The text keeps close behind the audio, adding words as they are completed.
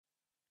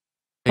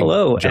morning.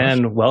 Hello, Josh.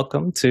 and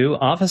welcome to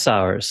Office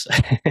Hours.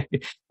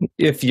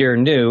 If you're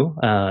new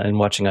and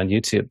watching on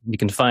YouTube, you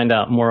can find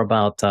out more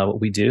about what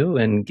we do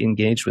and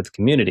engage with the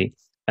community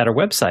at our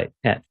website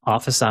at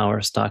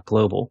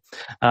officehours.global.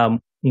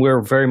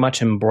 We're very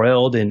much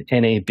embroiled in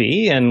NAB,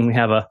 and we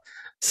have a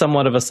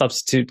somewhat of a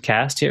substitute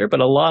cast here, but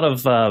a lot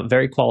of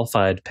very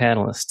qualified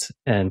panelists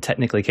and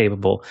technically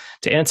capable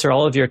to answer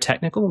all of your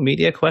technical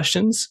media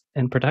questions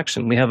and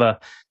production. We have a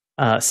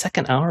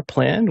second hour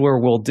planned where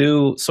we'll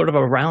do sort of a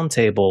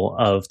roundtable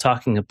of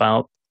talking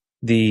about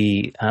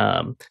the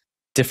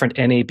different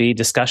NAB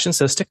discussions.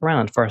 So stick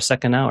around for our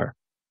second hour.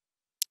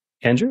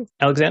 Andrew,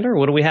 Alexander,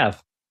 what do we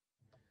have?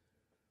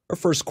 Our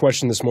first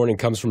question this morning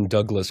comes from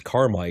Douglas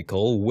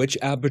Carmichael. Which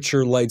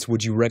Aputure lights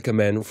would you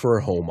recommend for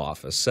a home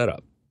office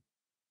setup?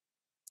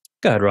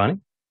 Go ahead, Ronnie.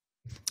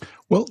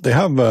 Well, they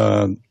have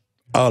a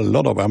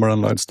lot of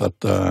Amaran lights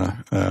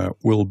that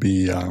will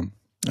be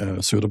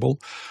suitable.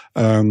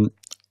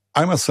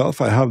 I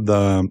myself, I have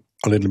a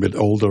little bit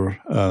older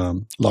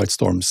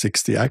Lightstorm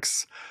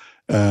 60X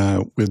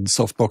with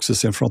soft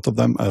boxes in front of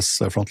them as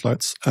front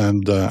lights,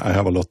 and I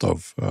have a lot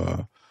of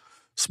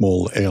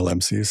small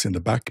ALMCs in the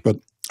back. But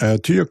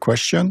to your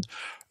question,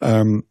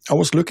 I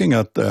was looking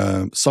at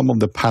some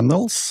of the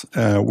panels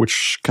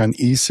which can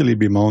easily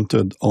be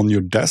mounted on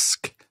your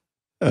desk,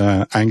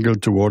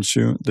 angled towards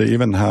you. They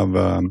even have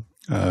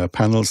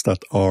panels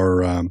that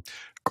are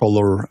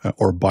color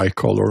or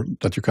bicolor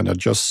that you can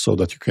adjust so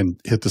that you can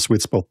hit the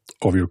sweet spot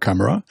of your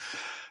camera.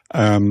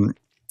 And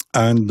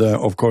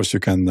of course, you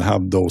can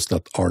have those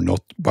that are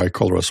not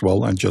bicolor as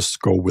well, and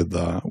just go with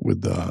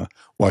the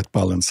white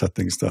balance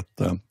settings that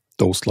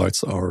those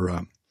lights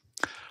are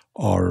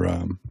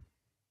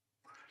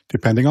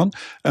depending on.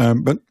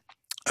 But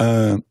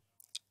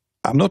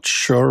I'm not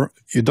sure.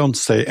 You don't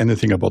say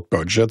anything about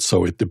budget,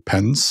 so it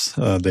depends.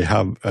 They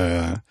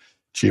have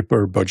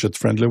cheaper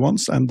budget-friendly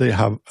ones, and they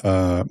have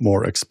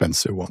more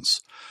expensive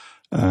ones.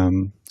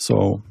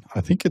 So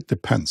I think it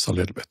depends a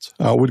little bit.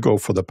 I would go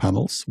for the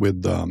panels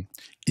with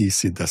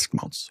easy desk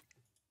mounts.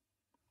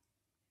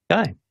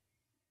 Guy.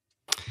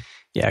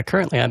 Yeah,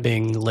 currently I'm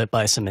being lit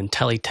by some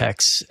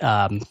IntelliTechs,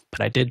 but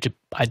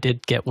I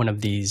did get one of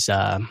these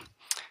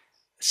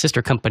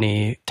sister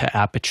company to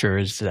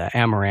Aputure's, the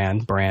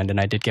Amaran brand, and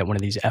I did get one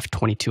of these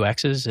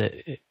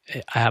F22Xs.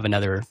 I have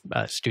another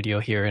studio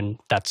here, and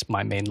that's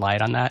my main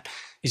light on that.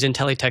 These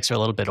IntelliTechs are a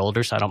little bit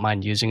older, so I don't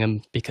mind using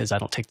them because I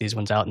don't take these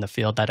ones out in the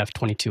field. That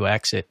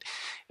F22X,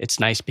 it's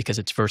nice because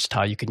it's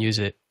versatile. You can use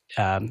it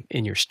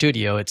in your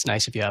studio. It's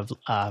nice if you have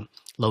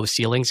low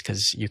ceilings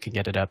because you can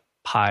get it up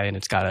high, and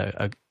it's got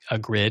a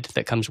grid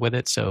that comes with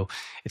it, so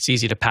it's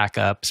easy to pack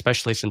up,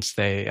 especially since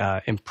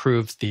they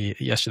improved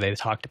yesterday they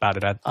talked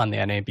about it on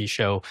the NAB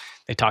show.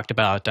 They talked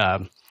about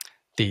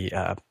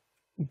the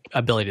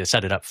ability to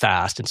set it up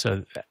fast, and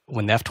so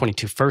when the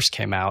F22 first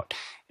came out,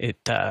 it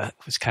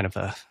was kind of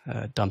a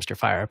dumpster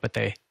fire, but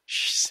they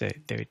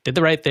did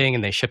the right thing,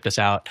 and they shipped us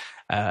out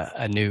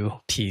a new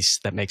piece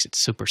that makes it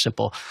super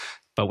simple.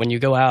 But when you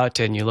go out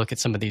and you look at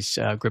some of these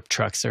grip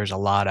trucks, there's a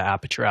lot of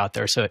Aputure out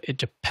there. So it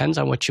depends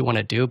on what you want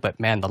to do.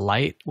 But man, the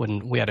light,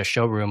 when we had a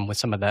showroom with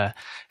some of the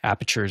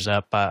Aputures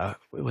up,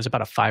 it was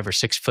about a 5 or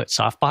 6 foot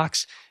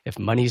softbox. If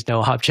money's no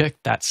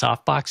object, that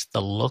softbox,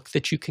 the look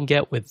that you can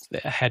get with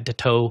head to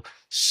toe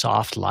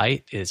soft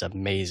light is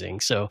amazing.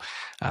 So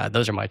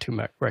those are my two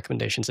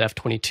recommendations,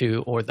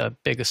 F22 or the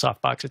biggest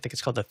softbox. I think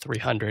it's called the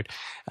 300,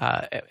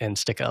 and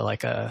stick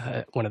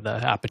one of the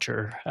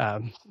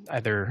Aputure,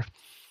 either.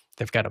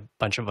 They've got a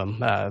bunch of them.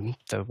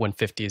 The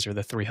 150s or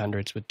the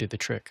 300s would do the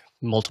trick.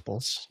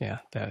 Multiples, yeah,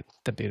 that'd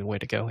be the way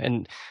to go.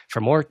 And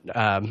for more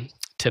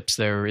tips,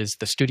 there is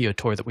the studio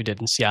tour that we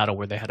did in Seattle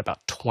where they had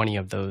about 20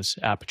 of those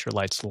Aputure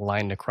lights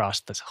lined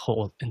across this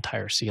whole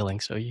entire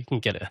ceiling. So you can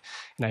get an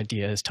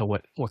idea as to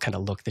what kind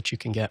of look that you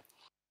can get.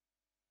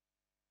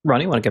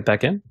 Ronnie, want to get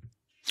back in?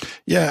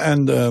 Yeah,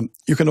 and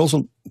you can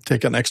also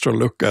take an extra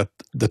look at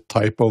the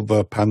type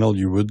of panel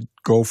you would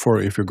go for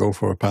if you go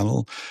for a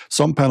panel.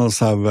 Some panels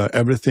have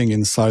everything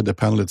inside the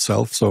panel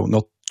itself, so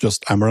not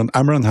just Amaran.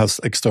 Amaran has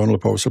external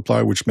power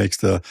supply, which makes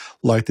the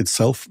light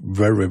itself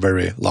very,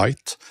 very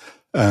light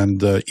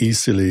and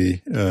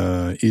easily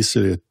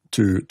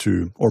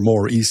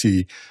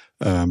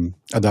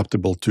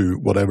adaptable to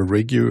whatever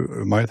rig you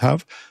might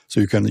have. So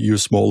you can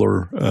use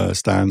smaller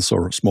stands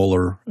or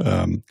smaller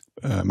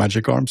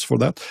magic arms for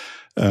that.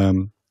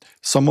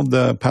 Some of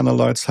the panel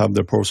lights have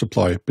their power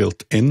supply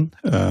built in,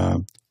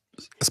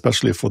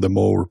 especially for the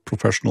more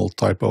professional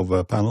type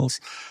of panels.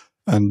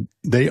 And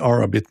they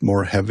are a bit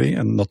more heavy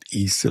and not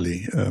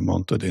easily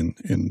mounted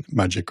in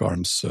magic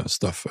arms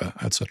stuff,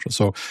 etc.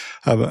 So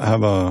have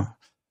a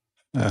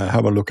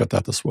look at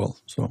that as well.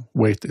 So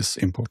weight is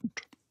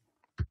important.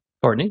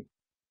 Courtney?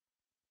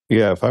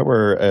 Yeah, if I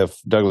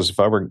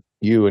were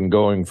you and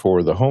going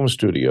for the home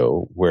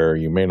studio where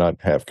you may not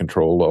have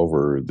control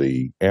over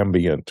the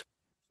ambient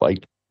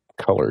light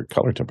color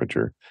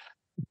temperature,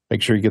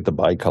 make sure you get the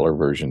bicolor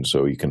version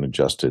so you can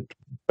adjust it,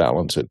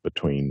 balance it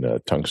between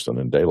tungsten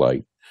and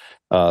daylight,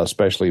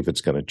 especially if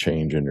it's going to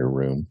change in your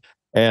room.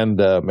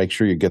 And make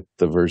sure you get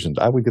the versions.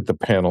 I would get the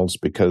panels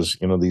because,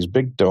 these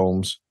big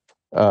domes,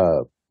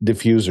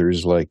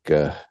 diffusers like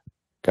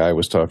Guy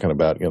was talking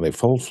about, they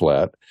fold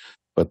flat,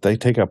 but they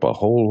take up a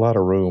whole lot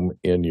of room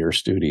in your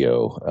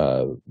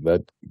studio.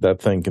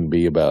 That thing can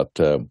be about,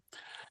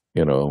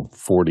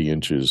 40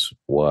 inches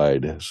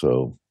wide.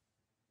 So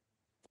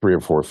 3 or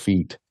 4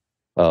 feet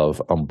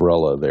of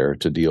umbrella there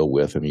to deal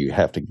with. And you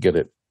have to get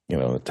it,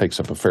 it takes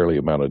up a fairly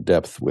amount of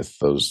depth with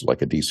those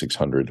like a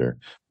D600 or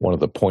one of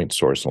the point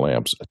source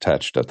lamps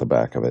attached at the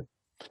back of it.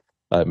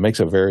 It makes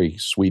a very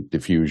sweet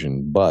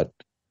diffusion, but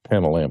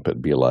panel lamp,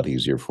 it'd be a lot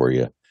easier for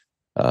you.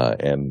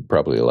 And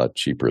probably a lot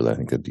cheaper. I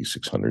think the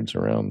D600 is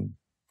around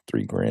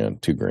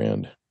 $3,000,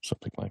 $2,000,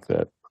 something like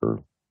that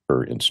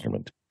per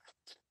instrument.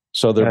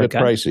 So they're a bit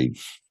pricey.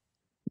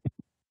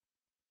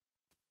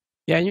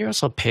 Yeah, and you're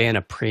also paying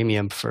a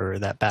premium for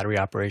that battery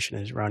operation,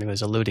 as Ronnie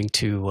was alluding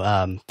to.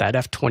 That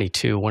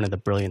F22, one of the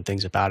brilliant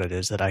things about it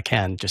is that I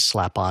can just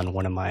slap on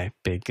one of my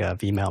big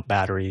V-mount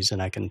batteries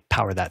and I can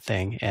power that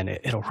thing, and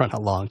it'll run a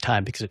long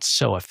time because it's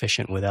so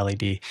efficient with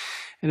LED.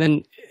 And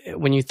then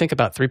when you think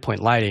about three-point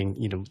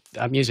lighting,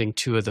 I'm using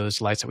 2 of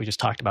those lights that we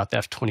just talked about, the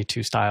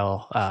F22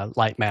 style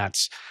light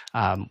mats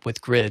with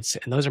grids,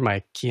 and those are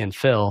my key and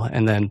fill.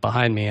 And then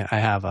behind me, I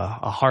have a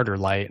harder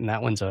light, and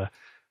that one's a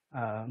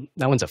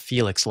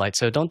Felix light.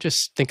 So don't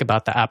just think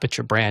about the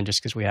Aputure brand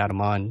just because we had them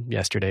on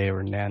yesterday,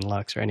 or Nan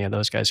Lux or any of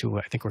those guys who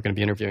I think we're going to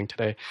be interviewing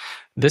today.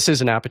 This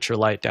is an Aputure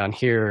light down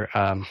here.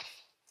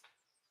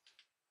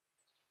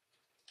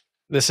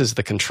 This is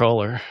the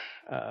controller.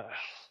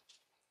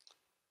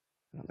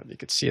 I don't know if you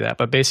could see that,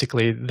 but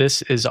basically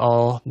this is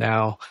all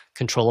now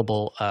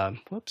controllable.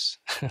 Whoops.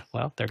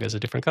 Well, there goes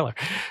a different color.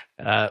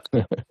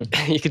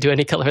 You could do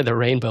any color of the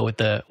rainbow with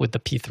the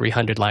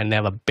P300 line. They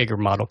have a bigger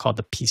model called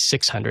the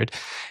P600.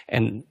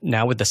 And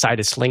now with the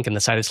Sidus Link and the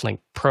Sidus Link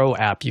Pro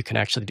app, you can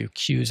actually do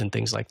cues and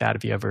things like that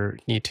if you ever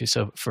need to.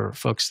 So for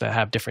folks that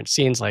have different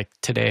scenes, like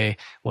today,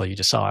 well, you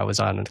just saw I was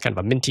on kind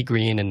of a minty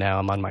green, and now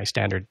I'm on my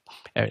standard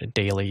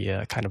daily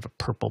kind of a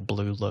purple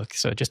blue look.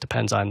 So it just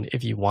depends on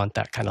if you want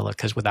that kind of look,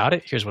 because without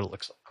it, here's what it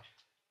looks like.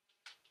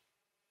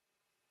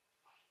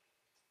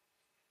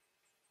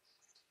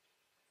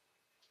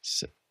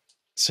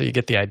 So you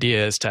get the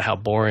idea as to how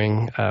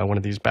boring one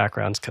of these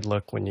backgrounds could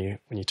look when you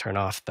turn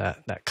off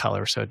that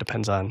color. So it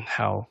depends on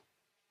how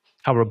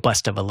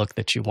robust of a look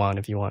that you want.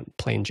 If you want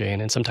plain Jane,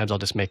 and sometimes I'll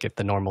just make it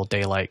the normal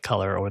daylight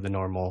color or the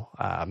normal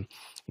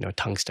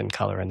tungsten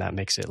color, and that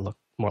makes it look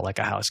more like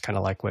a house, kind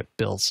of like what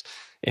Bill's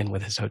in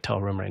with his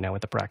hotel room right now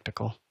with the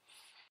practical.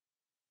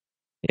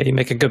 Yeah, you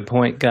make a good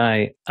point,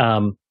 Guy.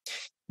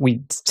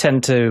 We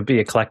tend to be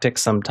eclectic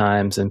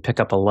sometimes and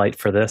pick up a light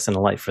for this and a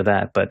light for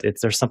that, but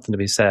there's something to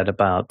be said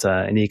about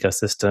an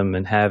ecosystem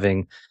and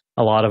having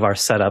a lot of our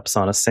setups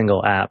on a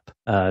single app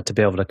to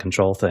be able to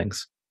control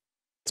things.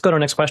 Let's go to our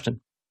next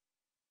question.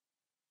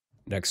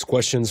 Next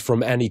question's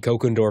from Andy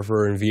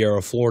Kokendorfer in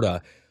Vieira,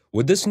 Florida.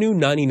 Would this new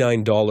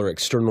 $99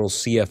 external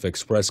CF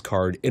Express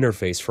card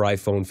interface for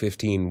iPhone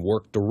 15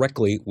 work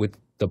directly with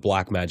the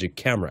Blackmagic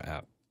camera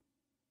app?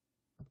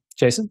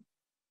 Jason?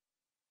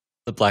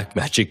 The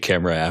Blackmagic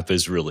camera app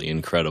is really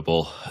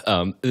incredible.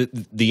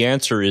 The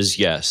answer is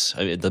yes.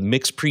 I mean, the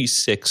MixPre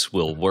 6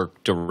 will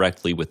work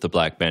directly with the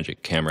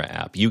Blackmagic camera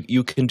app.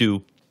 You can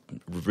do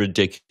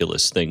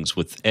ridiculous things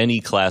with any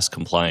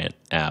class-compliant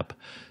app.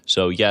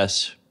 So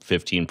yes,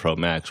 15 Pro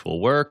Max will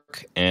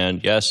work,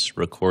 and yes,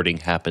 recording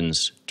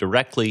happens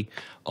directly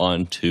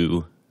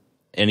onto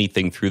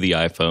anything through the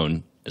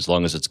iPhone as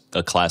long as it's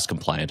a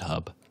class-compliant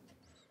hub.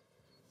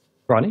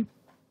 Ronnie?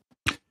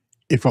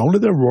 If only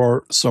there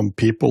were some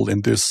people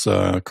in this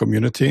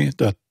community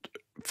that,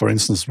 for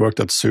instance, worked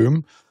at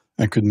Zoom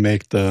and could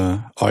make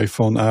the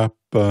iPhone app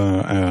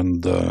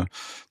and the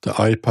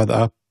iPad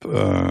app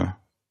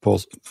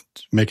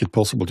make it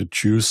possible to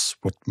choose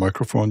what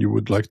microphone you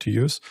would like to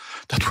use.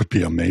 That would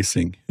be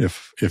amazing.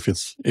 If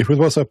it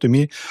was up to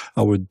me,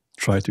 I would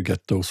try to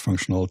get those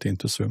functionality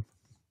into Zoom.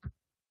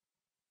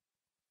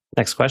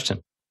 Next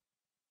question.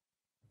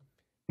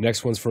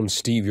 Next one's from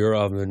Steve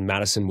Urov in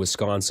Madison,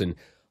 Wisconsin.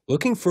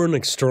 Looking for an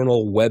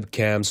external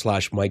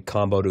webcam/mic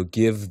combo to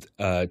give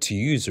to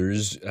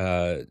users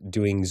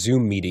doing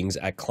Zoom meetings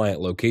at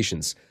client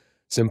locations.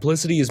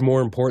 Simplicity is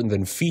more important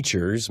than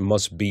features,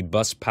 must be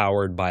bus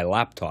powered by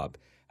laptop.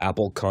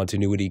 Apple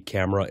Continuity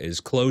Camera is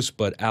close,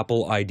 but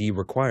AppleID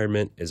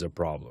requirement is a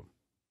problem.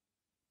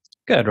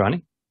 Good,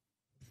 Ronnie.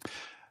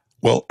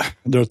 Well,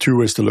 there are 2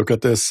 ways to look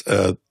at this.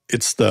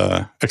 It's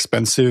the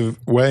expensive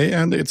way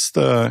and it's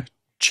the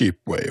cheap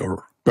way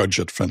or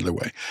budget-friendly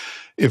way.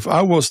 If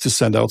I was to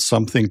send out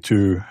something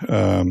to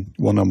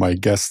one of my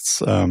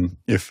guests,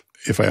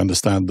 if I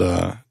understand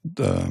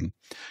the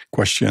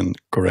question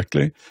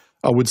correctly,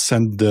 I would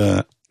send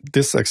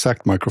this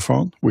exact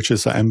microphone, which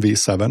is a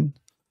MV7,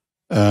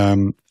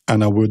 and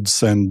I would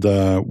send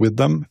with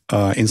them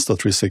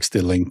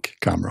Insta360 Link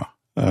camera.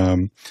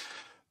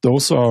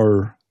 Those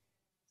are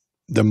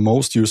the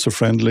most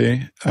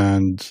user-friendly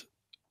and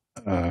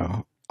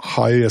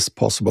highest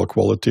possible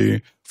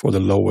quality for the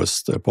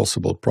lowest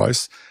possible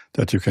price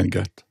that you can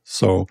get.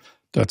 So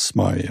that's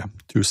my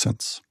 2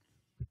 cents.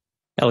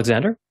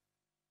 Alexander?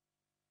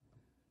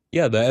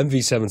 Yeah, the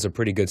MV7 is a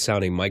pretty good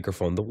sounding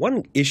microphone. The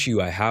one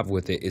issue I have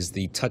with it is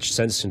the touch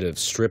sensitive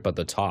strip at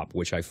the top,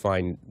 which I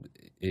find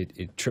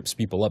it trips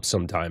people up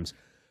sometimes.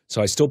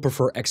 So I still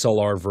prefer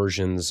XLR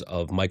versions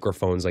of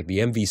microphones. Like the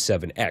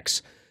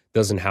MV7X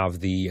doesn't have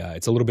the,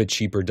 it's a little bit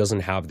cheaper, doesn't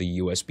have the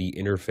USB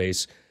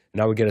interface.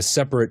 And I would get a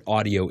separate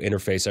audio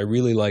interface. I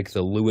really like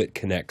the Lewitt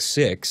Connect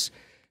 6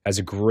 as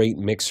a great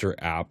mixer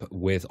app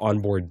with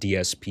onboard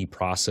DSP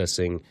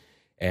processing.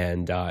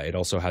 And it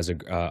also has a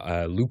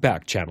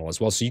loopback channel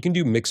as well. So you can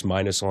do mix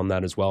minus on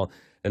that as well.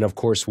 And of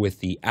course, with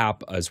the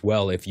app as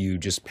well, if you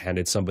just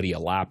handed somebody a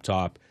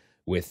laptop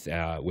with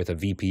a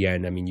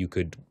VPN, I mean, you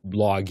could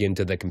log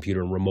into the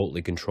computer and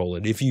remotely control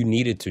it. If you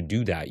needed to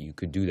do that, you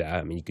could do that.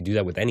 I mean, you could do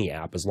that with any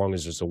app as long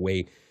as there's a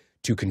way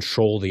to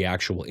control the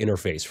actual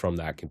interface from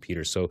that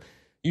computer. So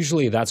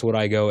usually that's what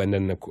I go. And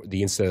then the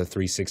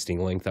Insta360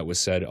 link that was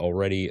said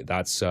already,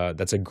 that's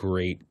a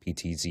great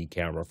PTZ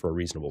camera for a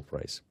reasonable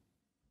price.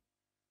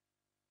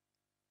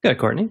 Good,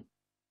 Courtney.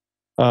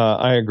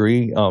 I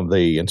agree.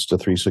 The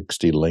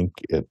Insta360 link,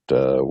 it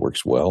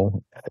works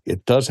well.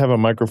 It does have a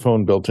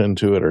microphone built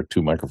into it, or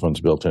 2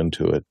 microphones built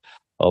into it.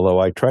 Although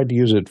I tried to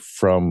use it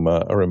from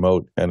a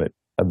remote, and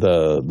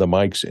the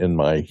mics in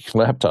my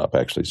laptop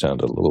actually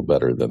sounded a little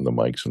better than the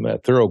mics in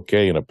that. They're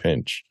okay in a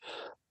pinch,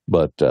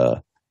 but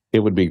it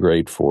would be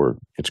great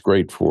it's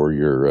great for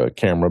your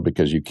camera,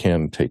 because you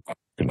can take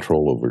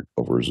control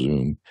over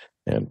zoom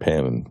and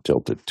pan and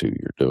tilt it to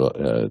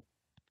your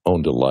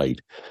own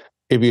delight.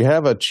 If you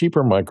have a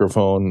cheaper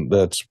microphone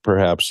that's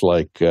perhaps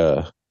like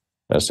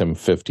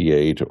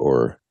SM58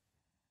 or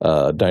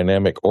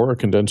dynamic or a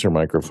condenser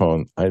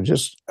microphone, I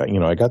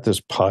got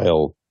this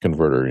pile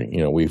converter.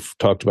 We've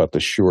talked about the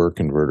Shure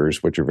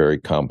converters, which are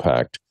very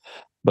compact,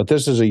 but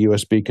this is a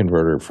USB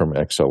converter from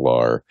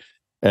XLR,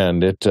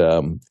 and it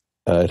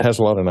has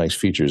a lot of nice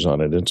features on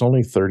it. It's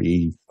only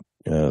 $35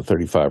 or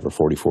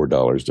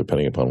 $44,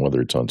 depending upon whether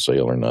it's on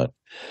sale or not.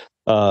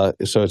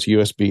 So it's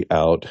USB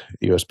out,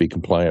 USB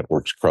compliant,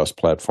 works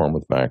cross-platform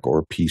with Mac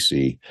or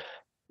PC.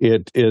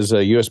 It is a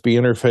USB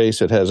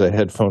interface. It has a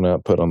headphone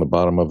output on the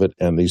bottom of it,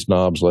 and these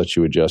knobs let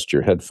you adjust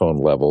your headphone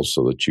levels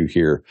so that you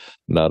hear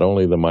not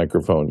only the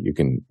microphone, you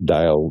can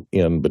dial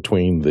in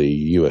between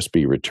the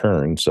USB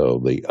return,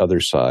 so the other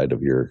side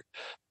of your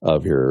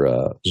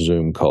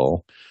Zoom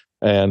call,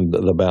 and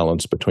the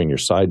balance between your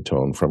side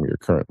tone from your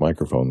current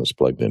microphone that's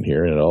plugged in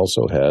here. And it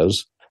also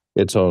has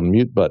its own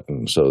mute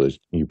button, so that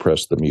you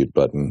press the mute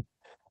button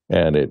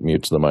and it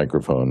mutes the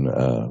microphone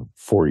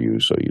for you,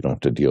 so you don't have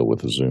to deal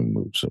with the Zoom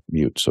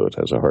mute. So it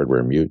has a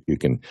hardware mute. You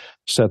can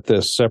set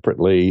this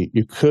separately.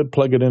 You could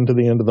plug it into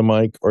the end of the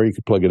mic, or you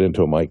could plug it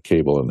into a mic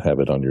cable and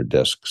have it on your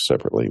desk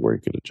separately, where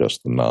you could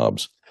adjust the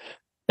knobs.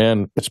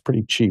 And it's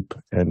pretty cheap,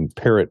 and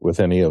pair it with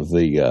any of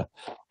the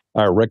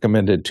our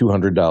recommended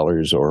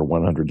 $200 or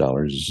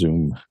 $100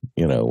 Zoom,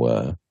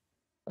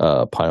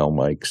 pile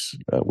mics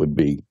would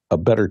be a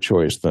better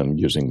choice than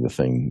using the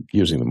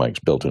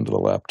mics built into the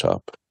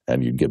laptop,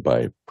 and you'd get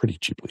by pretty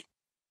cheaply.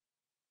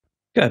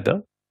 Go ahead,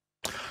 Bill.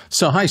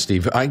 So, hi,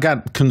 Steve. I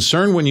got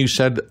concerned when you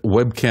said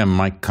webcam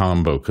mic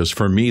combo, because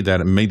for me,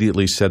 that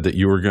immediately said that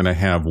you were going to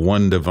have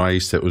one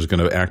device that was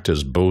going to act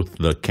as both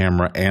the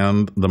camera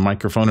and the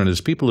microphone. And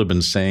as people have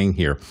been saying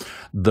here,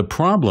 the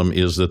problem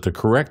is that the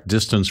correct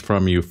distance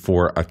from you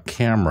for a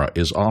camera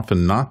is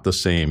often not the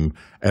same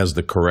as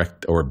the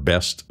correct or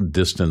best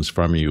distance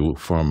from you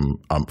for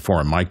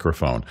a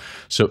microphone.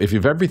 So if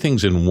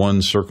everything's in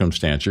one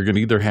circumstance, you're going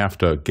to either have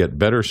to get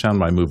better sound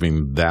by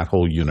moving that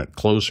whole unit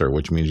closer,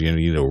 which means you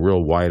need a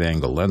real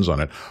wide-angle lens on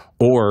it,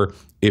 or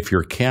if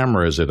your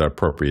camera is at an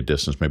appropriate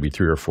distance, maybe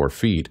 3 or 4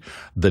 feet,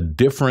 the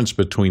difference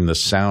between the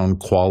sound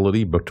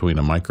quality between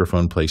a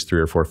microphone placed 3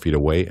 or 4 feet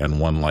away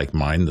and one like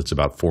mine that's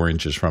about 4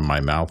 inches from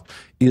my mouth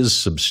is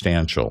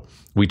substantial.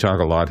 We talk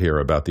a lot here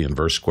about the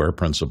inverse square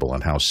principle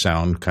and how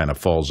sound kind of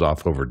falls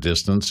off over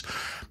distance.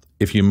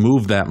 If you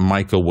move that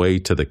mic away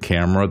to the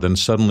camera, then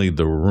suddenly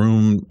the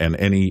room and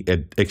any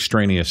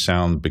extraneous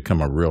sound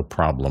become a real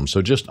problem.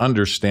 So just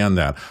understand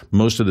that.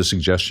 Most of the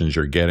suggestions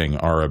you're getting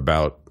are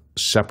about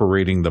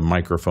separating the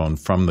microphone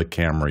from the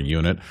camera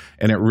unit,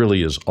 and it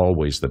really is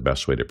always the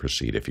best way to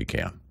proceed if you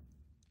can.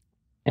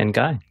 And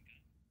Guy?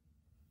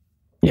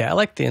 Yeah, I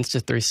like the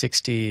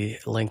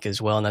Insta360 link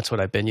as well, and that's what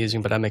I've been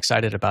using, but I'm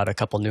excited about a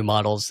couple new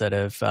models that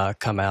have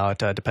come out.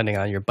 Depending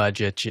on your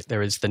budget,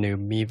 there is the new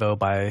Mevo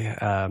by,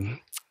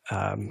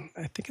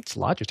 I think it's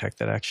Logitech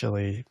that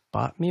actually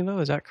bought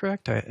Mevo. Is that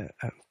correct? I'm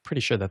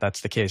pretty sure that that's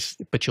the case,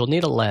 but you'll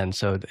need a lens.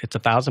 So it's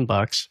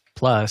 $1,000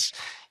 plus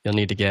you'll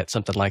need to get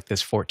something like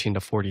this 14 to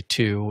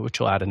 42,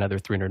 which will add another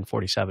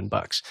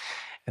 $347.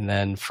 And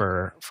then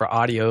for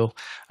audio,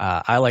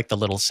 I like the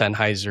little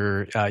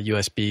Sennheiser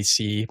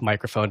USB-C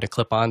microphone to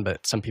clip on,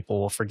 but some people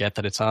will forget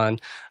that it's on.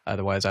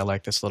 Otherwise, I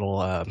like this little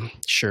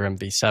Shure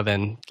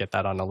MV7, get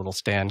that on a little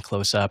stand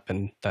close up.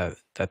 And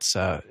that's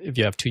if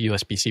you have 2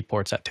 USB-C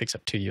ports, that takes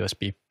up 2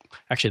 USB.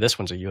 Actually, this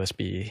one's a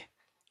USB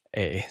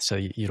A. So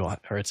you don't,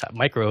 or it's a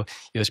micro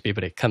USB,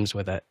 but it comes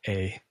with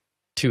a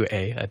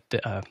 2A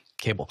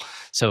cable.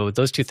 So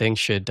those two things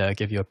should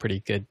give you a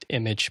pretty good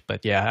image.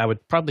 But yeah, I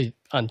would probably,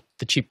 on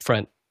the cheap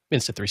front,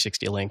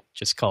 Insta360 link,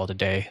 just call it a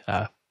day.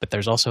 But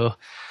there's also,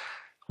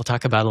 we'll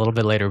talk about it a little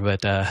bit later,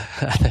 but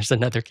there's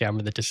another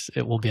camera that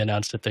it will be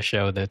announced at the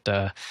show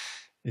that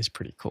is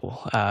pretty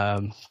cool.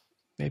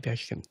 Maybe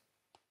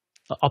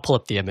I'll pull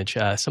up the image.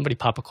 Somebody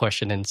pop a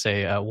question and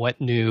say,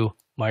 what new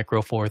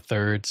Micro Four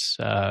Thirds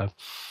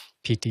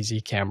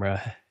PTZ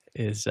camera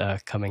is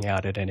coming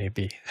out at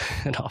NAB?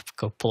 And I'll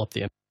go pull up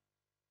the image.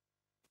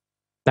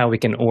 Now we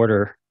can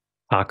order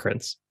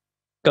Cochrane's.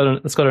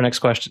 Let's go to the next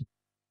question.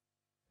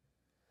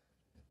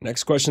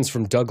 Next question's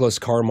from Douglas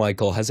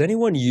Carmichael. Has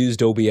anyone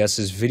used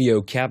OBS's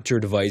video capture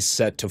device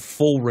set to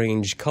full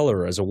range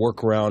color as a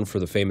workaround for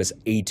the famous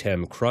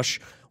ATEM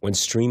crush when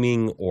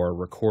streaming or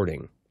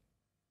recording?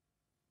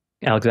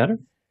 Alexander?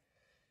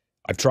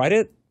 I've tried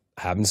it.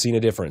 Haven't seen a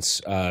difference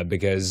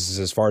because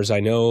as far as I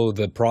know,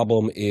 the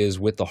problem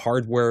is with the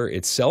hardware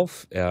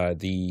itself.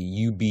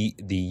 The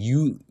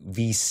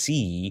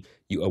UVC,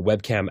 a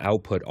webcam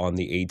output on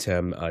the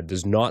ATEM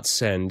does not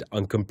send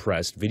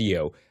uncompressed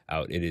video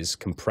out. It is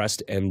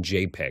compressed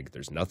MJPEG.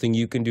 There's nothing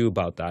you can do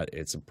about that.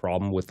 It's a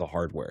problem with the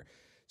hardware.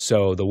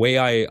 So the way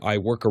I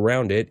work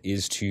around it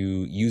is to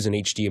use an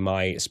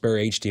spare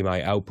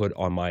HDMI output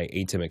on my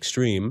ATEM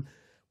Extreme,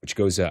 which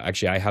goes,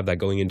 actually I have that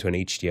going into an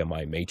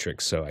HDMI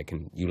matrix so I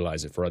can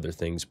utilize it for other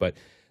things, but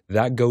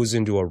that goes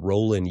into a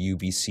Roland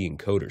UVC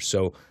encoder.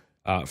 So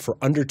for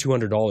under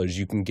 $200,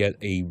 you can get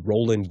a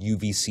Roland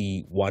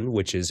UVC 1,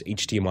 which is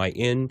HDMI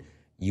in,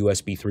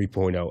 USB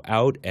 3.0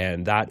 out,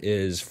 and that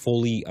is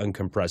fully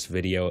uncompressed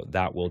video.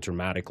 That will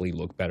dramatically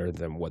look better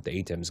than what the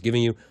ATEM is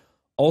giving you.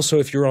 Also,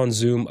 if you're on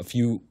Zoom, a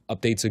few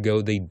updates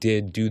ago, they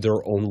did do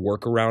their own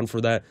workaround for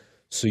that.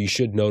 So you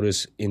should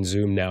notice in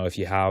Zoom now, if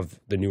you have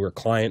the newer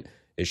client,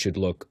 it should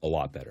look a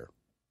lot better.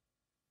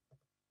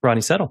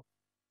 Ronnie Settle.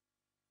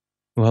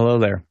 Well, hello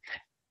there.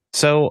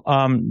 So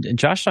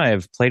Josh and I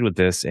have played with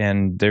this,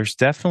 and there's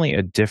definitely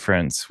a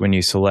difference when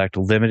you select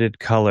limited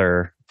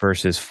color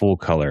versus full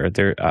color.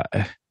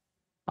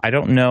 I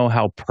don't know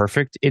how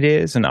perfect it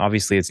is, and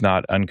obviously it's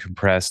not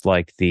uncompressed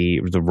like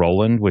the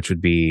Roland, which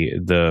would be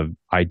the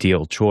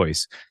ideal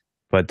choice.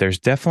 But there's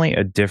definitely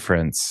a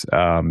difference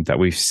that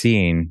we've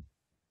seen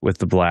with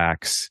the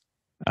blacks,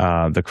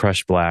 the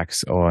crushed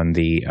blacks on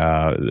the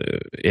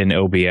in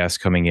OBS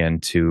coming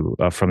into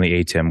from the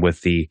ATEM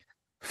with the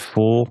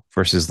full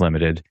versus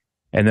limited.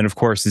 And then, of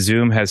course,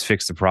 Zoom has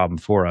fixed the problem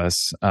for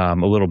us a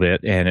little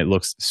bit, and it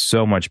looks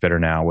so much better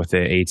now with the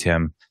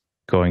ATEM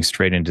going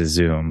straight into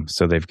Zoom.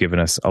 So they've given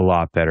us a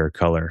lot better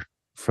color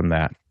from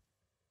that.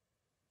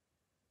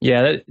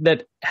 Yeah,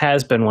 that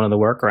has been one of the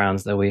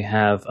workarounds that we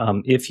have.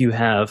 If you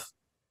have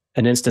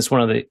an instance,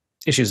 one of the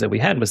issues that we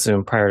had with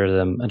Zoom prior to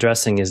them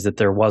addressing is that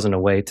there wasn't a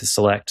way to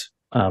select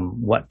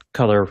what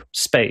color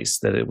space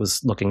that it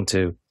was looking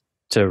to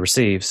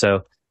receive. So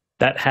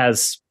that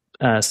has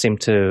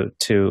seemed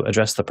to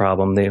address the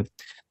problem.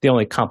 The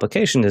only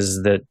complication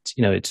is that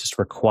it just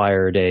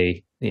required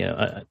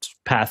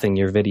pathing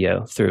your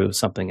video through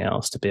something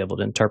else to be able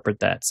to interpret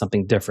that,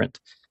 something different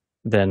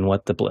than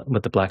what the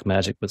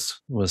Blackmagic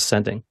was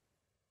sending.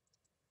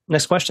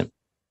 Next question.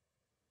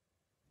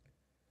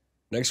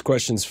 Next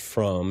question's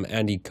from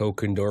Andy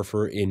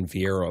Kokendorfer in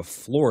Vieira,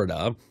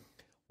 Florida.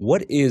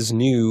 What is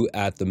new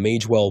at the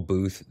Magewell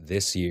booth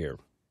this year?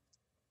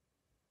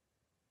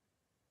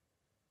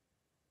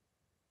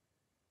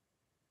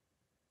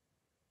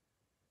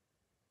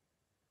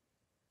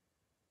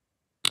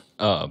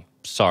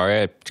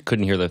 Sorry, I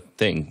couldn't hear the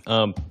thing.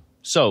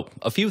 So,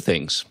 a few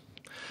things.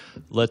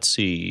 Let's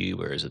see,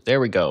 where is it? There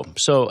we go.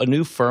 So, a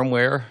new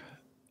firmware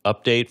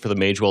update for the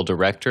Magewell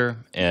Director,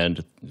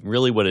 and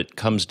really what it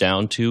comes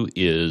down to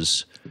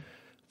is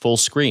full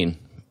screen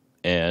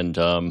and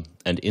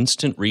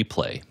instant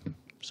replay.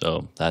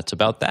 So, that's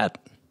about that.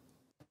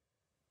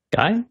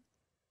 Guy?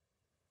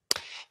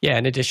 Yeah,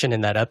 in addition,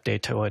 in that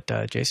update to what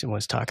Jason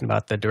was talking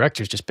about, the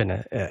Director's just been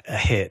a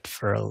hit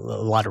for a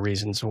lot of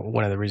reasons.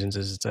 One of the reasons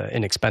is it's an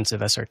inexpensive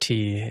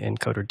SRT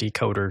encoder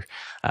decoder,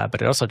 but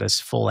it also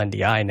does full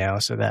NDI now.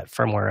 So that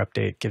firmware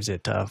update gives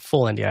it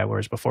full NDI,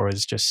 whereas before it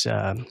was just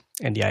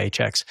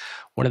NDI-HX.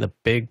 One of the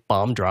big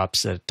bomb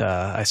drops that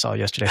I saw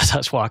yesterday as I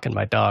was walking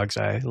my dogs,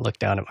 I looked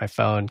down at my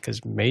phone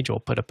because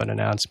Magewell put up an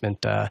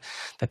announcement that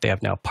they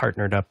have now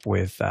partnered up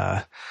with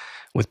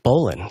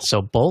Bolin.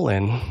 So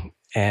Bolin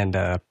and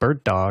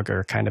Bird Dog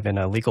are kind of in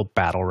a legal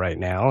battle right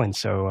now, and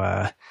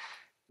so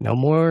no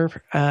more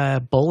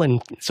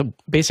Bolin. So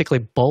basically,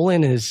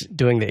 Bolin is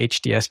doing the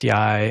HD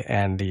SDI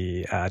and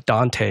the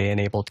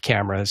Dante-enabled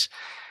cameras,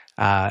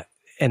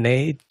 and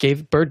they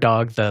gave Bird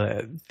Dog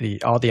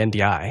all the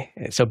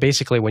NDI. So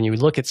basically, when you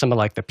look at some of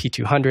like the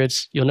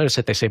P200s, you'll notice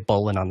that they say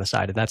Bolin on the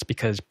side, and that's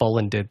because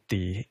Bolin did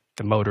the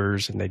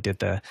motors and they did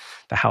the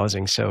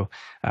housing. So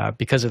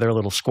because of their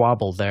little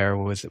squabble there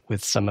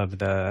with some of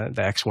the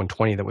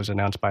X120 that was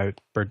announced by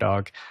Bird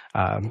Dog,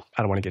 I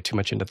don't want to get too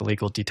much into the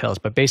legal details,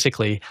 but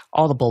basically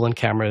all the Bolin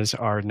cameras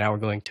are now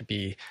going to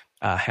be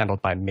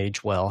handled by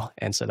Magewell.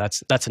 And so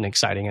that's an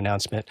exciting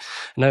announcement.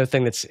 Another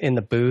thing that's in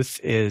the booth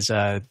is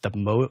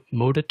the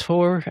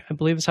Modator, I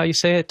believe is how you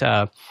say it.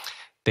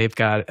 They've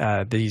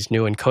got these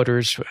new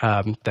encoders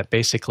that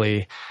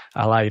basically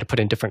allow you to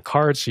put in different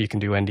cards, so you can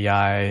do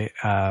NDI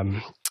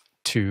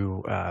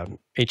to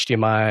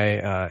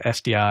HDMI,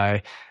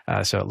 SDI.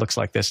 So it looks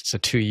like this. It's a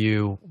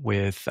 2U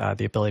with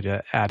the ability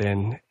to add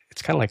in.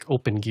 It's kind of like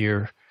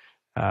OpenGear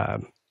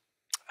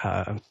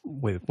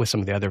with some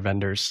of the other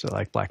vendors, so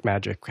like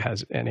Blackmagic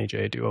has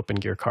NAJ do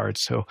OpenGear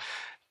cards. So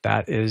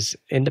that is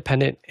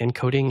independent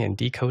encoding and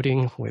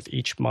decoding with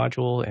each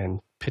module, and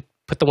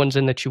put the ones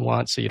in that you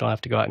want, so you don't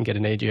have to go out and get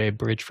an AGA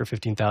bridge for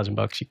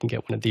 $15,000. You can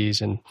get one of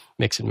these and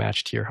mix and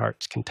match to your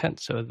heart's content.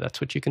 So that's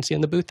what you can see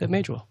in the booth at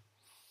Magewell.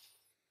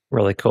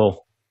 Really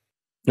cool.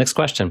 Next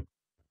question.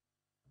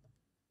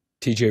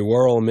 TJ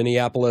Worrell,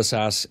 Minneapolis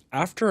asks,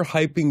 after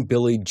hyping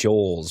Billy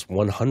Joel's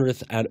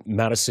 100th at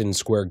Madison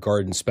Square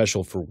Garden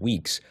special for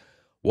weeks,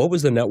 what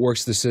was the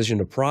network's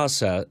decision's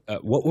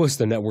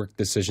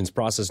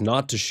process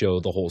not to show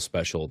the whole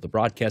special? The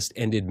broadcast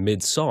ended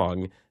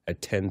mid-song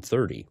at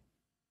 10:30.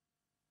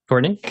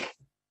 Courtney?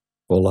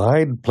 Well,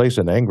 I'd place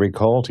an angry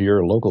call to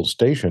your local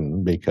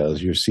station,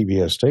 because your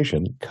CBS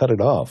station cut it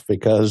off,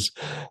 because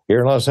here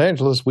in Los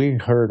Angeles, we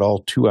heard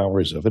all 2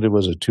 hours of it. It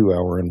was a 2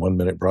 hour and 1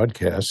 minute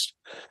broadcast.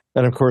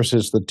 And of course,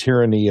 it's the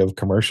tyranny of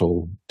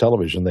commercial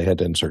television. They had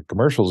to insert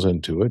commercials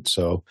into it.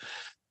 So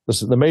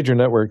the major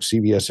networks,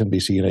 CBS,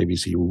 NBC, and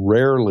ABC,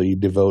 rarely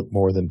devote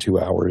more than 2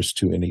 hours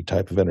to any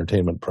type of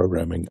entertainment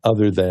programming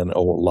other than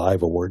a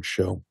live awards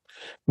show.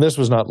 And this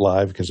was not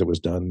live because it was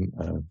done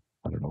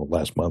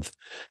last month,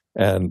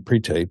 and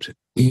pre-taped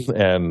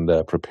and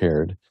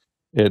prepared.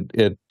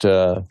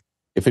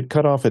 If it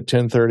cut off at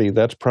 10:30,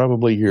 that's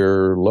probably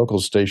your local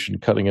station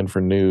cutting in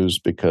for news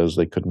because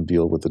they couldn't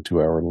deal with the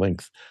 2 hour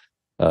length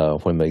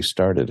when they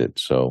started it.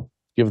 So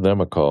give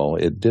them a call.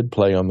 It did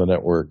play on the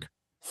network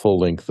full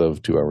length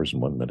of 2 hours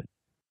and 1 minute.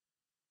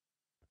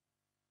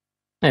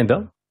 Hey,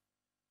 Bill.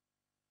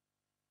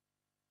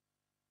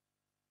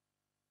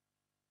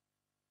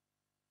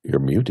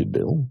 You're muted,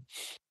 Bill.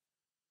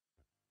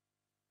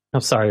 I'm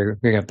sorry, you're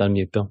going to have to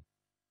unmute, Bill.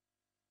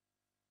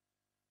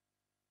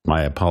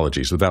 My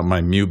apologies. Without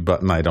my mute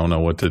button, I don't know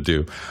what to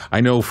do.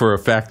 I know for a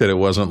fact that it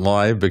wasn't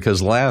live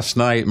because last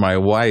night my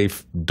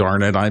wife,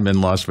 darn it, I'm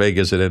in Las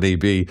Vegas at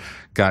NAB,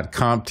 got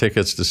comp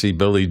tickets to see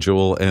Billy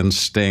Joel and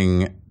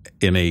Sting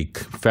in a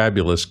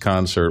fabulous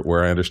concert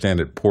where I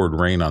understand it poured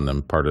rain on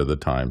them part of the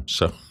time.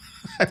 So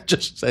I'm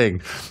just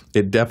saying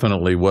it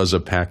definitely was a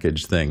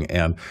package thing.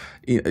 And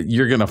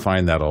you're going to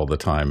find that all the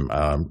time.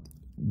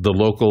 The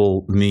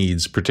local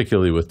needs,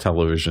 particularly with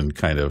television,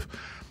 kind of,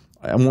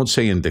 I won't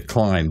say in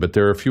decline, but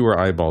there are fewer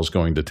eyeballs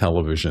going to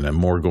television and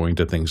more going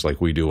to things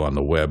like we do on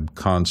the web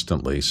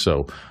constantly.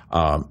 So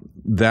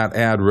that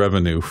ad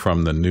revenue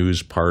from the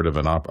news part of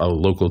a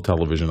local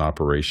television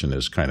operation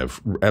is kind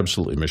of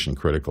absolutely mission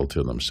critical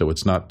to them. So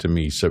it's not, to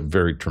me, so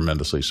very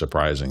tremendously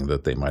surprising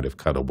that they might have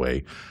cut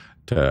away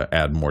to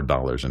add more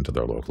dollars into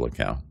their local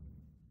account.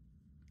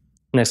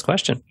 Next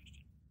question.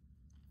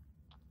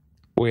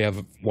 We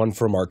have one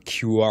from our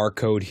QR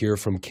code here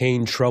from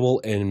Kane Trouble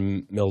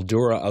in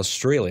Mildura,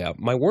 Australia.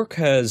 My work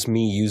has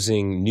me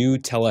using new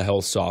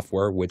telehealth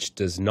software, which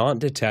does not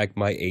detect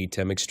my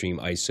ATEM Extreme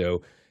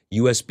ISO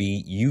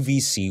USB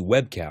UVC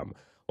webcam.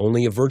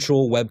 Only a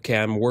virtual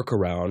webcam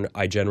workaround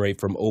I generate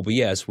from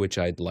OBS, which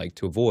I'd like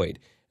to avoid.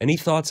 Any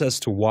thoughts as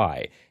to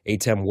why?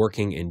 ATEM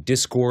working in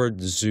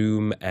Discord,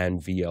 Zoom, and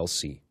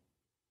VLC.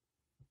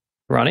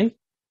 Ronnie,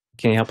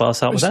 can you help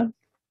us out with that?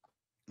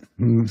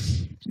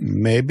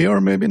 Maybe or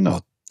maybe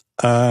not.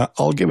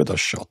 I'll give it a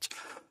shot.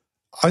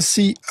 I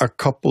see a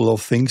couple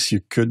of things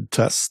you could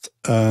test.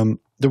 The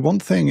one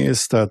thing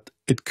is that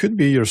it could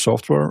be your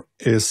software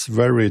is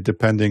very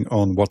depending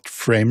on what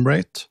frame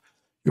rate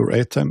your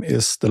ATEM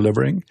is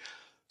delivering.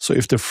 So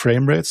if the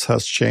frame rates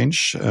has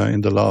changed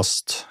in the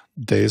last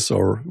days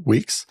or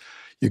weeks,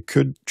 you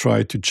could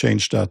try to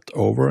change that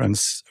over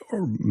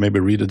or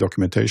maybe read the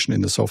documentation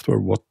in the software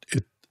what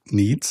it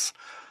needs.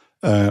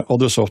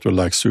 Other software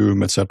like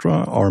Zoom,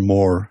 etc., are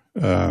more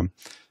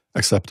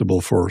acceptable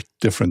for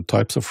different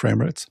types of frame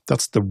rates.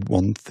 That's the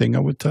one thing I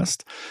would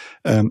test.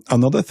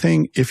 Another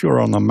thing, if you're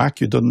on a Mac,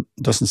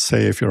 doesn't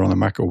say if you're on a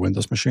Mac or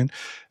Windows machine.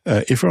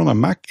 If you're on a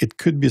Mac, it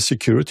could be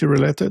security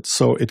related.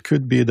 So it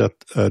could be that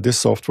this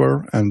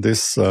software and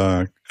this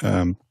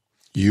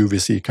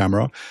UVC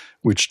camera,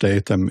 which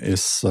the ATEM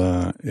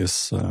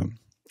is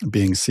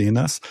being seen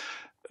as,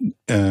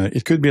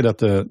 it could be that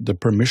the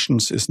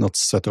permissions is not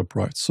set up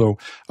right. So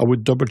I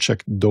would double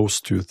check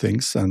those two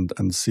things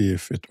and see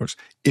if it works.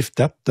 If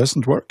that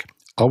doesn't work,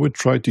 I would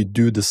try to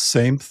do the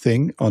same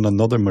thing on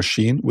another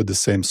machine with the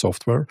same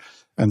software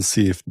and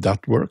see if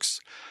that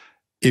works.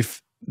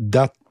 If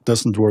that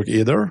doesn't work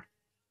either,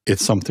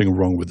 it's something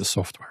wrong with the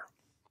software.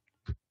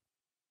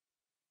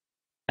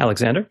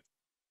 Alexander?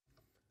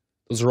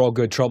 Those are all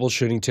good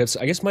troubleshooting tips.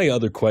 I guess my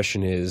other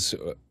question is,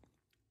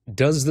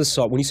 does this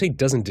when you say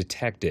doesn't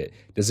detect it,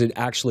 does it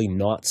actually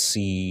not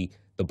see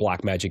the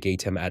Blackmagic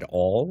ATEM at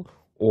all?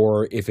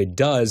 or if it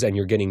does and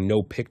you're getting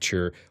no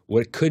picture,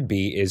 what it could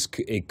be is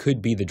it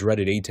could be the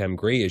dreaded ATEM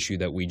gray issue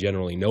that we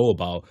generally know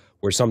about,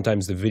 where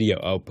sometimes the video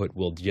output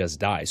will just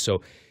die.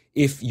 So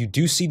if you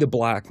do see the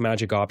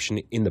Blackmagic option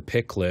in the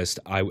pick list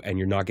and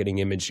you're not getting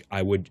image,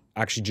 I would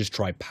actually just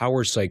try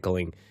power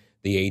cycling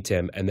the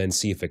ATEM and then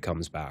see if it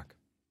comes back.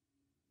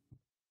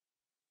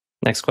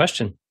 Next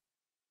question.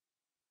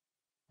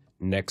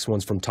 Next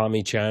one's from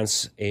Tommy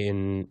Chance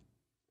in,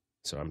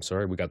 so I'm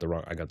sorry, I got the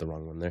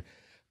wrong one there.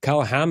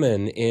 Kyle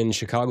Hammond in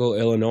Chicago,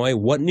 Illinois.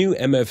 What new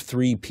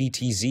MF3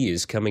 PTZ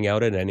is coming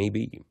out at NAB?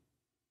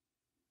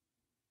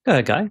 Go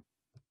ahead, Guy.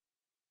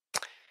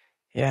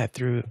 Yeah,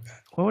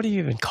 what do you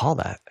even call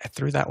that? I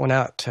threw that one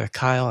out to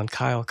Kyle, and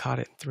Kyle caught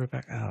it and threw it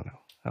back. I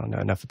don't know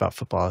enough about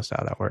football as to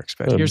how that works.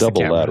 But here's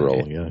double the camera.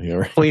 lateral. Yeah,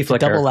 right. Flea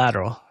flicker. Double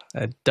lateral.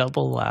 A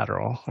double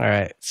lateral. All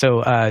right.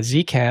 So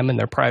Zcam in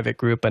their private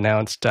group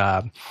announced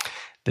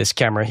this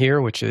camera here,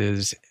 which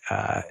is,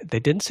 they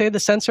didn't say the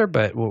sensor,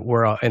 but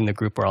we're all in the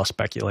group, we're all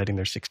speculating.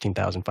 There's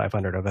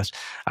 16,500 of us.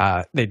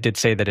 They did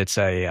say that it's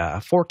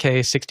a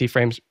 4K 60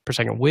 frames per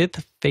second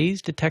with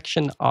phase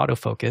detection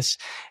autofocus,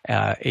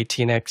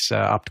 18x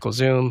optical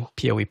zoom,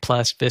 PoE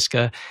plus,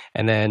 Visca,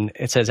 and then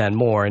it says and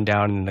more. And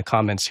down in the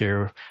comments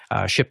here,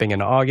 shipping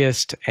in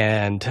August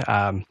and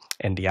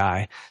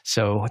NDI.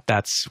 So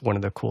that's one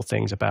of the cool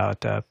things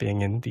about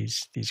being in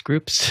these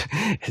groups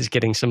is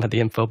getting some of the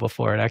info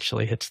before it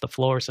actually hits the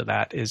floor. So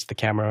that is the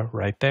camera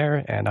right there.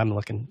 And I'm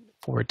looking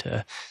forward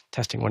to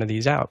testing one of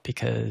these out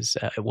because,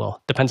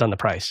 depends on the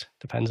price.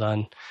 Depends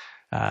on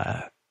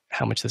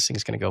how much this thing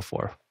is going to go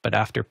for. But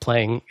after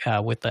playing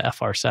with the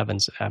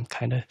FR7s, I'm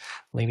kind of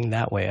leaning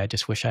that way. I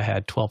just wish I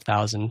had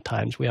 12,000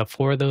 times. We have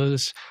 4 of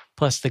those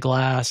plus the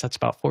glass. That's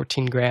about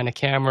 14 grand a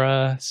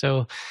camera.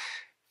 So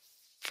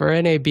for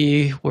NAB,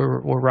 we're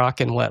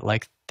rocking what,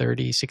 like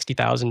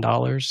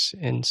 $60,000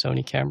 in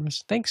Sony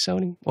cameras. Thanks,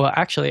 Sony. Well,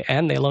 actually,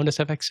 and they loaned us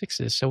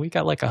FX6s, so we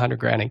got like 100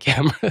 grand in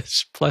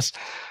cameras plus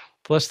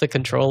the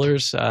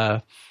controllers.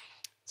 So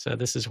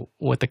this is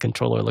what the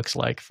controller looks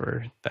like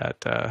for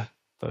that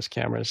those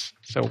cameras.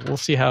 So we'll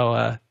see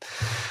how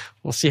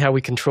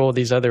we control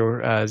these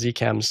other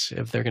Zcams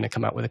if they're going to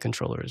come out with a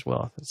controller as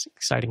well. It's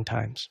exciting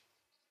times.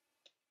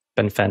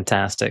 Been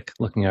fantastic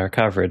looking at our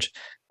coverage.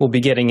 We'll be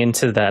getting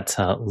into that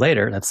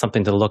later. That's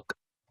something to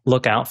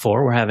look out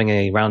for. We're having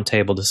a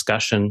roundtable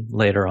discussion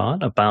later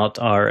on about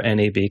our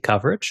NAB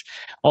coverage.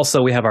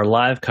 Also, we have our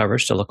live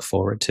coverage to look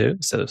forward to,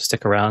 so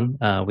stick around.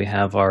 We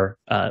have our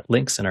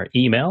links in our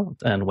email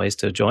and ways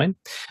to join.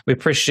 We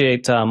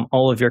appreciate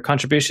all of your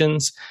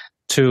contributions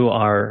to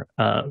our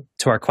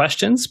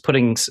questions,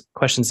 putting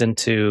questions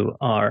into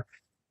our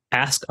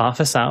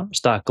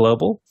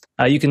askofficehours.global.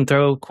 You can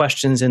throw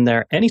questions in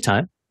there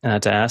anytime.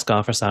 To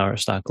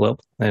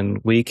askofficehours.global, and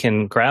we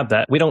can grab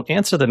that. We don't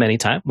answer them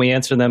anytime. We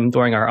answer them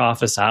during our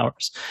office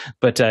hours,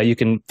 but you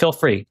can feel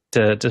free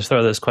to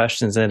throw those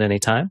questions in any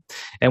time.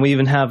 And we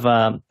even have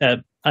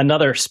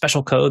another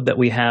special code that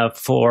we have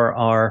for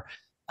our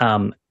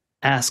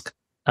Ask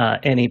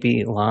NAB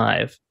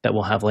Live that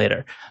we'll have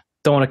later.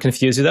 Don't want to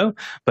confuse you though,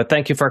 but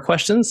thank you for our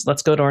questions.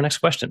 Let's go to our next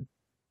question.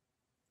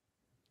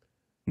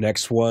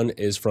 Next one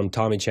is from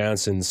Tommy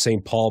Chance in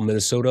St. Paul,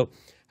 Minnesota.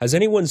 Has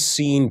anyone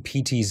seen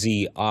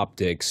PTZ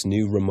Optics'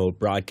 new remote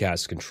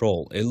broadcast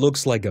control? It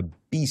looks like a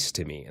beast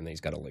to me, and he's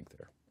got a link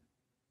there.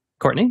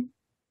 Courtney?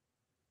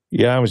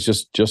 Yeah, I was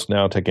just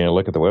now taking a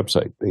look at the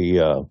website. They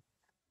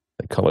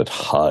call it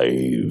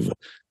Hive,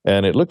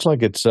 and it looks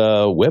like it's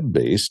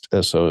web-based,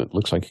 so it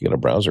looks like you get a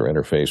browser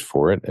interface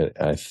for it.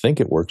 I think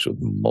it works with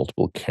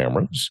multiple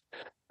cameras,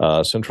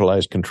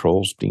 centralized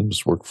controls,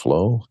 Teams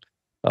workflow,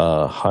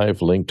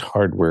 Hive linked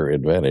hardware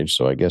advantage.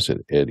 So I guess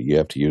you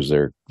have to use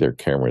their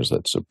cameras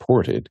that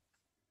support it.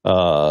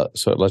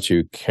 So it lets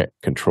you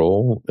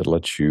control. It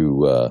lets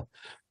you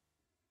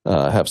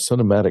have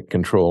cinematic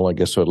control. I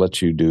guess so. It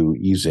lets you do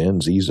ease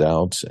ins, ease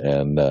outs,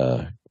 and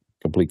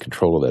complete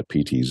control of that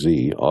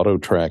PTZ. Auto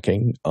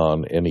tracking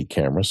on any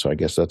camera. So I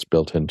guess that's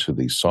built into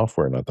the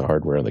software, not the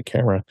hardware in the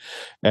camera.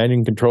 And you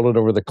can control it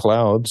over the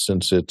cloud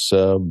since it's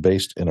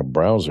based in a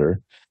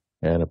browser.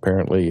 And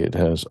apparently it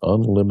has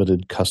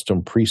unlimited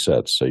custom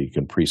presets, so you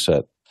can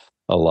preset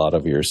a lot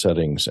of your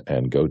settings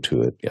and go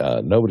to it.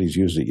 Nobody's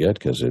used it yet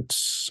because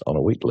it's on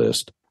a wait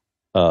list.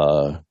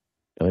 And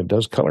it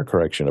does color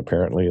correction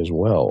apparently as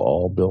well,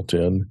 all built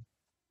in.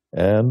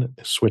 And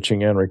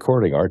switching and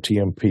recording,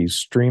 RTMP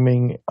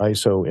streaming,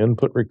 ISO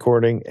input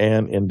recording,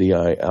 and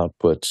NDI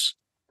outputs.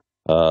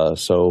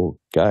 So,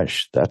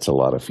 gosh, that's a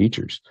lot of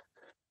features.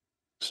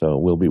 So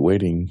we'll be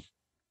waiting.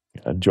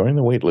 Join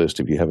the wait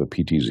list if you have a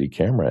PTZ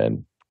camera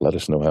and let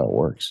us know how it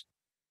works.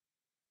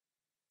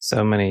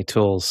 So many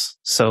tools,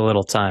 so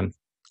little time.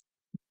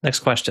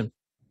 Next question.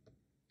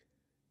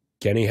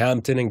 Kenny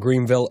Hampton in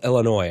Greenville,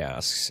 Illinois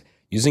asks,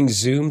 using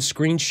Zoom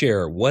screen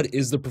share, what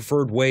is the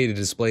preferred way to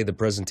display the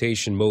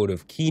presentation mode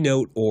of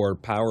Keynote or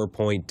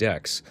PowerPoint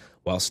decks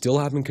while still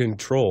having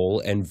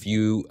control and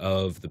view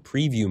of the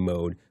preview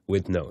mode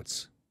with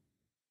notes?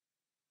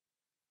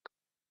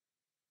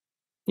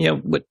 Yeah,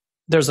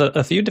 there's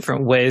a few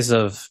different ways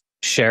of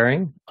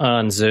sharing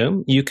on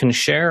Zoom, you can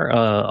share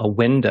a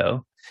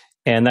window.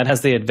 And that has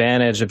the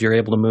advantage of you're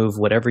able to move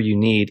whatever you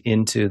need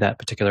into that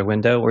particular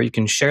window, or you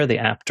can share the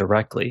app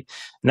directly.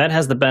 And that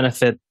has the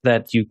benefit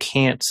that you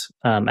can't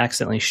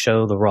accidentally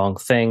show the wrong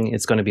thing.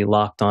 It's going to be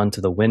locked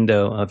onto the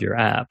window of your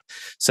app.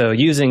 So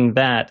using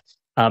that,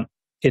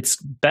 it's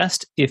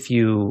best if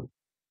you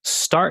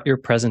start your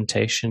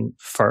presentation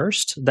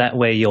first. That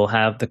way you'll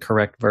have the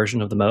correct version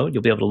of the mode.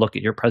 You'll be able to look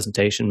at your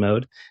presentation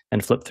mode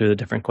and flip through the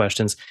different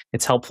questions.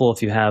 It's helpful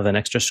if you have an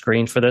extra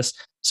screen for this.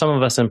 Some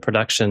of us in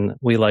production,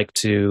 we like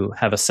to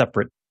have a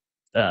separate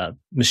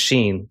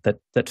machine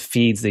that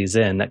feeds these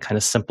in. That kind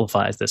of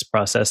simplifies this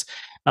process.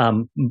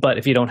 But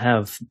if you don't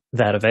have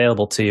that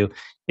available to you,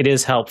 it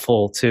is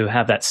helpful to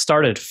have that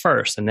started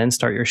first and then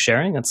start your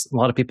sharing. That's a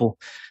lot of people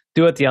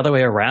do it the other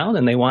way around,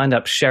 and they wind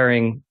up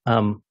sharing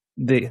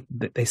they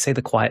say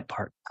the quiet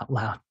part out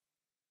loud.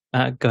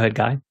 Go ahead,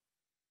 Guy.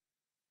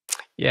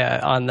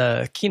 Yeah, on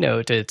the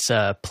keynote, it's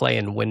play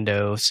in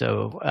window.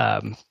 So,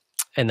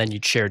 and then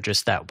you'd share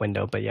just that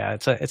window. But yeah,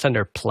 it's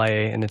under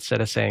play, and instead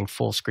of saying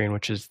full screen,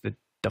 which is the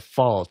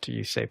default,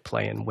 you say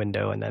play in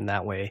window, and then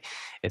that way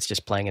it's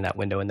just playing in that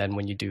window. And then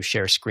when you do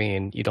share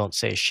screen, you don't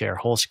say share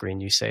whole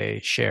screen, you say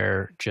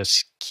share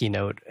just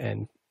keynote,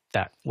 and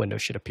that window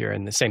should appear.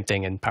 And the same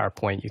thing in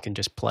PowerPoint, you can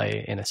just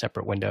play in a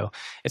separate window.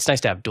 It's nice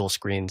to have dual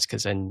screens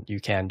because then you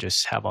can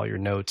just have all your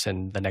notes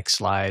and the next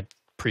slide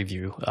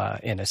preview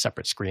in a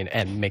separate screen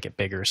and make it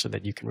bigger so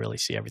that you can really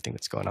see everything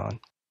that's going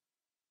on.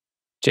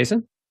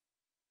 Jason?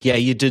 Yeah,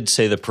 you did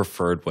say the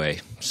preferred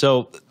way.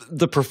 So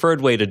the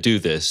preferred way to do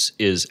this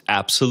is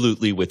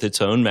absolutely with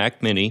its own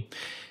Mac Mini,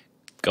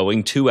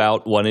 going 2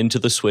 out, 1 into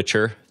the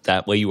switcher.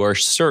 That way you are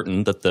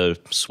certain that the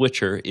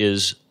switcher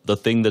is the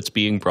thing that's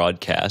being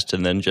broadcast,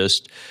 and then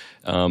just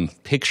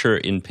picture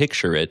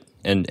it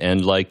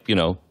and like,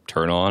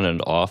 turn on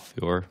and off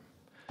your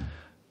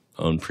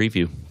own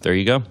preview. There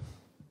you go.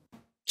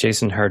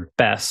 Jason heard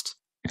best.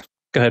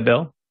 Go ahead,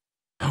 Bill.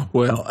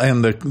 Well,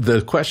 and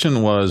the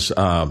question was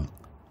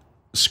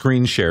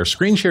screen share.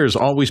 Screen share has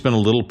always been a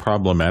little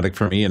problematic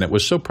for me, and it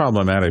was so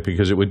problematic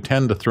because it would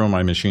tend to throw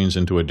my machines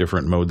into a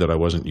different mode that I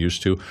wasn't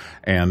used to.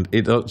 And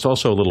it's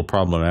also a little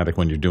problematic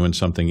when you're doing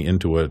something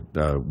into a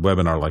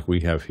webinar like we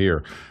have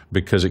here,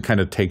 because it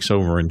kind of takes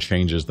over and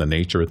changes the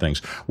nature of things.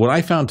 What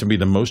I found to be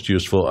the most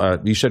useful,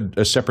 you said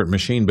a separate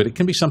machine, but it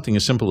can be something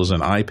as simple as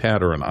an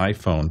iPad or an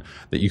iPhone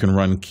that you can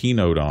run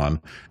Keynote on,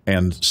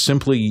 and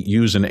simply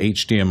use an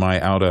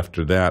HDMI out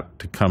after that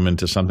to come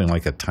into something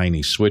like a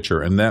tiny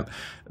switcher. And that,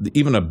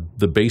 even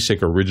the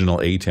basic original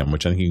ATEM,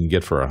 which I think you can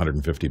get for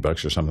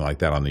 $150 or something like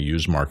that on the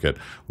used market,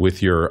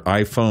 with your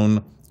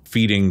iPhone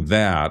feeding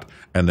that,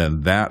 and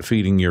then that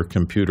feeding your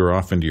computer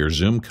off into your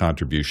Zoom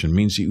contribution,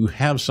 means that you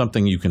have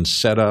something you can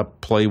set up,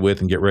 play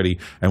with, and get ready.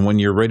 And when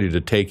you're ready to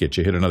take it,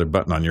 you hit another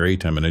button on your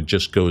ATEM, and it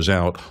just goes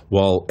out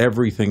while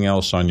everything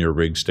else on your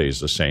rig stays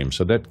the same.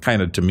 So that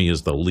kind of, to me,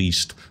 is the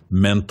least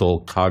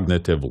mental,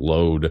 cognitive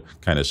load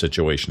kind of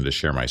situation to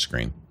share my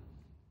screen.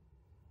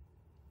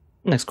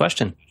 Next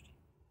question.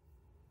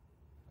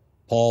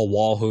 Paul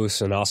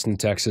Walhus in Austin,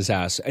 Texas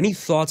asks, any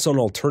thoughts on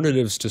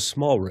alternatives to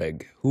small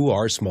rig? Who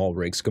are small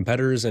rigs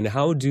competitors, and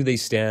how do they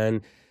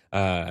stand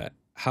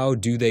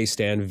vis-a-vis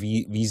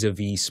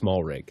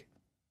small rig?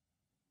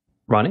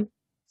 Ronnie?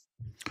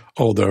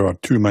 Oh, there are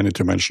too many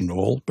to mention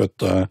all, but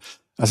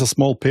as a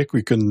small pick,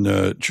 we can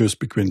choose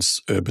between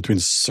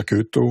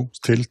Sakuto,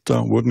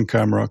 Tilta, Wooden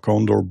Camera,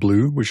 Condor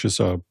Blue, which is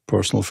a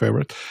personal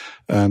favorite,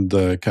 and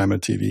Camera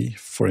TV,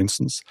 for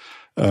instance.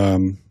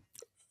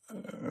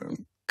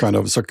 Kind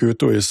of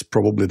Sakuto is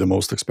probably the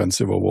most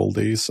expensive of all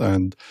these,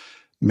 and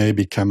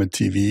maybe Camera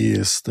TV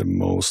is the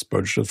most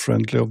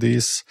budget-friendly of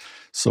these.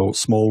 So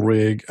small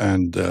rig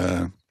and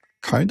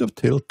kind of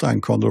Tilta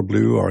and Condor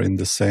Blue are in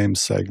the same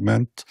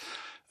segment.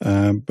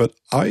 But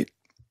I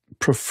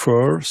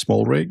prefer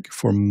small rig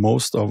for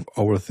most of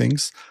our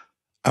things.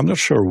 I'm not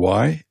sure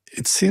why.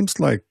 It seems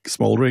like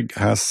small rig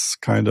has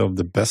kind of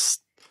the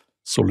best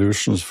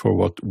solutions for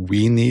what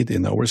we need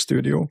in our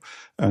studio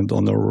and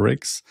on our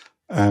rigs.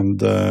 And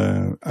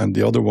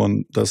the other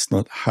one does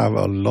not have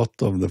a lot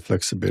of the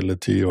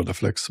flexibility or the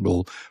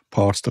flexible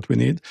parts that we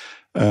need.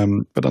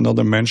 But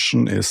another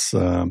mention is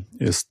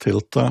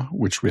Tilta,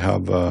 which we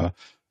have a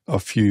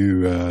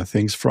few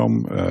things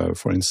from.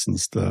 For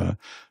instance, the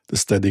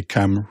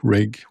Steadicam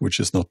rig, which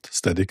is not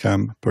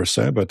Steadicam per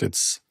se, but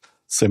it's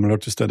similar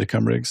to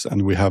Steadicam rigs,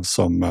 and we have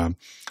some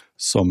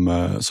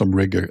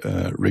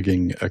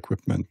rigging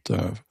equipment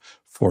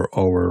for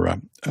our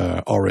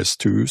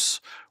RS2s,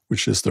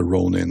 which is the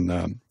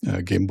Ronin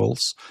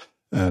gimbals.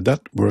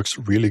 That works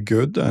really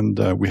good, and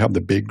we have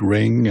the big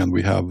ring, and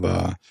we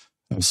have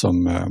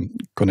some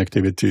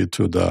connectivity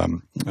to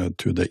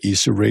the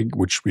Easy Rig,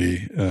 which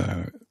we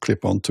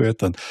clip onto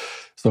it. And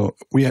so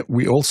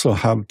we also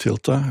have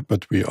Tilta,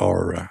 but we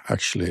are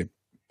actually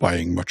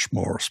buying much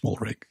more small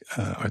rig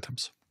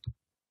items.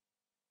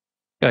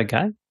 Go ahead,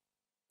 Guy.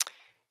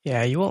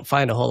 Yeah, you won't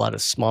find a whole lot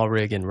of small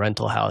rig in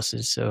rental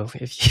houses. So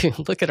if you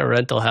look at a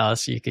rental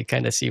house, you could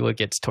kind of see what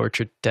gets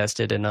torture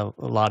tested, and a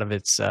lot of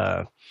its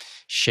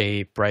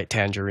shape, right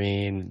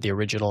tangerine, the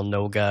original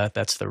Noga,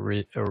 that's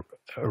the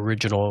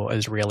original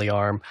Israeli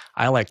arm.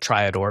 I like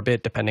Triad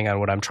Orbit, depending on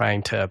what I'm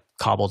trying to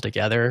cobble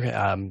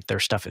together. Their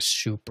stuff is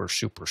super,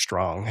 super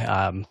strong.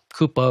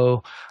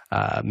 Kupo,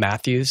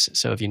 Matthews,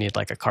 so if you need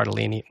like a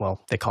Cardellini,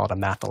 well, they call it a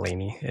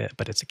Mathellini,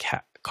 but it's a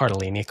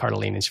Cardellini.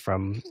 Cardellini's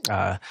from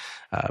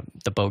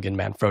the Bogan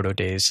Manfrotto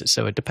days.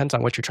 So it depends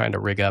on what you're trying to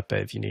rig up.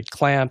 If you need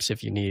clamps,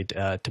 if you need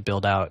to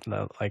build out,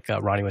 like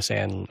Ronnie was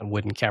saying, a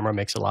wooden camera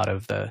makes a lot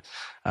of the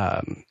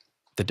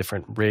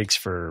different rigs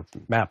for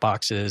matte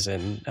boxes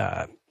and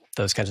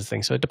those kinds of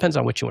things. So it depends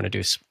on what you want to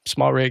do.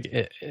 Small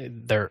rig,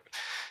 they're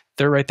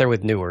right there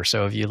with Newer.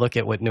 So if you look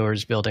at what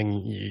Newer's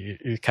building,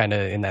 you're kind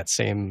of in that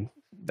same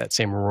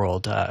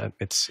world.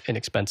 It's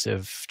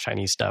inexpensive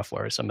Chinese stuff,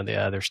 where some of the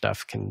other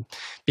stuff can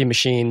be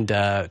machined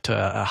to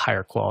a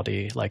higher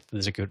quality, like the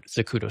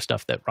Zacuto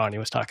stuff that Ronnie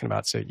was talking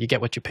about. So you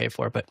get what you pay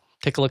for. But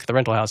take a look at the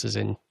rental houses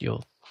and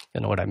you'll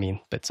know what I mean.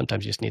 But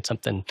sometimes you just need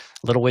something,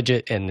 a little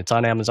widget, and it's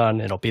on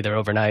Amazon. It'll be there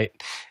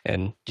overnight,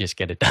 and just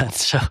get it done.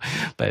 So,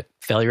 but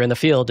failure in the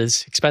field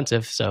is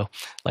expensive. So,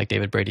 like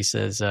David Brady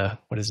says,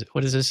 what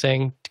is this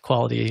saying?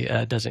 Quality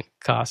doesn't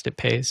cost; it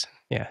pays.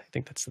 Yeah, I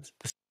think that's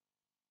the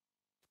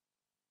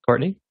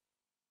Courtney?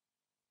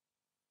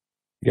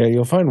 Yeah,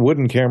 you'll find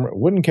wooden camera.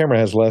 Wooden camera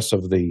has less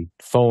of the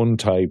phone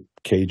type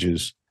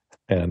cages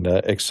and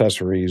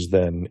accessories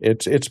than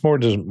it's more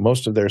just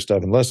most of their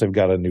stuff, unless they've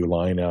got a new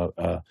line out.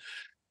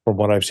 From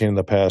what I've seen in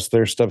the past,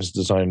 their stuff is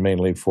designed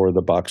mainly for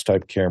the box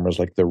type cameras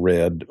like the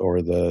Red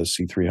or the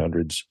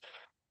C300s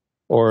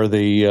or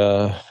the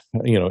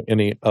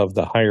any of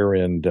the higher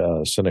end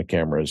Cine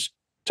cameras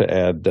to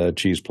add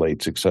cheese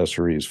plates,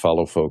 accessories,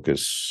 follow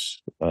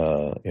focus,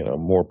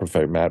 more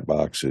perfect matte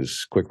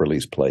boxes, quick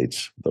release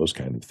plates, those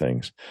kind of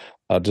things.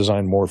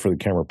 Designed more for the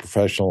camera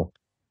professional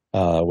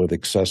with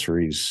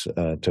accessories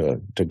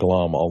to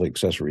glom all the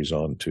accessories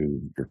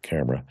onto your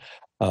camera.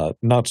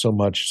 Not so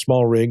much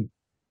small rig.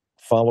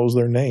 Follows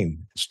their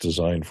name. It's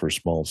designed for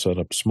small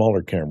setup,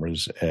 smaller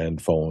cameras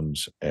and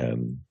phones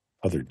and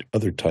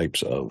other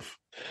types of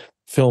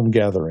film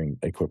gathering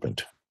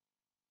equipment.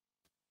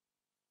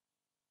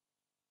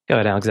 Go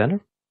ahead, Alexander.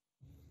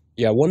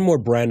 Yeah, one more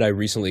brand I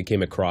recently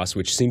came across,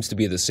 which seems to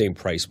be the same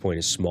price point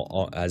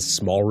as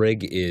Small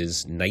Rig,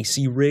 is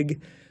Nicey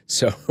Rig.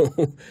 So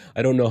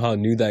I don't know how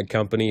new that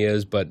company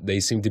is, but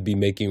they seem to be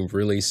making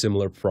really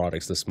similar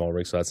products to Small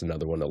Rig. So that's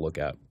another one to look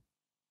at.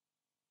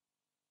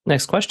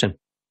 Next question.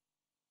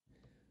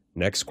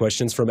 Next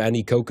question's from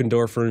Andy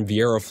Kokendorfer in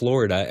Vieira,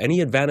 Florida.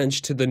 Any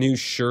advantage to the new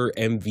Shure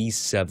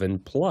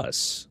MV7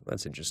 Plus?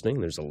 That's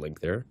interesting. There's a link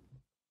there.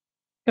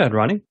 Go ahead,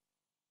 Ronnie.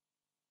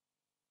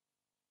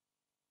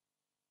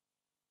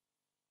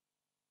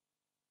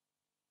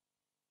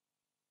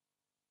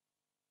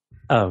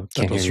 Oh,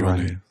 can't hear you,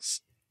 Ronnie.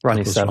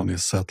 Ronnie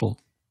Settle.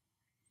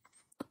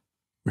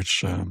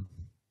 Which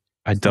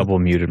I double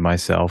muted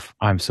myself.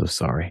 I'm so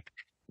sorry.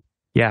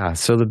 Yeah,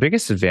 so the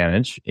biggest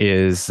advantage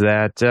is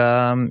that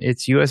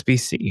it's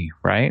USB-C,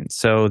 right?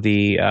 So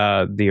the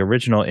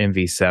original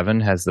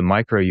MV7 has the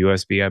micro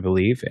USB, I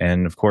believe,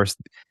 and of course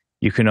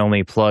you can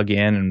only plug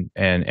in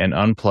and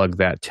unplug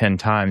that 10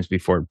 times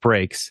before it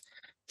breaks.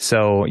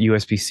 So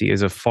USB-C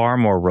is a far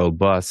more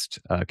robust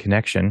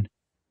connection.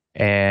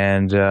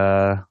 And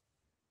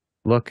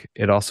look,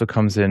 it also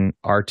comes in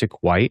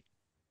Arctic White,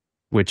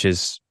 which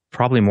is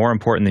probably more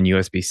important than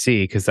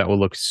USB-C because that will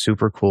look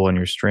super cool on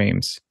your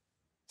streams.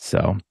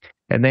 So,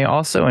 and they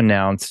also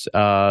announced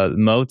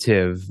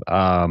Motiv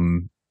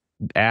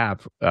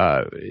app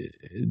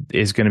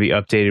is going to be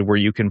updated where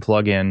you can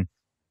plug in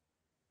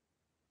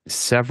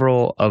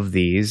several of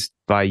these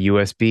by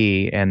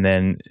USB, and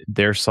then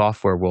their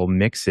software will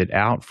mix it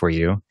out for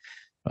you,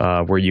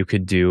 where you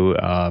could do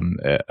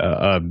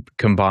a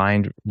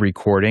combined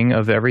recording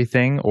of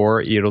everything,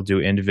 or it'll do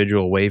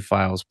individual WAV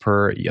files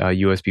per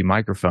USB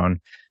microphone,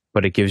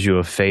 but it gives you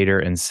a fader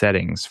and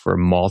settings for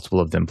multiple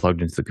of them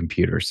plugged into the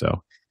computer.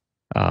 So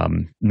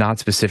not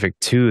specific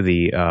to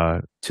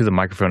the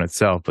microphone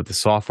itself, but the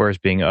software is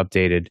being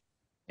updated,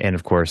 and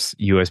of course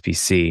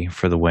USB-C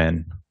for the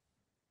win.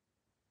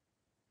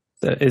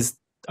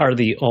 Are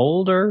the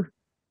older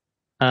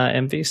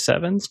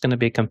MV7s going to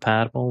be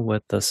compatible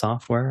with the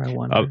software? I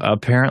wonder.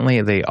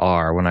 Apparently they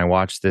are. When I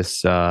watched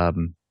this,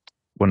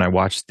 when I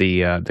watched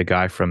the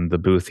guy from the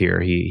booth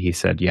here, he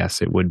said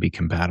yes, it would be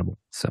compatible.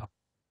 So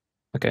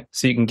okay,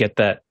 so you can get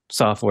that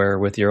software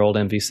with your old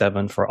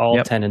MV7 for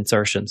all 10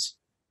 insertions.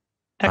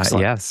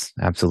 Excellent. Yes,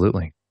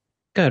 absolutely.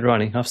 Go ahead,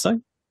 Ronnie. Offside?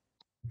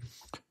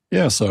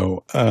 Yeah,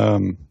 so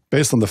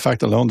based on the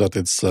fact alone that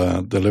it's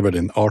delivered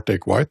in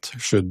Arctic White,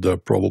 should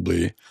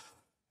probably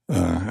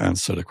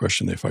answer the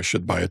question if I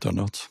should buy it or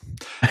not.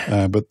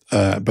 But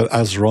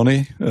as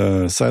Ronnie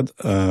said,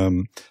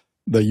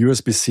 The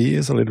USB-C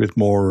is a little bit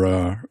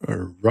more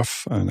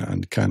rough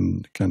and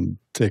can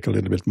take a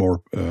little bit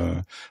more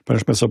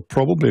punishment. So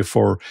probably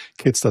for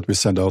kits that we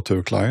send out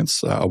to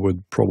clients, I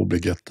would probably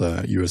get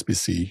the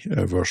USB-C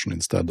version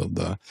instead of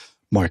the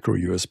micro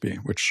USB,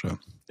 which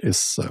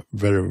is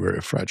very,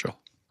 very fragile.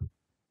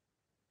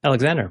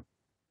 Alexander.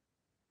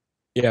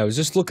 Yeah, I was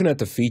just looking at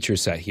the feature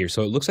set here.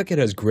 So it looks like it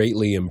has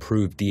greatly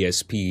improved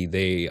DSP.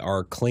 They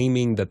are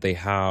claiming that they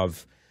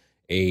have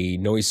a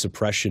noise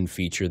suppression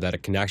feature that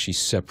it can actually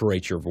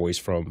separate your voice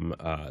from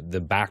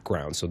the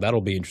background. So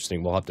that'll be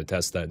interesting. We'll have to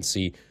test that and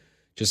see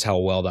just how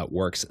well that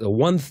works. The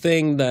one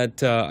thing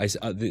that I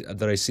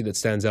see that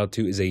stands out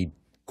too is a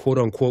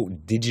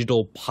quote-unquote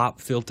digital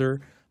pop filter.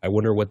 I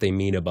wonder what they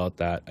mean about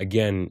that.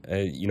 Again,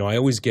 I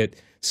always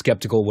get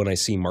skeptical when I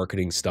see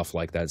marketing stuff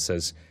like that. It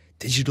says,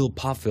 digital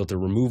pop filter,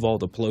 remove all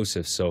the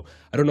plosives. So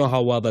I don't know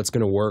how well that's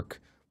going to work.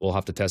 We'll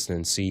have to test it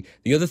and see.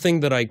 The other thing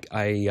that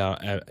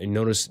I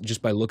noticed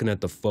just by looking at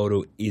the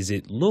photo is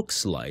it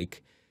looks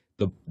like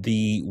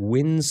the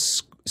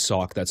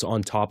windsock that's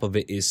on top of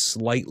it is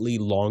slightly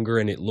longer,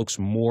 and it looks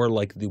more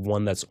like the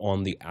one that's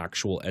on the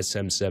actual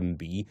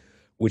SM7B,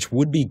 which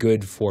would be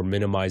good for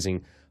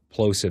minimizing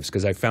plosives,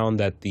 because I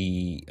found that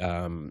the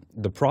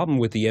problem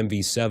with the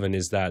MV7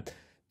 is that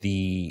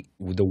the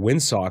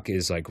windsock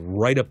is like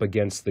right up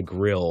against the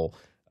grill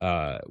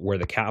where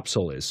the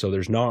capsule is. So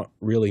there's not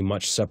really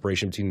much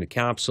separation between the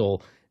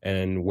capsule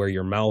and where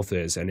your mouth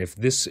is. And if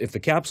the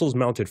capsule is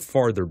mounted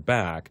farther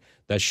back,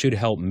 that should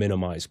help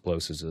minimize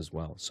plosives as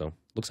well. So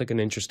looks like an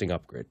interesting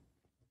upgrade.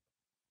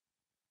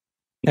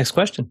 Next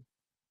question.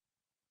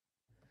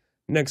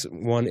 Next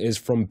one is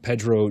from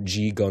Pedro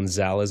G.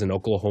 Gonzalez in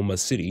Oklahoma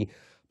City.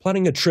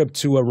 Planning a trip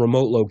to a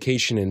remote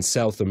location in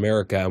South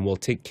America and will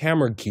take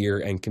camera gear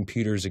and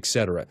computers,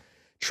 etc.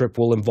 Trip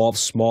will involve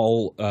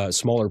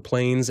smaller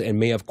planes and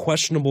may have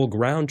questionable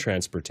ground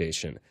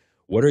transportation.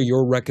 What are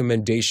your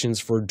recommendations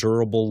for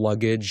durable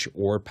luggage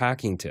or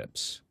packing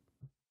tips?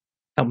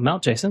 Help them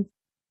out, Jason.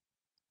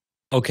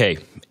 Okay,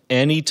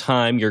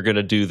 anytime you're going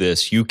to do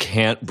this, you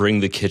can't bring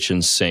the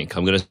kitchen sink.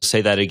 I'm going to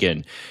say that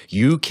again.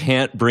 You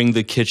can't bring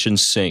the kitchen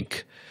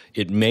sink.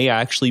 It may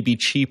actually be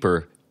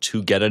cheaper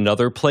to get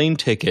another plane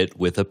ticket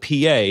with a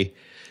PA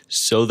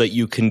so that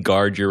you can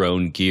guard your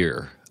own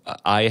gear.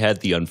 I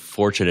had the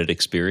unfortunate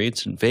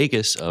experience in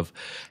Vegas of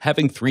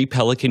having 3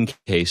 Pelican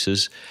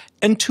cases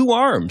and 2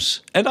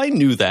 arms. And I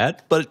knew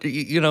that, but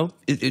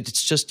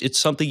it's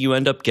something you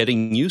end up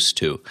getting used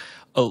to.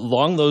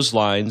 Along those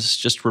lines,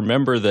 just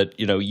remember that,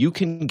 you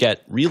can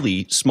get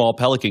really small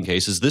Pelican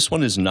cases. This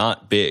one is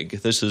not big.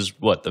 This is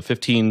the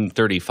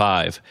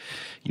 1535.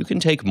 You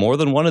can take more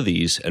than one of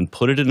these and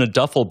put it in a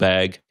duffel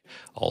bag.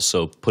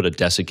 Also put a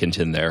desiccant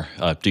in there.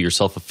 Do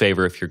yourself a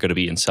favor if you're going to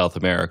be in South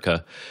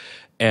America.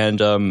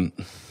 And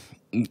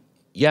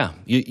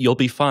you'll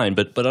be fine.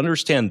 But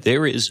understand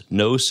there is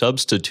no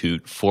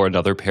substitute for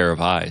another pair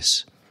of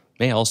eyes.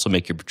 May also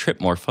make your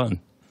trip more fun.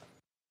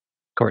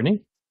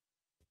 Courtney?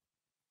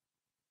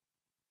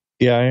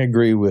 Yeah, I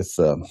agree with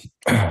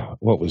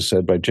what was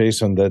said by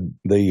Jason, that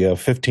the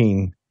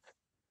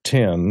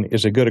 1510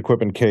 is a good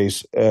equipment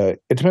case.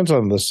 It depends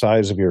on the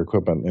size of your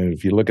equipment. And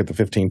if you look at the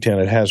 1510,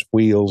 it has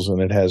wheels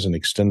and it has an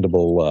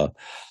extendable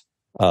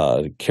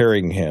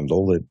carrying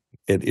handle.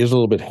 It is a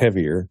little bit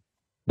heavier.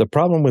 The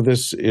problem with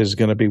this is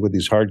going to be with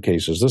these hard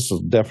cases. This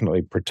will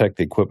definitely protect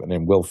the equipment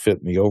and will fit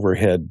in the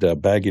overhead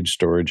baggage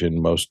storage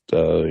in most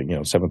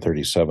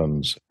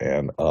 737s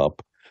and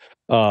up.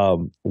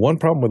 One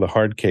problem with a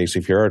hard case,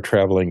 if you are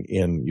traveling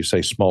in, you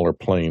say, smaller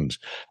planes,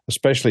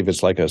 especially if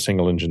it's like a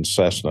single engine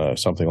Cessna,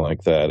 something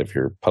like that, if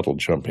you're puddle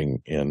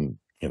jumping in,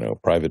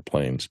 private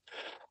planes,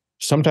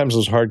 sometimes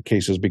those hard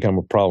cases become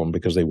a problem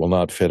because they will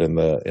not fit in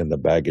the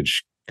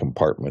baggage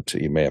compartment.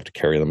 You may have to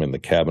carry them in the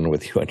cabin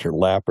with you on your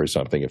lap or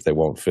something if they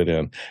won't fit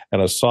in.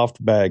 And a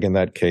soft bag in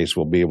that case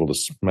will be able to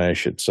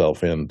smash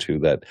itself into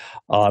that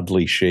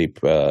oddly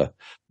shaped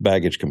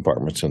baggage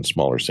compartments in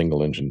smaller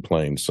single engine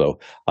planes. So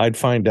I'd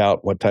find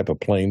out what type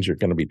of planes you're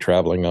going to be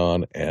traveling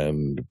on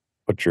and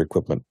put your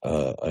equipment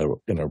in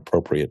an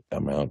appropriate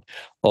amount.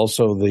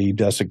 Also, the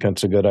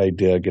desiccant's a good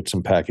idea. Get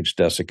some packaged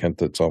desiccant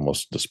that's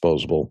almost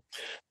disposable.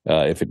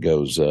 If it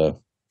goes,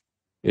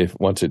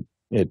 once it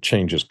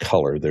changes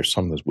color, there's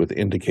some with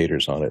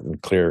indicators on it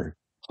and clear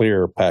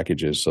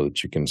packages so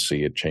that you can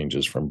see it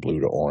changes from blue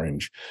to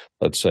orange.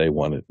 Let's say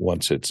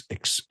once it's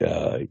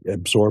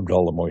absorbed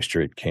all the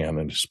moisture it can,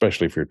 and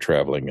especially if you're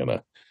traveling in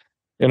an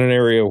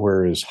area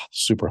where is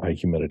super high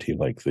humidity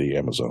like the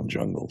Amazon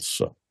jungles.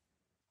 So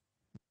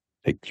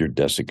take your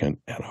desiccant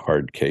and a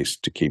hard case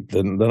to keep.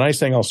 The nice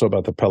thing also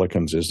about the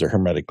Pelicans is they're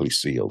hermetically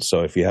sealed.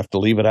 So if you have to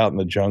leave it out in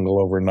the jungle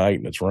overnight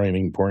and it's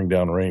raining, pouring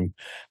down rain,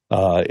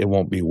 it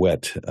won't be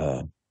wet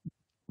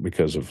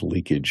because of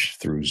leakage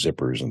through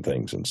zippers and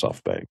things in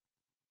soft bag.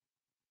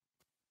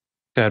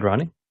 Go ahead,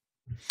 Ronnie.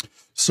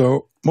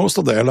 So most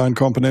of the airline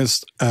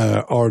companies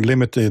are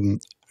limiting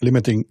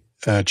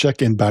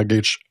check-in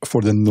baggage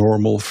for the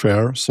normal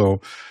fare.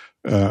 So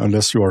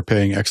unless you are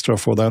paying extra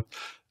for that,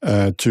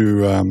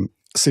 to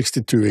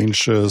 62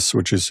 inches,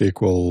 which is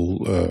equal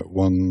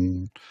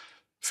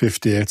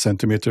 158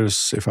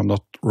 centimeters, if I'm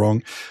not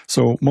wrong.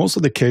 So most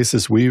of the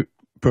cases we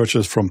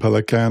purchase from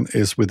Pelican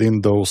is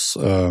within those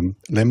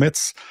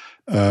limits,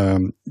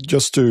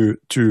 just to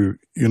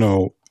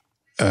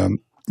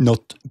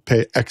not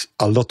pay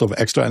a lot of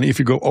extra. And if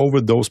you go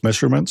over those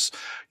measurements,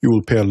 you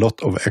will pay a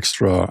lot of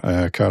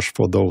extra cash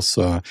for those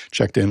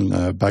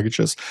checked-in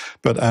baggages.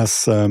 But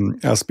as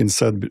been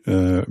said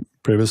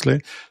previously,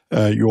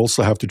 you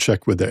also have to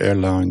check with the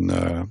airline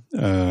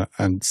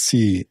and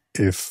see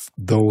if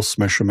those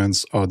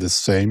measurements are the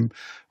same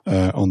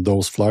on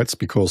those flights,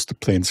 because the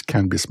planes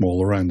can be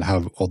smaller and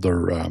have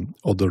other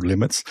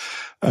limits.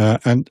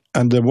 And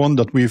the one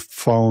that we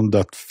found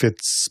that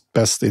fits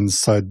best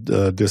inside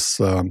this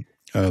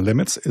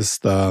limits is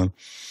the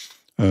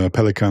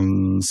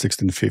Pelican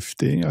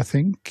 1650, I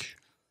think,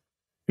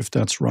 if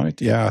that's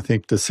right. Yeah, I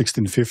think the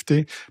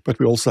 1650, but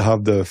we also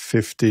have the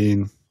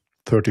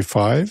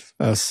 1535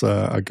 as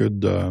a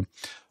good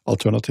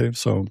alternative.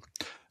 So,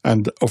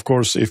 and of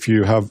course, if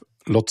you have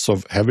lots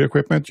of heavy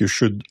equipment, you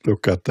should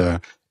look at the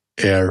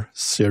Air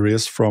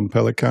series from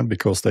Pelican,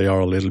 because they are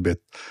a little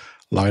bit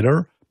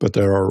lighter, but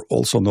they are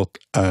also not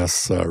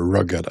as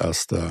rugged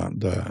as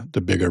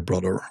the bigger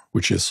brother,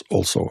 which is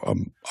also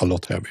a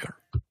lot heavier.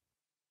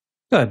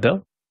 Go ahead,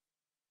 Bill.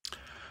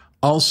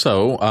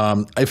 Also,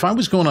 if I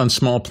was going on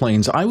small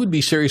planes, I would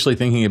be seriously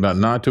thinking about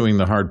not doing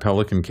the hard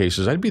Pelican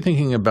cases. I'd be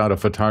thinking about a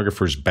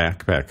photographer's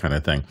backpack kind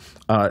of thing.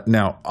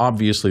 Now,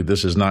 obviously,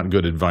 this is not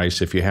good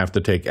advice if you have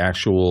to take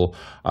actual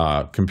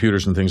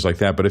computers and things like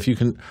that. But if you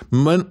can,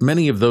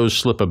 many of those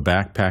slip a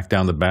backpack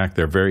down the back.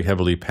 They're very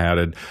heavily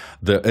padded.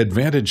 The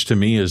advantage to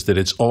me is that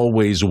it's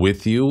always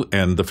with you.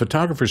 And the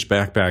photographer's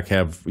backpack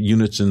have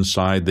units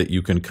inside that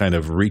you can kind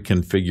of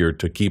reconfigure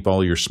to keep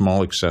all your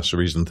small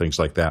accessories and things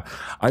like that.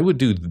 I would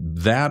do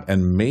that,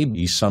 and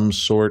maybe some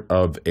sort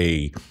of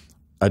a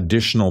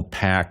additional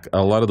pack.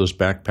 A lot of those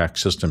backpack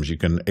systems, you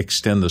can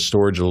extend the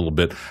storage a little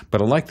bit,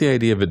 but I like the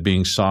idea of it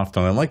being soft,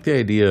 and I like the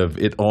idea of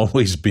it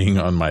always being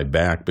on my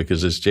back,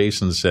 because as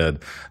Jason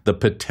said, the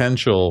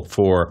potential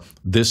for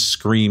this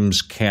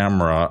screams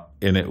camera,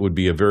 and it would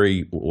be a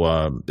very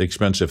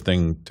expensive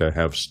thing to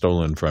have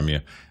stolen from you.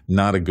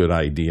 Not a good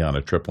idea on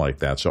a trip like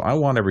that. So I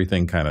want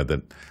everything kind of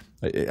that,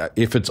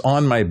 if it's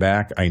on my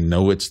back, I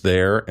know it's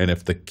there. And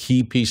if the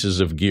key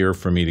pieces of gear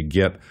for me to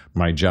get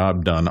my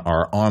job done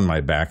are on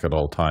my back at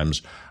all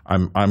times,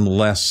 I'm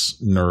less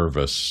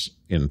nervous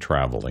in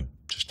traveling.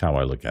 Just how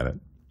I look at it.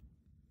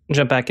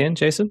 Jump back in,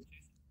 Jason?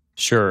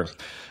 Sure.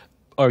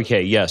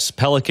 Okay, yes,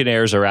 Pelican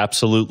Airs are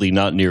absolutely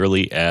not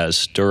nearly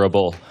as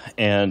durable.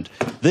 And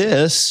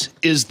this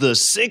is the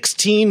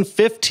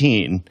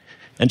 1615.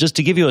 And just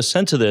to give you a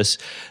sense of this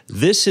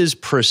is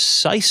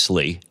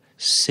precisely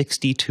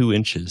 62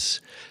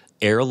 inches.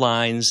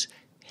 Airlines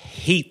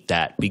hate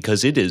that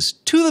because it is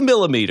to the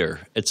millimeter.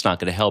 It's not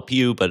going to help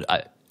you, but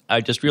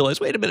I just realized,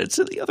 wait a minute, it's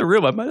in the other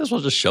room. I might as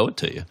well just show it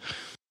to you.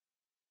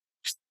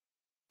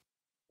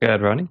 Go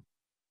ahead, Ronnie.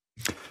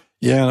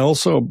 Yeah, and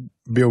also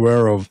be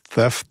aware of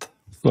theft.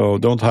 So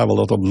don't have a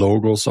lot of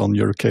logos on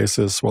your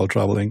cases while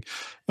traveling.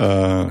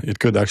 It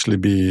could actually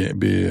be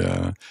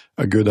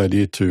a good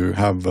idea to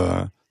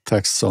have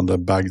texts on the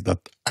bag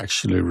that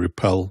actually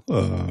repel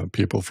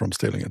people from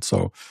stealing it.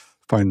 So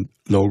find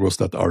logos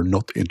that are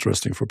not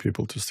interesting for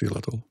people to steal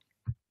at all.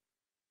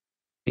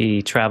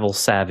 Be travel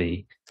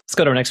savvy. Let's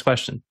go to our next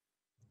question.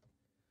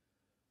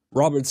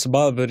 Robert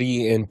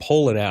Sabavity in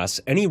Poland asks,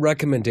 any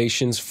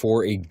recommendations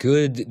for a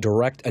good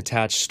direct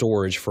attached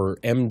storage for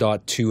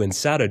M.2 and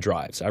SATA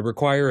drives? I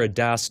require a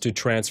DAS to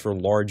transfer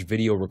large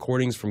video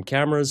recordings from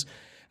cameras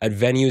at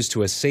venues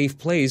to a safe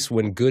place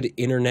when good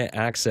internet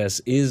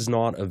access is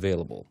not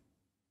available.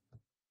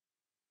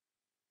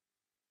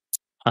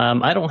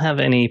 I don't have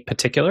any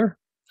particular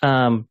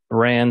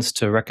brands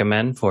to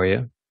recommend for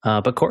you,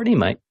 but Courtney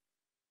might.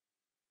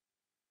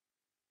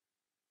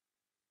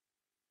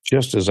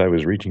 Just as I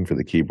was reaching for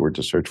the keyboard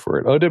to search for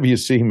it,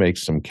 OWC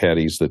makes some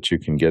caddies that you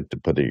can get to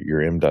put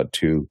your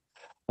M.2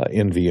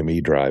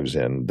 NVMe drives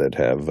in that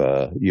have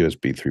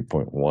USB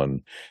 3.1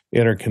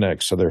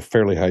 interconnects. So they're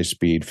fairly high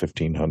speed,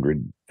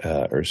 1,500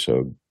 or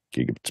so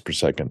gigabits per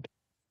second.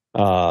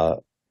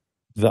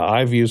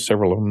 I've used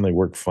several of them. They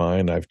work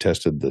fine. I've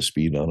tested the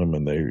speed on them,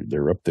 and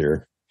they're up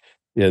there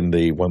in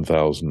the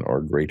 1,000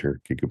 or greater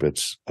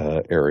gigabits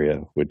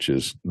area, which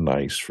is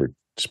nice for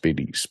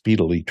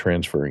speedily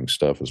transferring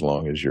stuff, as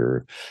long as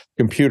your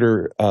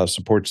computer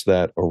supports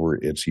that over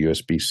its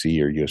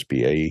USB-C or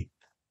USB-A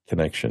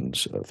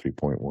connections,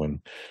 3.1.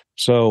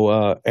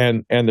 So,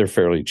 and they're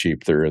fairly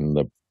cheap.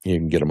 You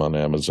can get them on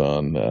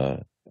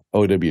Amazon.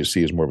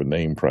 OWC is more of a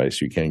name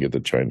price. You can get the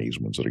Chinese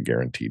ones that are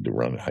guaranteed to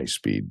run at high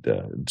speed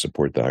and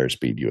support the higher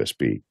speed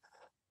USB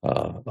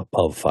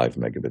above 5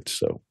 megabits.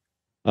 So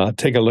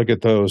take a look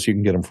at those. You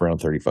can get them for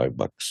around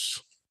 $35.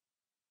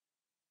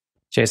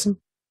 Jason?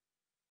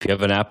 If you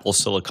have an Apple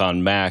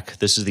Silicon Mac,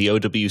 this is the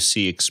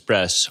OWC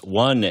Express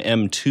 1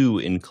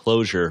 M2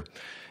 enclosure.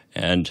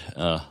 And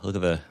look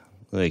at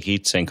the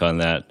heat sink on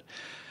that.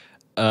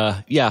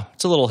 Yeah,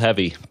 it's a little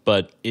heavy,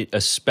 but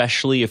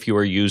especially if you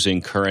are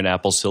using current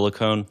Apple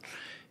silicone,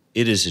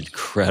 it is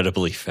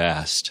incredibly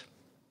fast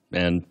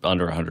and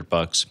under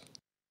 $100.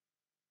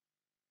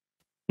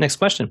 Next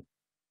question.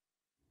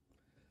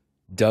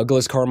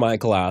 Douglas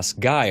Carmichael asks,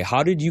 Guy,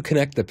 how did you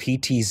connect the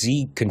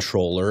PTZ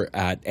controller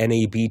at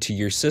NAB to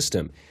your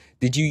system?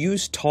 Did you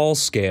use tall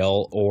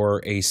scale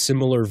or a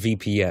similar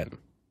VPN?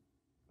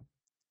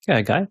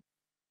 Yeah, Guy.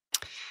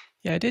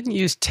 Yeah, I didn't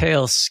use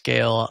tail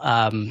scale.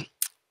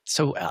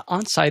 So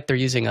on site, they're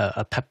using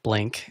a PEP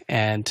link,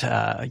 and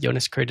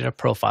Jonas created a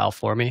profile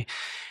for me.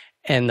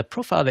 And the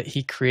profile that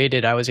he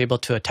created, I was able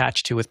to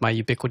attach to with my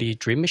Ubiquiti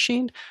Dream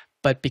Machine.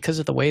 But because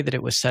of the way that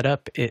it was set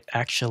up, it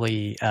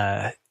actually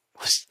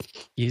was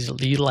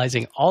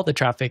utilizing all the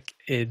traffic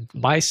in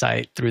my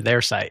site through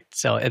their site.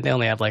 So, and they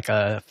only have like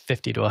a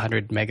 50 to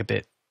 100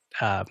 megabit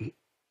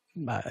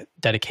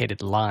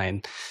dedicated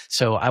line.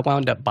 So I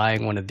wound up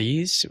buying one of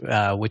these,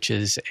 which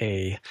is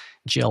a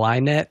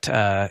GLINet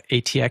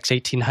ATX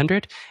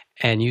 1800,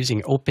 and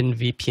using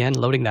OpenVPN,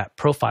 loading that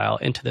profile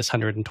into this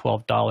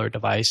 $112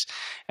 device,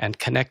 and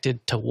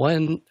connected to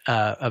one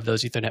of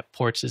those Ethernet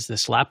ports is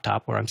this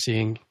laptop where I'm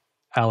seeing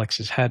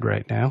Alex's head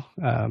right now,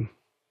 and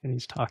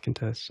he's talking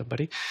to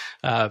somebody.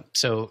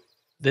 So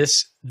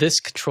this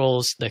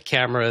controls the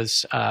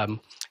cameras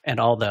and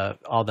all the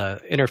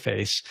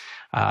interface,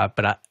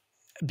 but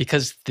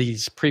because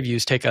these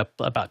previews take up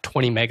about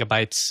 20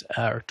 megabytes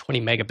or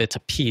 20 megabits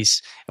a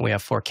piece, and we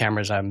have 4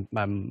 cameras, I'm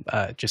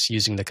just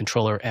using the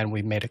controller, and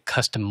we made a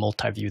custom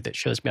multi-view that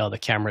shows me all the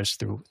cameras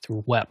through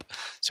WEP.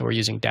 So we're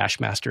using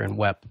Dashmaster and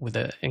WEP with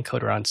an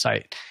encoder on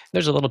site.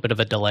 There's a little bit of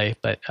a delay,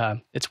 but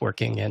it's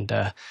working, and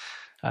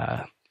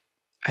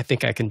I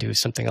think I can do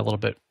something a little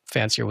bit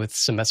fancier with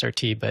some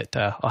SRT, but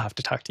I'll have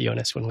to talk to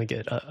Jonas when we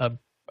get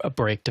a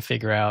break to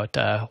figure out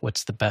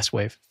what's the best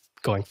way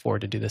going forward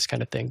to do this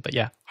kind of thing. But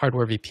yeah,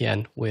 hardware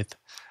VPN with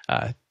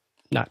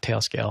not tail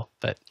scale,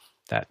 but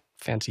that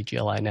fancy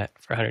GLINet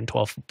for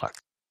 $112.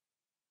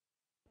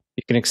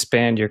 You can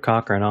expand your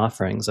Cochrane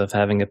offerings of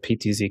having a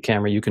PTZ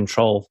camera you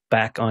control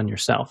back on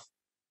yourself.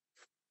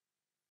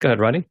 Go ahead,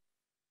 Roddy.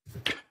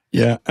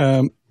 Yeah,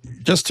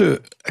 just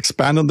to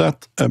expand on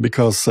that,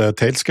 because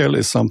tail scale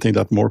is something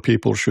that more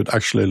people should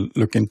actually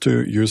look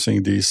into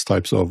using these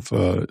types of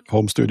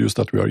home studios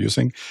that we are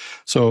using.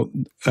 So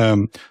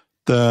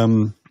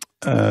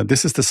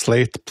this is the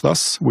Slate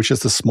Plus, which is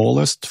the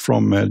smallest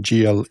from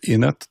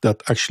GLINet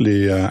that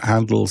actually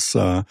handles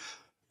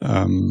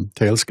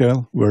tail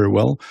scale very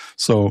well.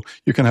 So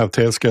you can have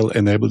tail scale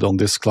enabled on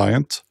this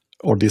client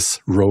or this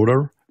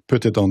router,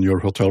 put it on your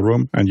hotel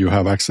room, and you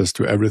have access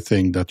to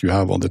everything that you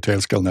have on the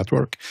tail scale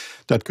network.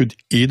 That could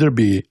either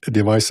be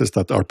devices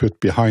that are put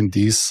behind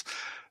these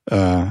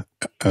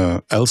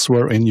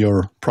elsewhere in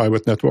your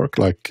private network,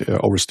 like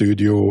our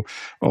studio,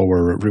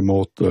 our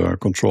remote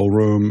control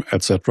room,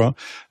 etc.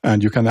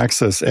 And you can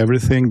access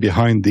everything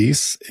behind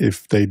these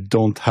if they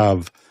don't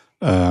have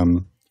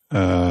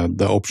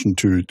the option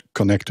to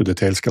connect to the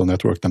tail scale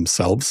network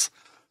themselves.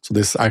 So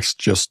this acts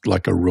just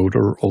like a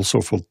router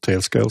also for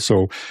tail scale.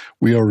 So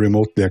we are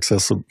remotely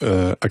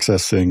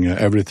accessing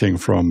everything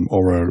from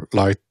our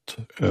light,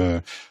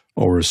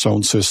 our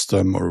sound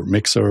system, or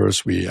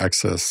mixers. We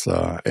access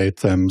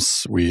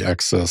ATEMs. We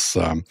access,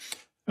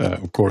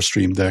 of course,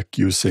 Stream Deck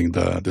using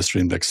the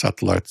Stream Deck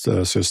satellite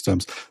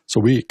systems. So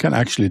we can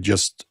actually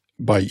just,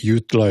 by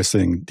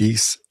utilizing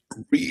these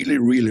really,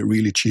 really,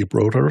 really cheap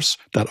routers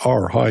that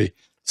are high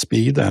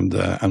speed and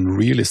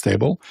really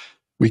stable,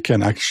 we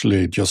can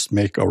actually just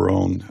make our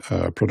own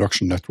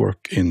production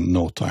network in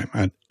no time.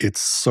 And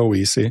it's so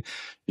easy.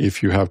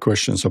 If you have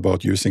questions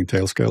about using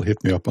Tailscale,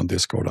 hit me up on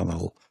Discord and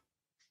I'll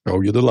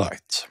show you the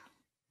light.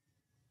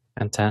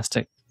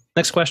 Fantastic.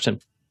 Next question.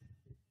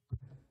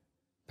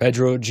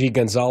 Pedro G.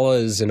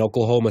 Gonzalez in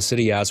Oklahoma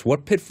City asks,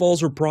 what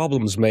pitfalls or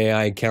problems may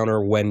I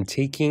encounter when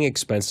taking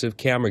expensive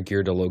camera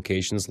gear to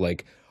locations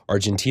like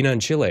Argentina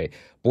and Chile?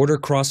 Border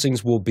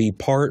crossings will be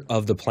part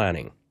of the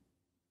planning.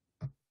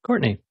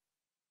 Courtney.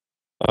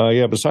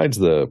 Yeah, besides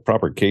the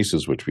proper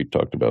cases, which we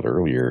talked about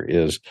earlier,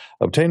 is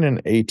obtain an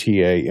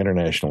ATA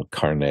international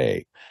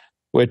carnet,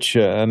 which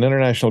an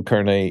international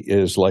carnet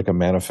is like a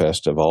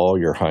manifest of all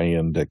your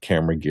high-end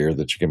camera gear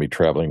that you're going to be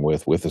traveling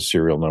with the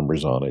serial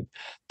numbers on it,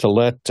 to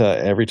let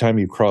every time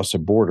you cross a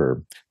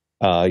border,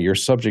 you're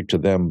subject to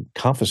them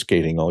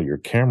confiscating all your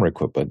camera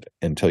equipment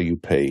until you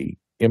pay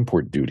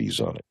import duties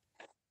on it.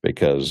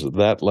 Because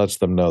that lets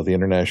them know, the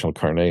international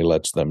carnet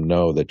lets them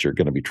know that you're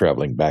going to be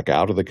traveling back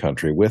out of the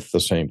country with the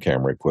same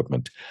camera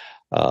equipment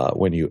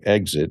when you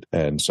exit,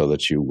 and so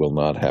that you will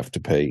not have to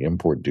pay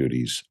import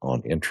duties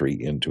on entry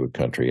into a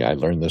country. I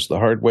learned this the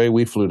hard way.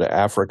 We flew to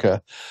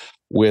Africa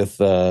with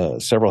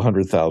several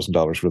 $100,000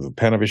 worth of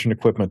Panavision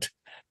equipment,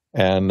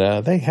 and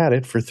they had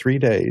it for 3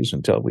 days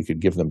until we could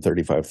give them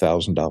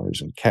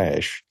 $35,000 in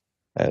cash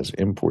as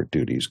import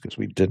duties because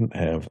we didn't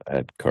have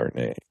that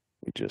carnet.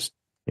 We just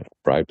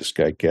bribed the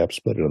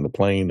SkyCaps, put it on the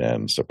plane,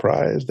 and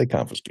surprise, they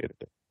confiscated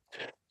it.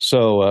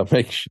 So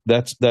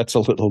that's a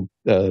little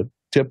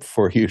tip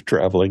for you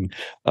traveling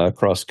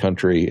across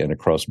country and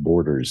across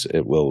borders.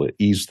 It will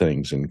ease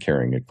things in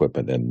carrying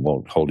equipment and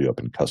won't hold you up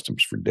in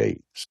customs for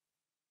days.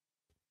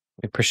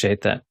 We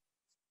appreciate that.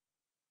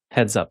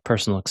 Heads up,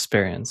 personal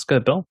experience.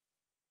 Good, Bill.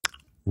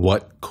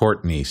 What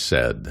Courtney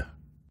said.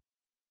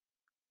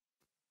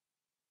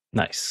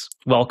 Nice.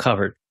 Well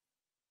covered.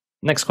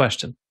 Next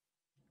question.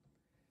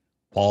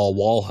 Paul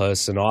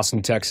Walhus in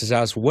Austin, Texas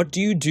asks, what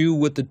do you do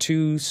with the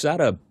two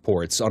SATA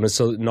ports on a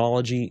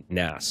Synology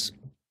NAS?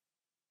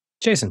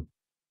 Jason.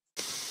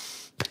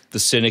 The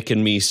cynic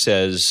in me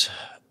says,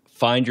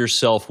 find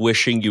yourself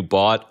wishing you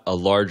bought a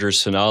larger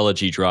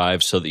Synology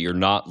drive so that you're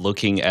not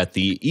looking at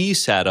the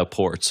eSATA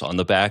ports on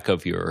the back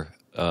of your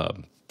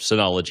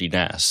Synology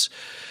NAS.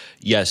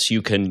 Yes,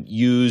 you can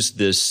use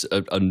this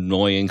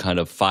annoying kind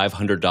of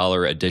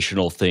 $500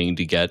 additional thing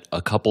to get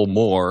a couple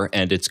more,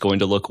 and it's going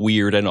to look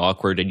weird and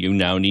awkward, and you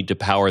now need to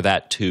power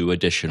that too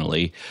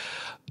additionally.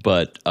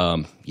 But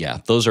yeah,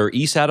 those are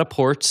eSATA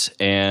ports,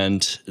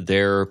 and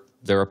they're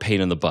a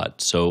pain in the butt.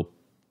 So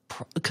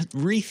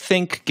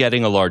rethink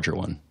getting a larger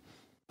one.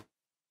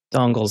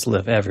 Dongles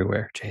live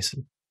everywhere,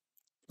 Jason.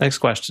 Next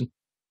question.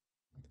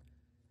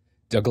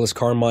 Douglas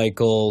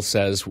Carmichael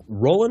says,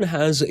 Roland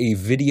has a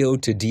video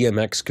to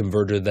DMX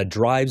converter that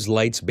drives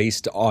lights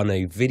based on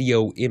a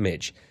video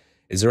image.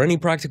 Is there any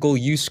practical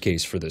use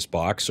case for this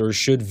box, or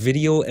should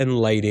video and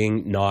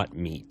lighting not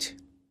meet?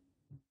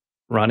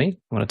 Ronnie,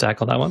 want to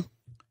tackle that one?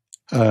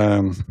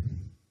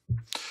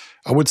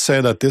 I would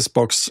say that this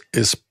box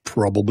is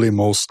probably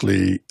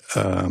mostly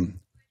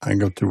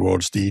angled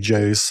towards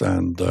DJs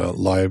and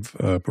live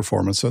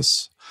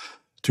performances,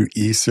 to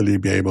easily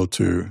be able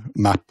to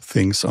map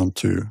things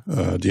onto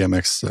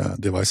DMX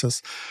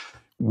devices.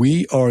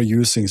 We are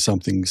using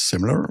something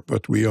similar,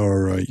 but we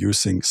are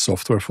using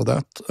software for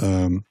that.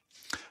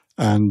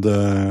 And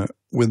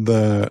with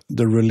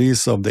the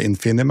release of the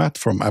Infinimat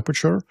from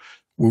Aputure,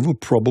 we will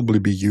probably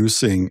be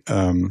using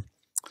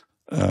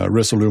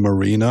Resolume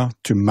Arena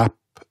to map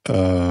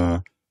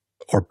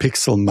or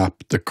pixel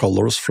map the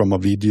colors from a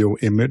video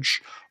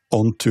image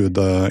onto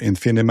the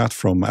Infinimat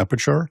from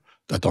Aputure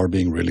that are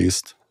being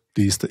released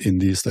these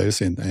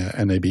days in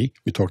NAB.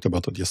 We talked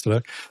about it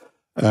yesterday.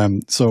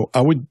 So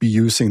I would be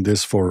using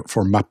this for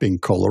mapping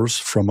colors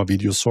from a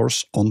video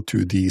source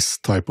onto these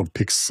type of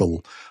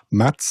pixel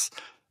mats,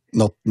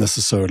 not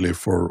necessarily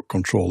for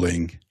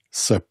controlling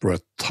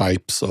separate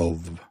types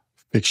of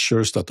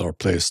pictures that are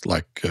placed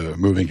like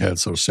moving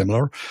heads or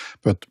similar.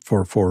 But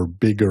for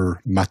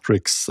bigger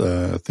matrix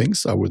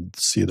things, I would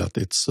see that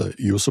it's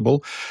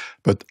usable.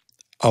 But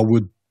I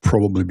would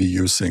probably be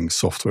using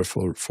software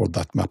for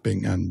that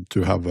mapping, and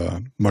to have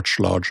a much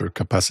larger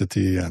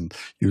capacity and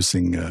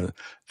using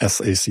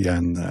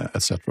SACN,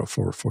 etc.,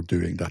 for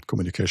doing that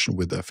communication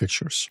with the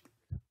fixtures.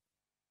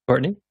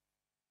 Courtney?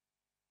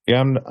 Yeah,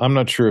 I'm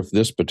not sure if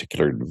this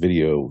particular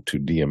video to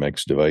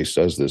DMX device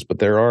does this, but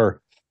there are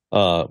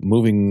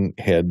moving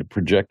head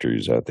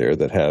projectors out there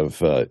that have,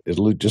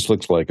 just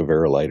looks like a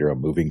Verilight or a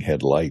moving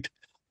head light.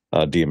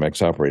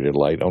 DMX operated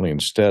light, only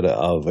instead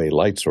of a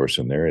light source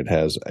in there, it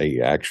has a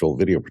actual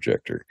video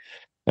projector.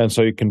 And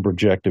so you can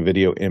project a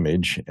video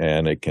image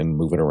and it can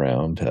move it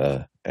around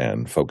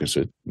and focus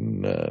it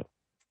and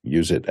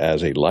use it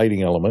as a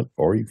lighting element,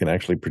 or you can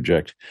actually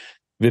project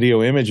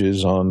video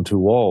images onto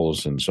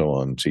walls and so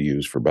on to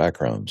use for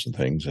backgrounds and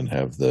things, and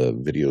have the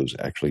videos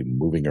actually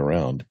moving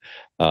around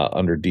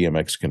under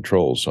DMX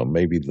control. So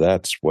maybe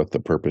that's what the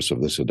purpose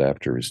of this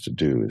adapter is to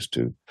do, is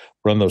to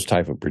run those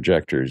type of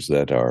projectors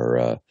that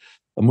are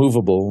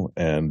movable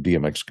and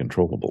DMX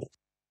controllable.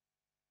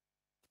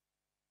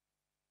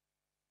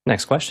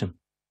 Next question.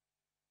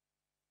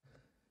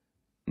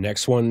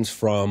 Next one's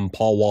from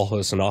Paul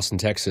Walhus in Austin,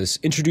 Texas.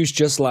 Introduced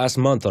just last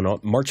month on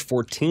March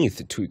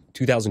 14th,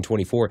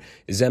 2024,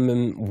 is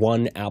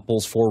M1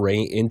 Apple's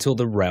foray into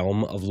the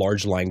realm of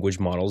large language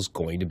models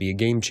going to be a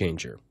game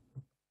changer?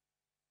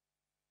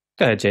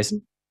 Go ahead,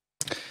 Jason.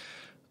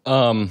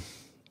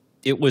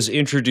 It was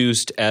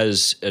introduced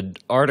as an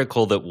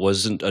article that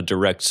wasn't a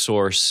direct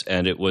source,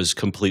 and it was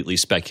completely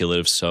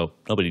speculative, so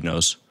nobody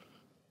knows.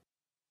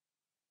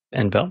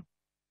 And Bill?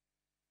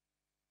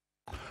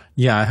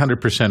 Yeah, I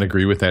 100%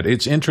 agree with that.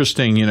 It's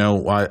interesting,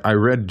 I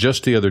read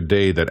just the other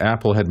day that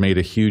Apple had made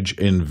a huge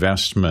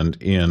investment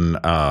in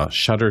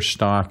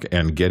Shutterstock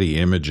and Getty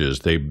Images.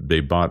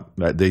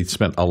 They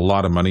spent a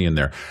lot of money in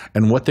there.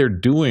 And what they're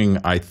doing,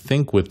 I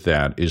think, with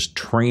that is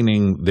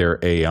training their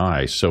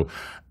AI. So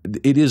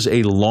it is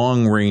a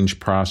long-range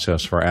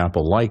process for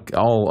Apple, like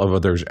all of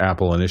other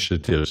Apple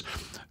initiatives.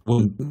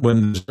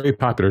 When it's very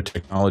popular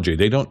technology,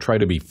 they don't try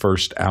to be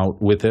first out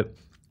with it.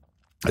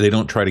 They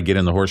don't try to get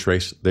in the horse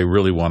race. They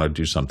really want to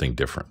do something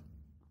different.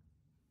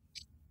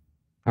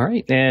 All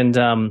right. And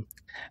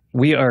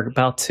we are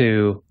about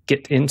to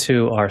get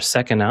into our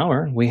second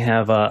hour. We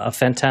have a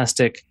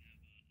fantastic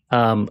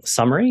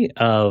summary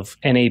of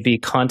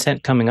NAB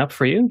content coming up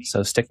for you,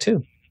 so stick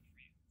to.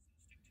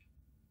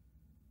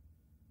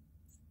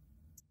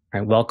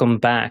 All right, welcome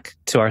back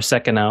to our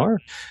second hour.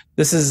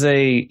 This is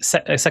a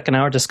second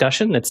hour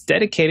discussion that's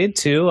dedicated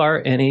to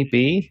our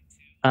NAB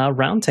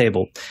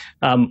Roundtable.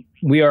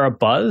 We are a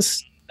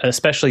buzz,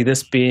 especially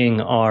this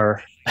being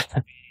our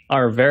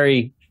our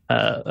very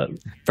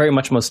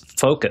much most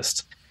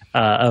focused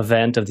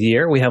event of the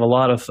year. We have a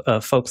lot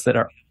of folks that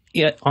are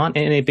on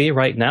NAB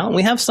right now.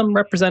 We have some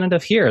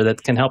representative here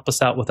that can help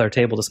us out with our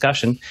table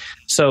discussion.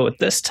 So at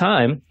this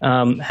time,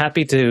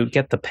 happy to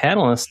get the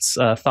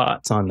panelists'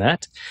 thoughts on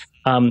that.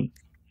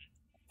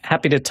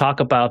 Happy to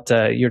talk about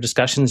your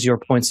discussions, your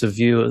points of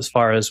view as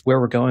far as where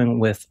we're going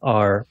with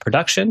our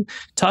production,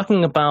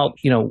 talking about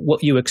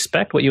what you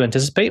expect, what you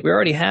anticipate. We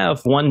already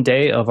have one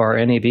day of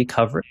our NAB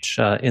coverage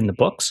in the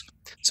books.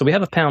 So we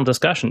have a panel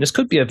discussion. This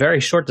could be a very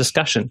short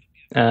discussion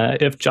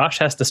if Josh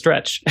has to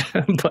stretch,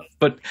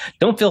 but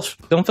don't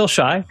feel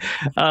shy.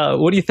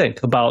 What do you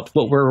think about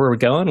where we're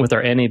going with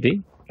our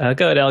NAB?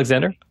 Go ahead,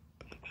 Alexander.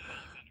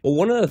 Well,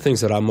 one of the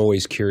things that I'm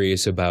always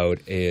curious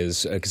about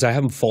is, because I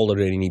haven't followed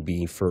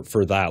NAB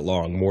for that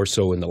long, more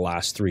so in the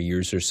last 3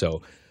 years or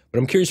so, but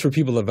I'm curious for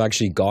people that have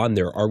actually gone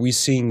there, are we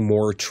seeing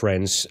more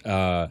trends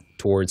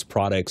towards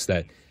products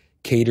that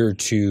cater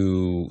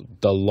to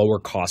the lower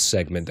cost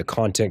segment, the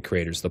content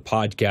creators, the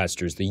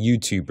podcasters, the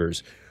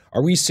YouTubers?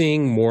 Are we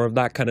seeing more of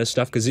that kind of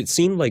stuff? Because it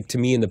seemed like to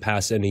me in the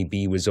past,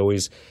 NAB was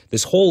always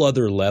this whole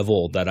other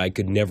level that I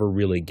could never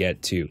really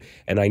get to.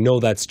 And I know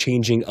that's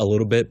changing a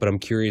little bit, but I'm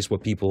curious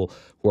what people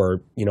who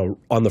are,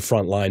 on the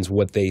front lines,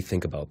 what they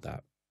think about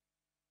that.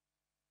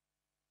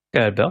 Go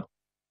ahead, Bill.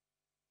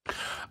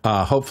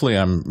 Hopefully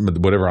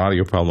whatever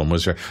audio problem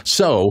was there.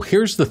 So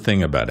here's the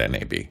thing about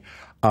NAB.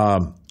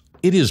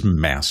 It is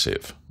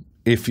massive.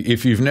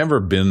 If you've never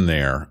been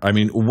there, I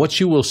mean, what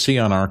you will see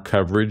on our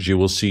coverage, you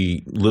will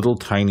see little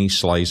tiny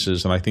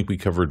slices, and I think we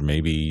covered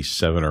maybe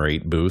 7 or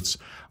 8 booths.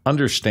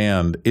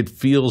 Understand, it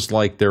feels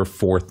like there are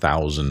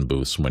 4,000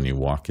 booths when you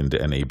walk into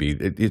NAB.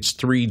 It's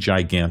 3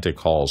 gigantic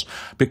halls.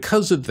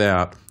 Because of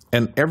that,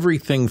 and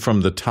everything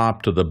from the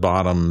top to the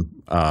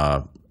bottom,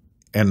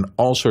 and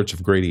all sorts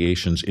of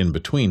gradations in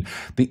between.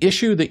 The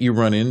issue that you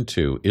run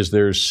into is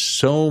there's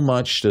so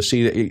much to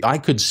see. I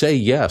could say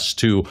yes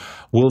to,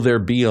 will there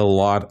be a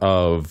lot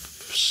of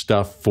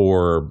stuff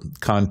for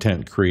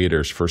content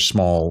creators, for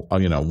small,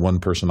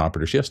 one-person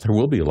operators? Yes, there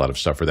will be a lot of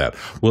stuff for that.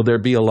 Will there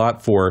be a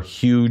lot for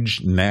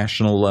huge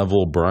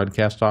national-level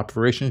broadcast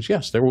operations?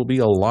 Yes, there will be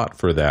a lot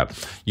for that.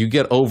 You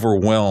get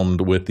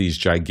overwhelmed with these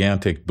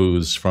gigantic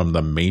booths from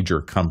the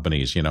major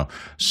companies.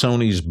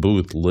 Sony's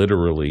booth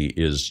literally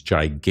is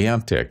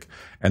gigantic,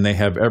 and they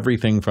have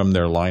everything from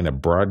their line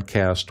of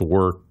broadcast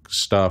work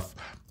stuff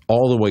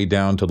all the way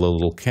down to the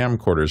little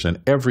camcorders and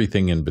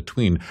everything in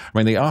between. I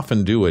mean, they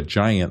often do a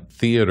giant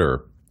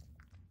theater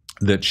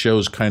that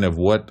shows kind of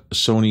what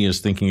Sony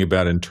is thinking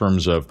about in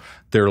terms of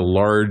their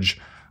large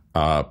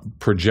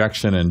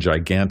projection and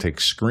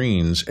gigantic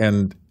screens.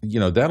 And,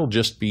 that'll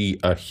just be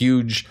a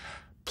huge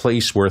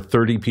place where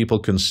 30 people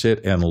can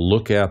sit and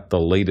look at the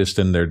latest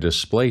in their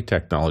display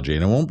technology.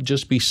 And it won't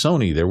just be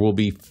Sony. There will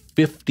be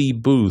 50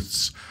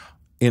 booths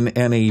in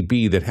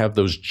NAB that have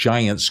those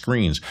giant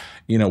screens.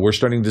 We're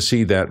starting to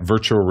see that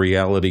virtual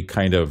reality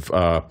kind of,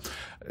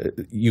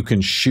 you can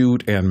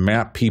shoot and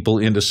map people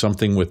into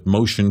something with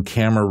motion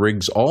camera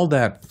rigs. All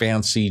that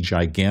fancy,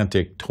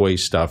 gigantic toy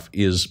stuff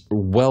is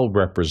well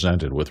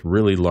represented with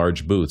really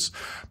large booths.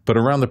 But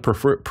around the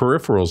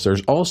peripherals,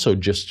 there's also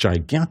just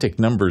gigantic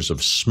numbers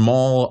of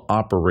small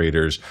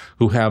operators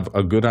who have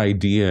a good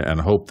idea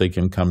and hope they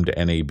can come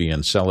to NAB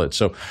and sell it.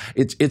 So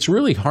it's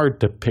really hard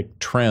to pick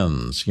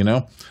trends,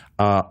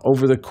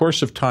 over the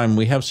course of time,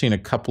 we have seen a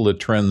couple of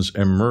trends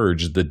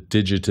emerge. The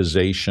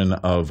digitization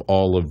of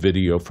all of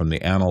video from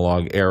the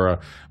analog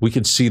era. We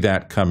could see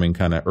that coming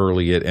kind of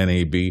early at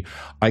NAB.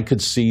 I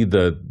could see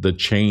the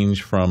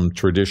change from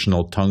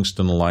traditional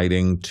tungsten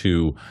lighting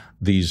to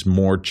these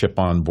more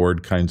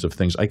chip-on-board kinds of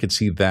things. I could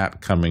see that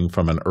coming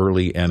from an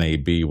early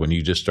NAB when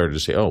you just started to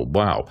say, oh,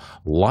 wow,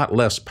 a lot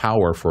less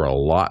power for a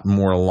lot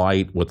more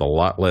light with a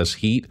lot less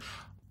heat.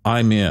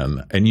 I'm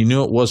in. And you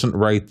knew it wasn't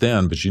right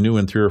then, but you knew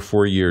in 3 or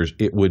 4 years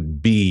it would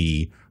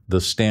be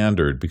the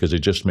standard because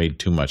it just made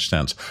too much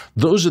sense.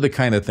 Those are the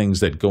kind of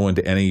things that go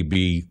into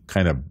NAB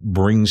kind of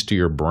brings to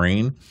your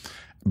brain,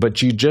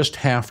 but you just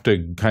have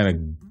to kind of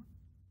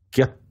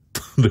get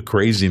the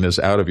craziness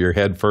out of your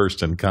head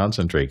first and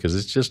concentrate because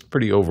it's just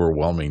pretty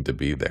overwhelming to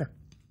be there.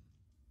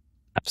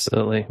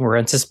 Absolutely. We're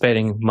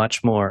anticipating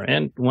much more.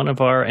 And one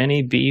of our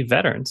NAB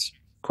veterans,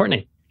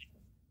 Courtney.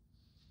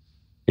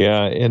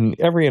 Yeah, and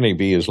every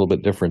NAB is a little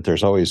bit different.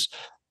 There's always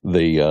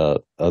the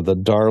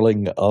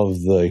darling of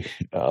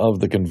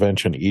the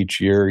convention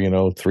each year.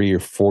 3 or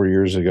 4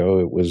 years ago,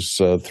 it was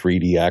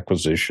 3D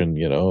acquisition.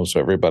 So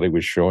everybody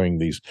was showing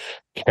these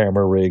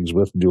camera rigs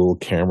with dual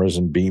cameras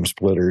and beam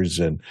splitters,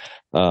 and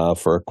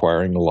for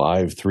acquiring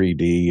live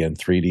 3D and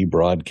 3D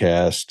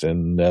broadcast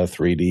and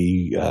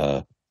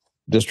 3D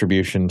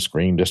distribution,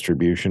 screen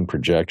distribution,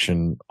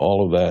 projection,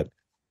 all of that.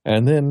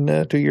 And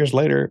then 2 years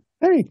later,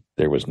 hey,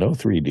 there was no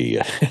 3D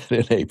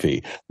at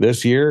NAB.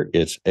 This year,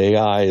 it's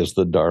AI is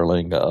the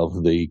darling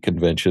of the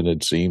convention,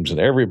 it seems, and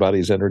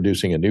everybody's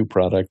introducing a new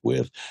product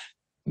with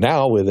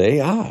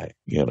AI,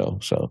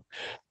 So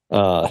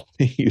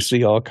You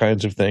see all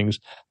kinds of things.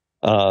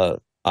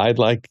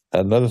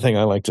 Another thing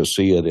I like to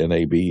see at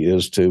NAB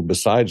is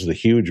besides the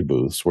huge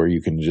booths where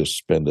you can just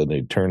spend an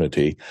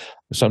eternity,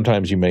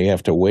 sometimes you may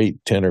have to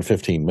wait 10 or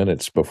 15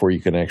 minutes before you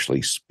can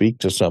actually speak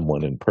to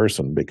someone in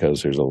person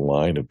because there's a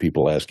line of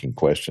people asking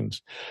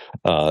questions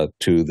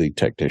to the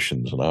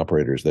technicians and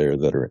operators there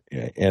that are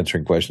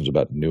answering questions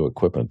about new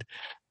equipment.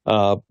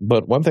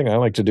 But one thing I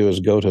like to do is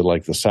go to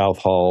like the South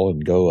Hall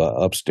and go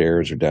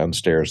upstairs or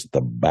downstairs at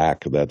the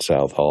back of that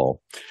South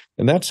Hall.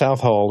 And that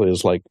South Hall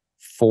is like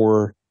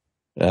 4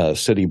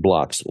 city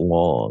blocks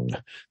long.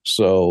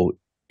 So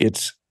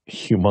it's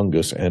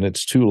humongous and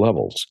it's 2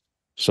 levels.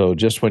 So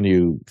just when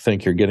you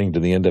think you're getting to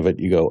the end of it,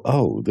 you go,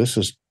 oh, there's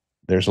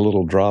a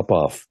little drop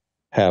off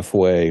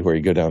halfway where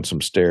you go down some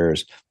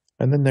stairs.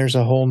 And then there's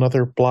a whole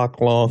nother block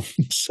long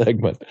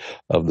segment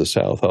of the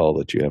South Hall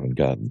that you haven't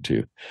gotten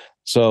to.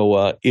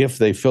 So if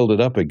they filled it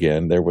up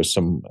again, there was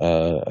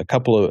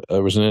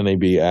there was an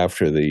NAB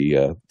after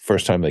the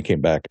first time they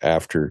came back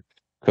after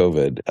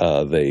COVID.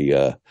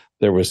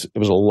 It was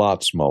a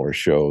lot smaller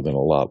show, than a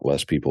lot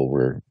less people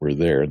were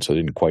there, and so they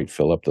didn't quite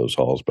fill up those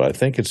halls. But I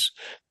think it's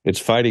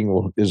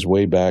fighting its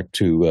way back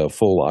to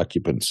full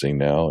occupancy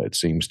now. It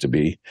seems to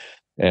be,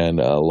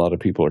 and a lot of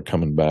people are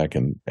coming back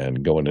and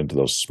going into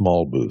those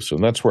small booths,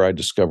 and that's where I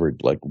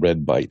discovered like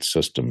Red Byte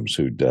Systems,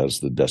 who does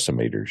the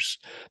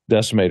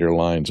decimator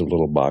lines of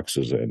little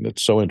boxes, and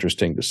it's so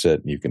interesting to sit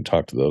and you can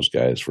talk to those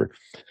guys for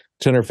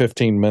 10 or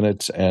 15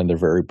 minutes, and they're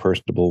very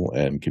personable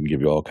and can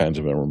give you all kinds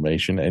of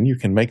information. And you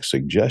can make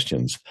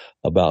suggestions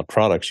about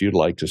products you'd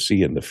like to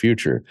see in the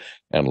future.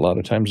 And a lot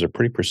of times they're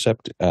pretty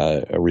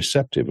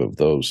receptive of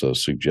those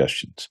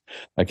suggestions.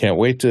 I can't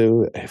wait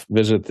to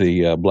visit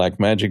the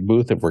Blackmagic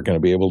booth if we're going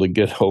to be able to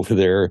get over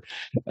there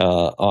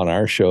on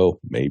our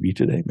show, maybe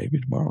today, maybe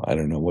tomorrow. I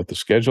don't know what the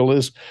schedule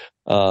is.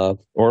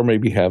 Or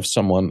maybe have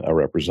a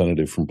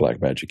representative from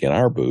Blackmagic in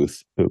our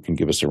booth who can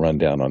give us a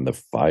rundown on the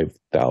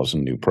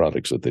 5,000 new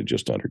products that they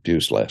just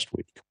introduced last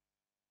week.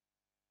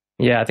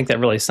 Yeah, I think that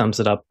really sums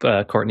it up,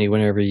 Courtney,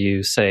 whenever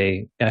you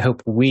say, I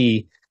hope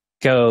we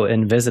go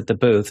and visit the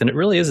booth. And it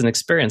really is an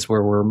experience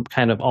where we're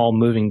kind of all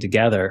moving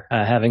together,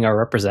 having our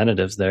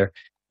representatives there.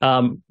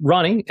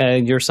 Ronnie,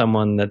 you're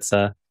someone that's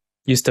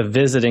used to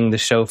visiting the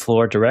show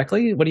floor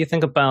directly. What do you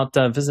think about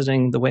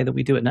visiting the way that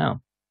we do it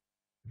now?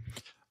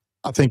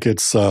 I think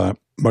it's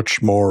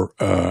much more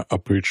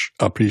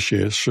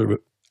appreciative.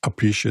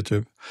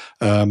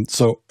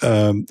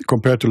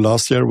 Compared to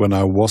last year when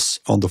I was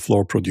on the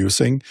floor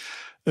producing,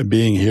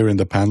 being here in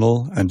the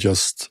panel and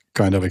just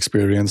kind of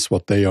experience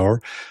what they are,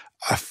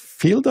 I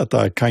feel that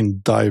I can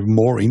dive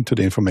more into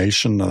the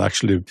information and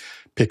actually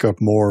pick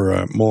up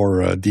more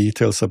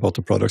details about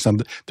the products.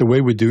 And the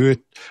way we do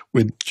it,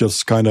 with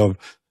just kind of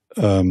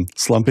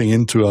slumping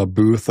into a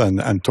booth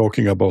and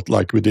talking about,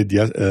 like we did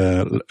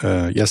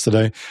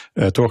yesterday,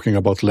 talking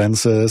about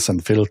lenses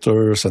and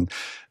filters and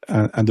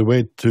the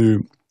way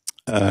to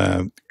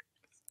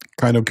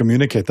kind of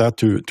communicate that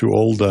to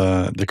all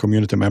the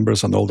community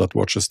members and all that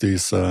watches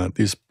these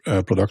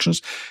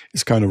productions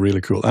is kind of really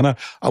cool. And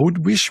I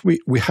would wish we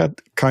had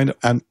kind of,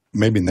 and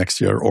maybe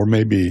next year or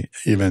maybe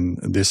even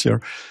this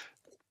year,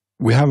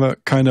 we have a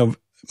kind of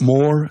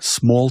more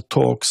small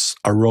talks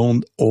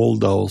around all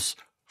those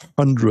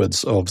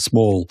hundreds of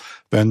small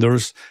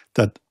vendors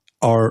that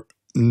are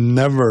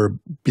never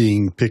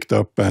being picked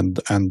up and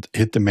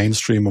hit the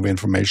mainstream of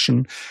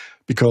information,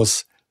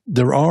 because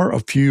there are a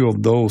few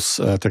of those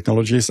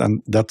technologies,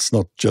 and that's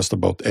not just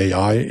about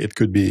AI. It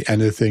could be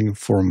anything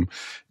from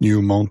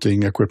new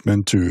mounting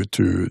equipment to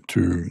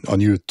a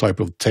new type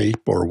of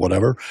tape or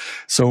whatever.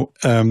 So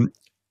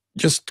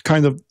just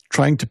kind of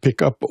trying to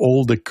pick up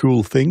all the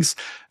cool things.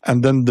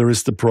 And then there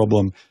is the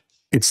problem,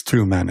 it's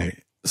too many.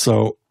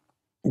 So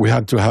we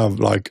had to have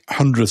like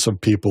hundreds of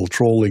people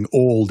trolling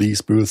all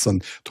these booths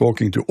and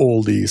talking to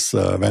all these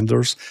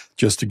vendors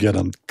just to get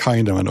a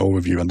kind of an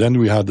overview. And then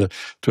we had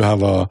to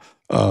have a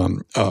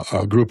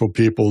group of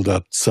people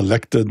that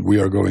selected, we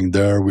are going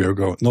there, we are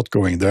not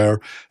going there,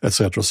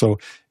 etc. So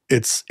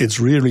it's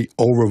really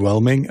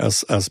overwhelming,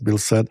 as Bill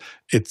said.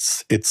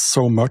 It's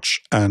so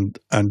much, and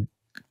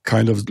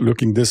kind of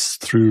looking this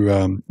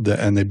through the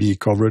NAB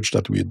coverage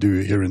that we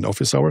do here in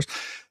Office Hours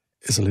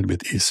is a little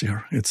bit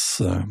easier.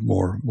 It's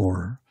more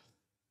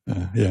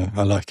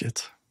I like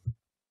it.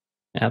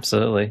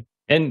 Absolutely.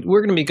 And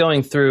we're going to be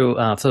going through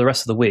for the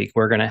rest of the week.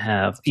 We're going to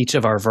have each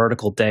of our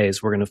vertical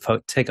days. We're going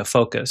to take a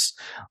focus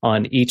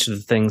on each of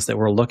the things that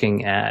we're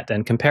looking at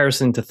and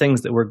comparison to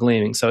things that we're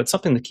gleaming. So it's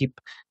something to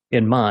keep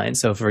in mind.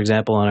 So, for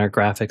example, on our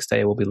graphics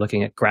day, we'll be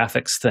looking at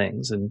graphics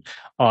things and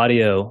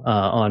audio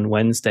on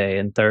Wednesday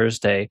and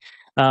Thursday.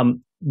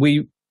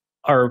 We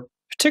are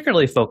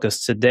particularly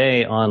focused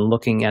today on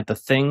looking at the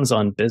things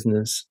on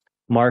business,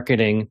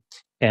 marketing,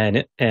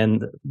 and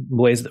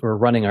ways that we're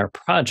running our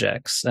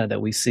projects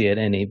that we see at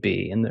NAB.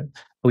 And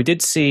we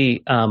did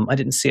see, I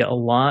didn't see a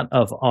lot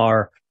of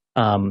our,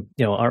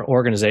 our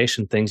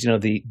organization things.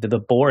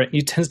 The boring,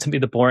 it tends to be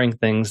the boring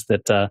things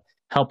that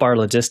help our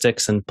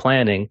logistics and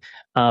planning.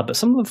 But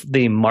some of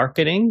the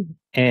marketing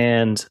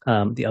and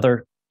the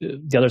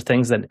other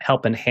things that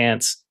help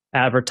enhance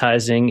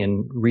advertising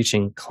and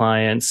reaching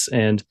clients,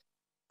 and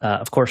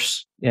of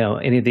course,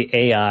 any of the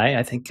AI.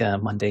 I think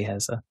Monday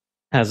has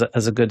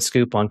a good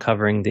scoop on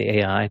covering the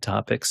AI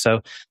topic. So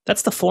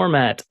that's the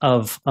format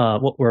of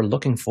what we're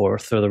looking for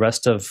the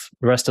rest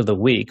of the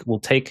week. We'll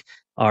take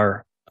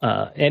our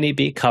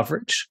NAB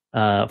coverage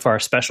for our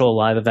special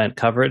live event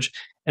coverage,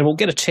 and we'll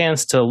get a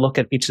chance to look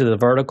at each of the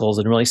verticals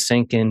and really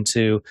sink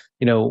into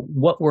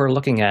what we're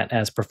looking at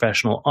as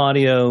professional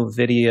audio,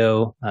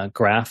 video,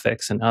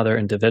 graphics, and other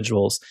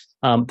individuals.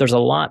 There's a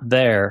lot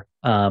there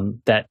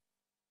that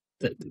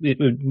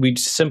we'd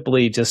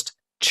simply just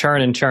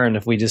churn and churn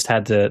if we just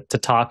had to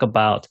talk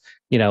about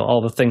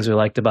all the things we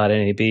liked about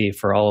NAB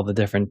for all of the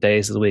different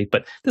days of the week.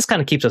 But this kind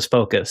of keeps us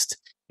focused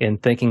in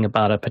thinking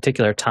about a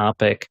particular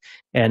topic,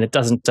 and it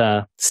doesn't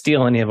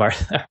steal any of our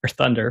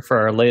thunder for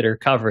our later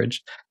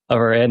coverage of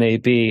our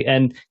NAB.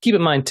 And keep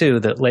in mind too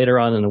that later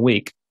on in the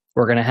week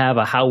we're going to have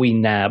a how we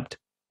nabbed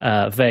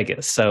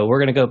Vegas. So we're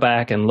going to go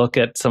back and look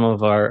at some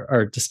of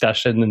our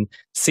discussion and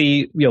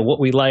see what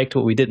we liked,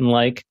 what we didn't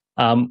like.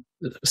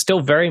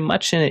 Still very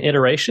much in an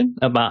iteration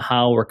about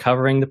how we're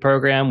covering the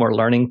program. We're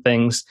learning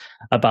things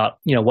about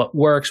what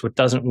works, what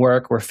doesn't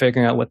work. We're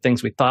figuring out what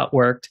things we thought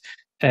worked,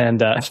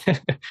 and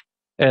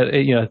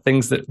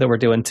things that we're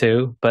doing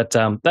too. But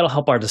that'll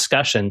help our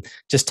discussion.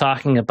 Just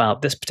talking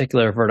about this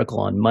particular vertical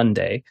on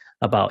Monday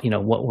about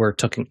what we're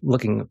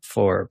looking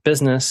for,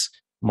 business,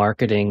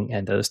 marketing,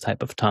 and those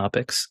type of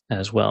topics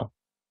as well.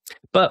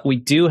 But we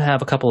do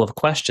have a couple of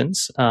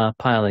questions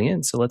piling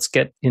in, so let's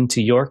get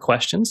into your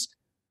questions.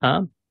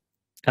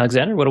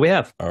 Alexander, what do we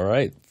have? All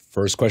right.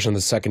 First question of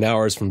the second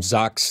hour is from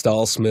Zach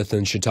Stahlsmith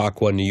in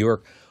Chautauqua, New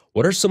York.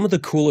 What are some of the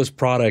coolest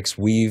products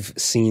we've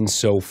seen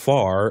so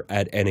far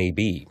at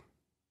NAB?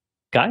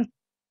 Guy?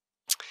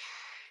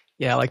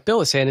 Yeah, like Bill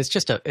was saying,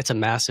 it's a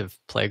massive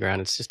playground.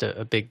 It's just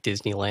a big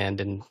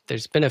Disneyland, and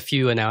there's been a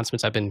few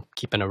announcements. I've been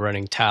keeping a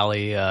running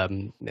tally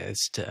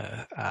as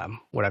to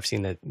what I've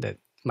seen that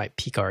might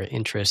pique our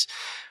interest.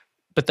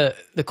 But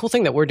the cool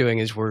thing that we're doing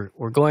is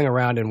we're going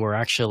around and we're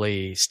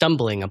actually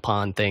stumbling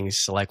upon things.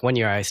 So like one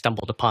year I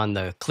stumbled upon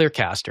the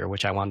Clearcaster,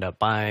 which I wound up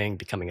buying,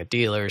 becoming a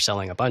dealer,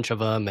 selling a bunch of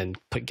them, and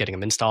getting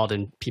them installed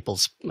in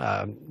people's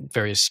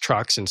various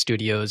trucks and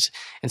studios.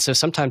 And so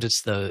sometimes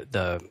it's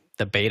the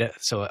beta.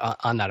 So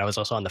on that, I was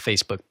also on the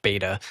Facebook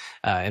beta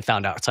and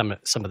found out some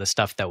of the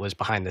stuff that was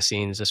behind the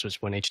scenes. This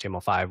was when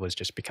HTML5 was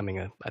just becoming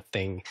a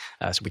thing,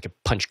 so we could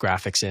punch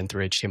graphics in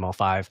through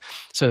HTML5.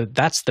 So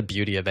that's the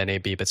beauty of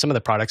NAB. But some of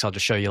the products, I'll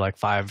just show you like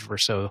 5 or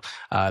so.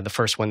 The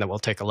first one that we'll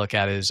take a look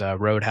at is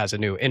Rode has a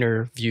new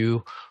Interview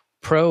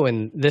Pro,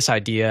 and this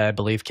idea, I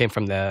believe, came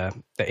from the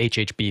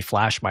HHB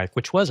flash mic,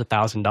 which was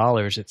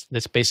 $1,000.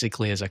 This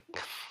basically is a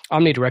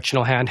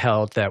omnidirectional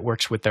handheld that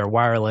works with their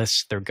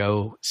wireless, their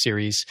Go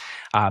series,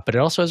 but it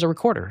also has a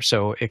recorder.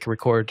 So it can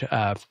record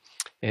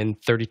in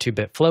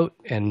 32-bit float,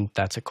 and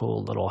that's a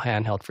cool little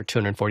handheld for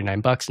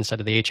 $249 instead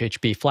of the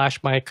HHB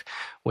flash mic,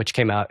 which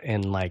came out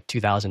in like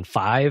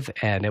 2005,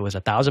 and it was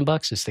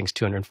 $1,000. This thing's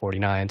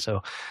 $249.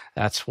 So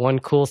that's one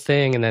cool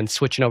thing. And then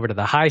switching over to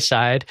the high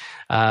side,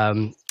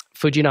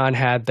 Fujinon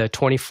had the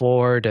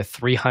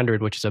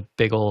 24-300, which is a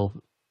big old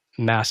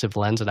massive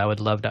lens that I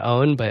would love to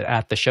own, but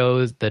at the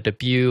show, the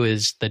debut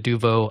is the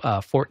Duvo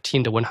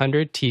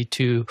 14-100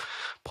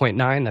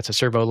 T2.9. That's a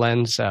servo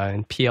lens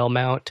and PL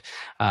mount.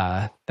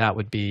 That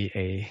would be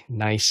a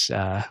nice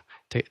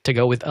to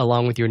go with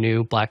along with your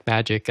new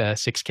Blackmagic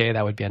 6K.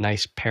 That would be a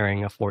nice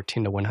pairing. Of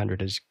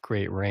 14-100 is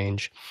great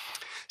range.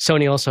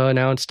 Sony also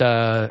announced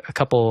a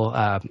couple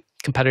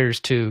competitors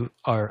to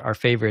our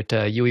favorite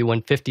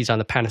UE150s on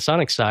the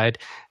Panasonic side.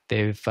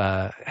 They've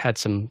had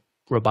some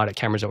robotic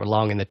cameras that were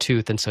long in the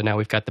tooth, and so now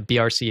we've got the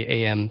BRC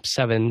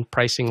AM7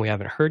 pricing we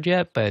haven't heard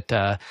yet, but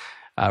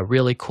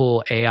really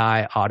cool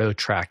AI auto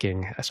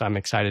tracking. So I'm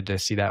excited to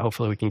see that.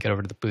 Hopefully we can get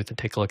over to the booth and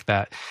take a look at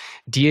that.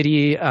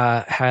 Deity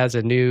has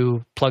a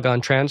new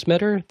plug-on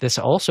transmitter. This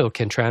also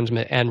can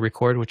transmit and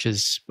record, which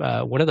is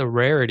one of the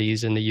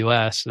rarities in the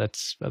US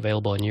that's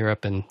available in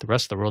Europe and the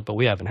rest of the world, but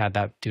we haven't had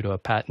that due to a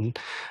patent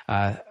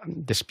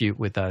dispute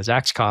with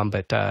Zaxcom,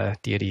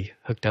 but Deity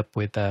hooked up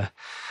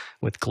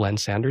with Glenn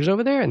Sanders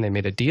over there, and they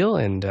made a deal,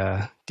 and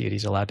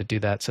Deity's allowed to do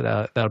that. So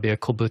that'll be a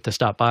cool booth to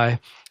stop by.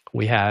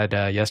 We had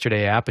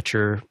yesterday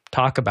Aputure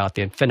talk about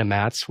the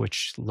Infinimats,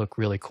 which look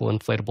really cool,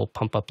 inflatable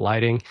pump-up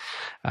lighting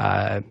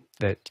that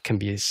can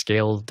be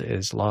scaled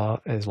as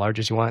large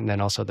as you want, and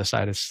then also the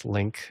Sidus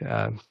Link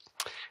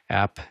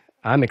app.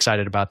 I'm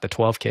excited about the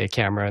 12K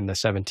camera and the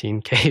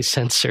 17K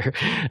sensor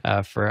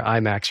for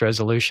IMAX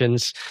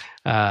resolutions.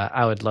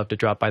 I would love to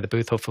drop by the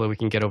booth. Hopefully we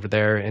can get over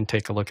there and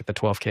take a look at the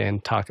 12K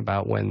and talk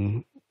about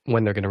when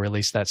they're going to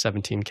release that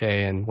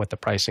 17K and what the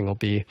pricing will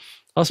be.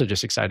 Also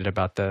just excited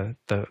about the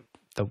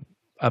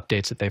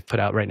updates that they've put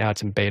out right now.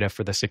 It's in beta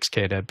for the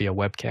 6K to be a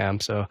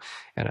webcam.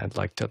 And I'd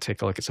like to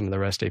take a look at some of the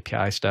REST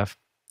API stuff.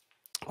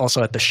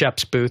 Also at the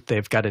Shep's booth,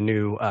 they've got a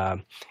new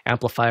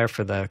amplifier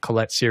for the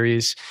Colette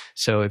series.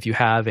 So if you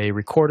have a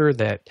recorder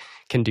that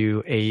can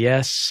do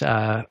AES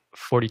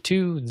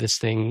 42, this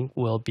thing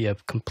will be a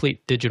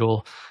complete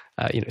digital.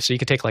 So you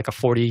could take like a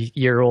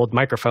 40-year-old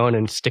microphone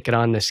and stick it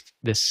on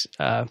this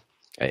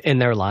in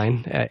their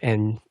line,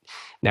 and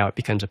now it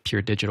becomes a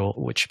pure digital,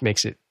 which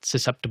makes it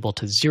susceptible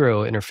to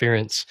zero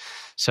interference.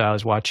 So I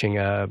was watching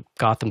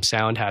Gotham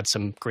Sound had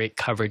some great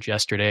coverage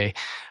yesterday.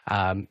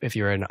 If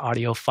you're an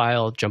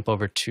audiophile, jump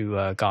over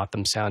to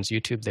Gotham Sound's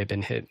YouTube. They've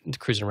been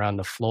cruising around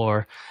the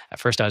floor. At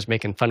first, I was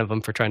making fun of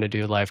them for trying to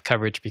do live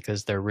coverage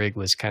because their rig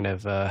was kind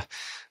of a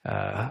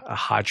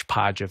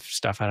hodgepodge of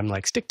stuff. And I'm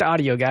like, stick to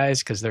audio, guys,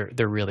 because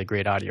they're really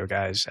great audio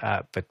guys.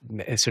 But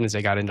as soon as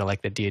they got into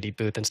like the deity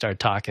booth and started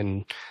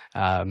talking,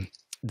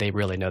 they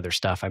really know their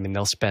stuff. I mean,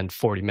 they'll spend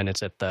 40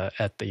 minutes at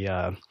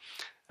the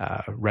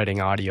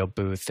Reading audio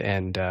booth,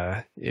 and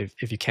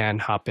if you can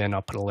hop in,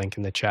 I'll put a link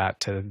in the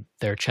chat to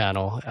their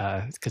channel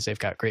because they've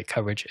got great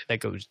coverage that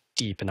goes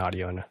deep in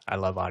audio, and I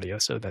love audio.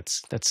 So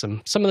that's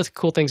some of the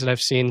cool things that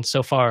I've seen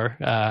so far.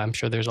 I'm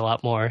sure there's a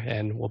lot more,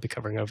 and we'll be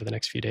covering over the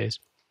next few days.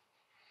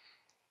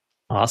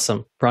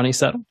 Awesome, Ronnie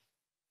Settle.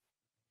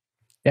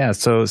 Yeah,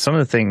 so some of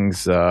the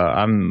things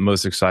I'm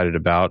most excited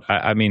about,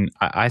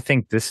 I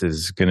think this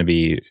is going to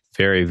be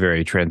very,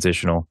 very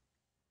transitional.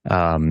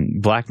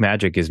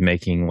 Blackmagic is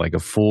making like a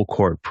full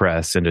court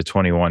press into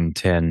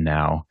 2110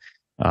 now,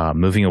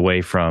 moving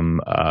away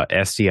from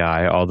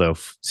SDI, although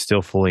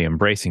still fully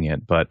embracing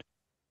it, but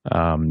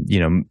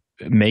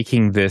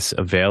making this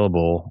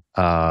available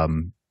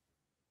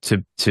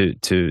to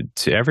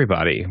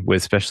everybody,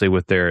 especially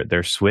with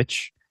their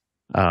switch.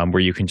 Where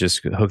you can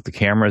just hook the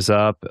cameras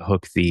up,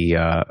 hook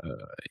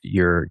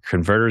your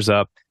converters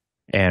up,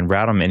 and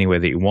route them any way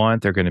that you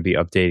want. They're going to be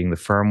updating the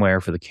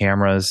firmware for the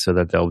cameras so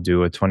that they'll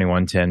do a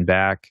 2110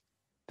 back.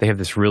 They have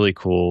this really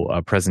cool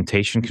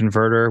presentation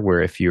converter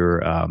where if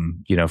you're,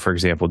 for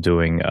example,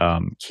 doing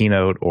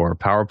Keynote or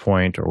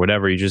PowerPoint or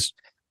whatever, you just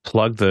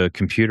plug the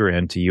computer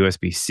into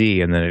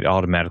USB-C and then it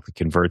automatically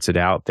converts it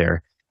out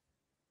there.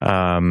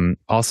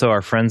 Also,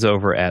 our friends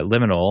over at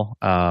Liminal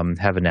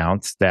have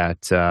announced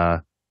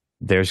that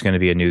there's going to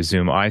be a new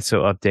Zoom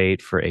ISO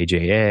update for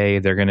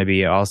AJA. They're going to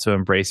be also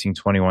embracing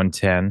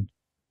 2110.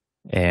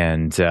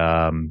 And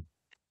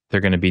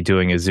they're going to be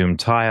doing a Zoom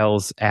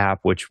Tiles app,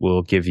 which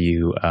will give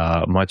you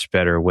a much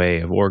better way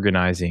of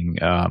organizing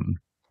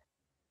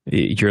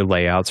your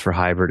layouts for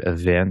hybrid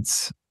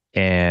events.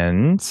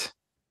 And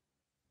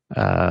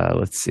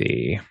let's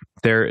see.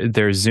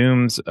 Their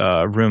Zoom's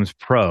Rooms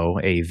Pro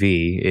AV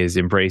is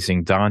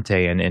embracing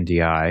Dante and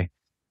NDI,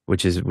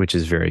 which is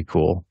very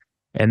cool.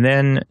 And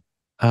then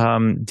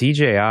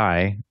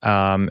DJI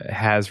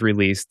has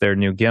released their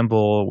new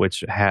gimbal,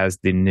 which has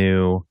the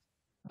new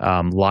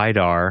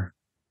LiDAR,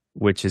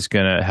 which is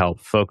going to help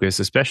focus,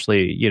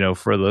 especially,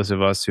 for those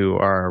of us who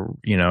are,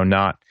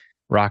 not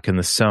rocking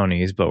the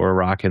Sonys, but we're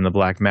rocking the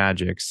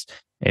Blackmagics.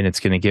 And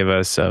it's going to give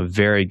us a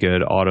very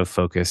good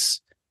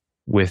autofocus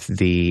with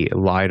the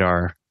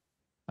LiDAR.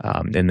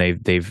 And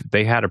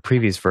they had a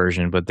previous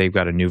version, but they've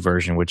got a new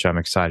version, which I'm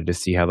excited to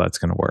see how that's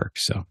going to work.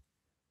 So.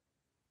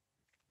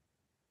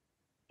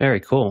 Very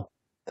cool.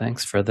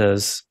 Thanks for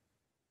those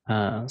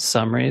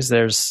summaries.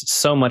 There's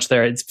so much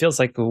there. It feels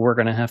like we're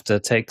going to have to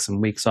take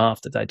some weeks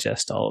off to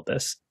digest all of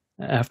this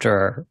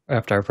after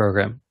our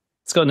program.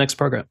 Let's go next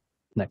program.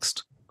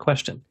 Next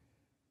question.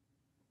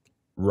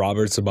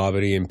 Robert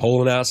Sabavity in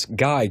Poland asks,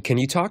 Guy, can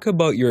you talk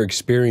about your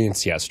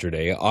experience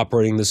yesterday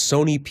operating the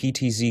Sony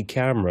PTZ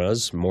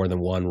cameras, more than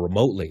one,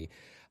 remotely?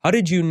 How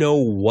did you know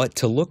what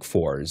to look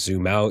for?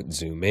 Zoom out,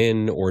 zoom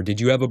in, or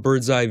did you have a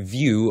bird's eye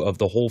view of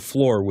the whole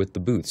floor with the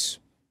booths?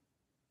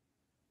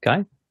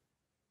 Guy?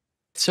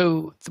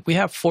 So we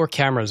have 4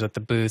 cameras at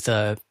the booth.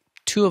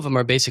 2 of them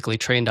are basically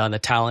trained on the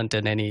talent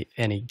and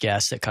any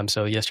guest that comes.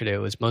 So yesterday it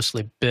was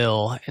mostly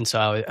Bill, and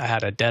so I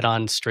had a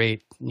dead-on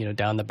straight,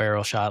 down the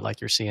barrel shot like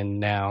you're seeing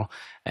now.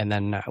 And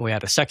then we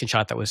had a second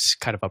shot that was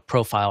kind of a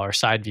profile or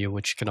side view,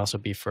 which can also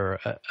be for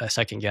a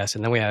second guest.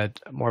 And then we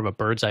had more of a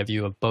bird's eye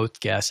view of both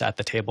guests at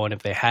the table. And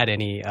if they had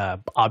any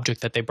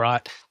object that they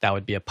brought, that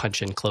would be a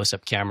punch-in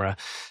close-up camera.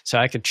 So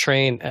I could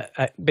train.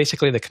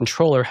 Basically, the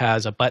controller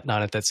has a button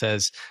on it that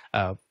says,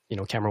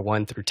 camera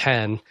 1 through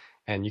 10,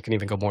 and you can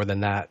even go more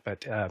than that.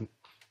 But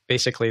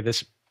basically,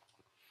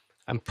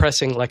 I'm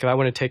pressing, like if I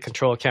want to take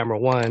control of camera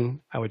 1,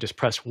 I would just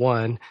press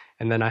 1,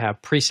 and then I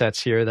have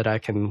presets here that I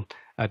can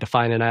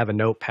define, and I have a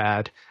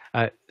notepad.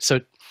 So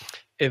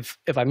if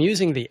I'm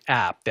using the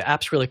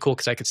app's really cool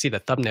because I can see the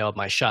thumbnail of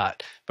my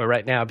shot. But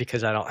right now,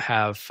 because I don't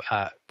have,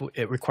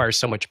 it requires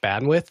so much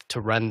bandwidth to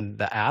run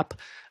the app,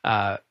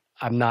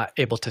 I'm not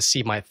able to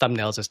see my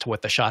thumbnails as to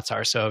what the shots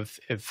are. So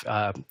if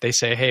they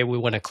say, hey, we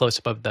want a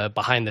close-up of the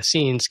behind the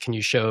scenes, can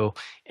you show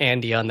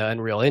Andy on the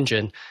Unreal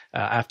Engine?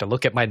 I have to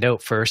look at my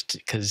note first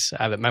because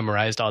I haven't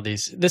memorized all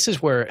these. This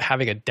is where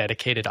having a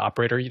dedicated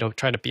operator,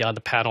 trying to be on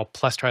the panel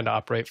plus trying to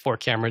operate 4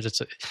 cameras,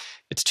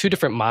 it's 2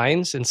 different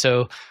minds. And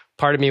so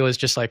part of me was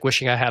just like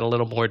wishing I had a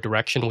little more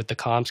direction with the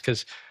comms,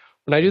 because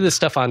when I do this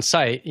stuff on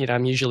site,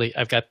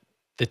 I've got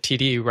the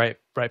TD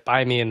right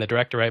by me and the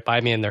director right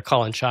by me, and they're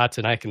calling shots,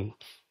 and I can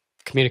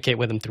communicate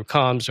with them through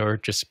comms, or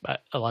just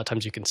a lot of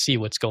times you can see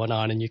what's going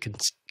on and you can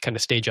kind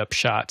of stage up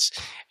shots,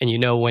 and you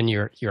know when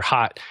you're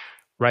hot.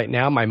 Right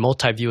now, my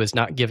multi-view is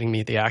not giving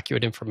me the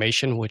accurate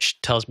information,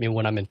 which tells me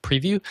when I'm in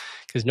preview.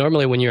 Because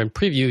normally, when you're in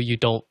preview, you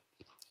don't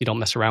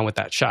mess around with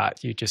that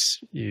shot.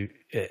 You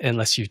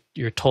unless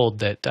you're told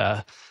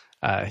that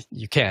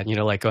you can,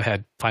 like, go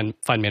ahead, find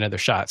me another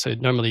shot. So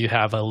normally you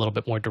have a little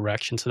bit more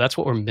direction. So that's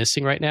what we're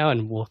missing right now,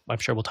 and I'm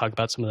sure we'll talk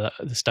about some of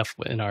the stuff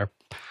in our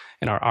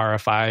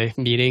RFI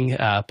meeting.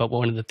 But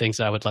one of the things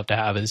that I would love to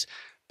have is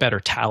better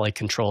tally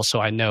control, so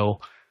I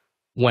know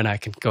when I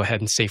can go ahead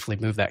and safely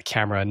move that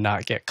camera and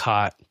not get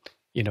caught,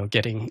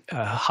 getting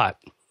hot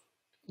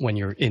when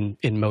you're in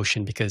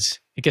motion, because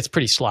it gets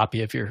pretty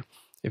sloppy if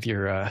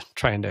you're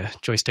trying to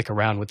joystick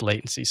around with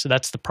latency. So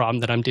that's the problem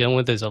that I'm dealing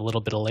with, is a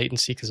little bit of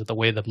latency because of the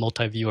way the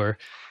multi-viewer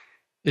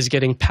is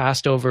getting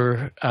passed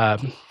over.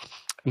 I'm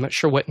not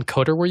sure what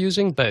encoder we're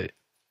using, but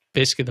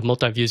basically the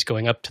multi-view is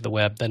going up to the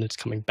web, then it's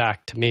coming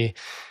back to me.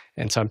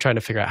 And so I'm trying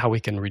to figure out how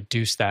we can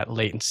reduce that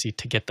latency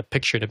to get the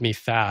picture to me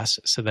fast,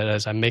 so that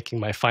as I'm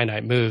making my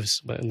finite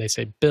moves, when they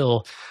say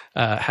Bill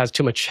has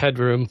too much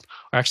headroom,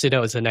 or actually no,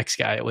 it was the next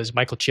guy. It was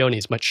Michael Cioni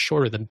is much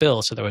shorter than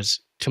Bill, so there was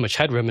too much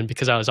headroom. And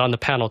because I was on the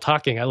panel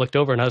talking, I looked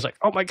over and I was like,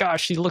 oh my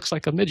gosh, he looks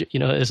like a midget.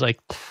 It's like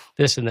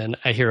this. And then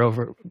I hear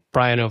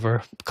Brian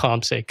over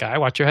comm say, Guy,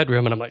 watch your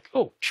headroom. And I'm like,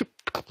 oh, shoot.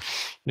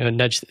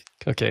 Nudge.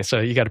 Okay, so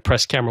you got to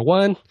press camera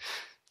 1.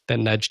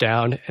 Then nudge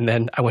down, and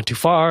then I went too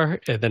far,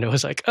 and then it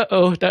was like, now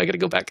I got to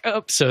go back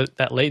up. So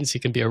that latency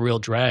can be a real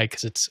drag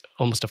because it's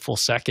almost a full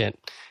second,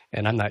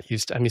 and I'm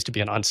used to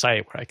being on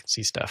site where I can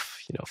see stuff,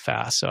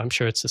 fast. So I'm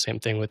sure it's the same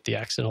thing with the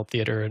accidental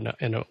theater,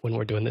 and when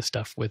we're doing this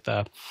stuff with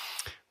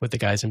the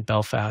guys in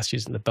Belfast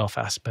using the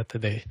Belfast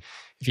method.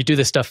 If you do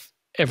this stuff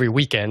every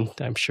weekend,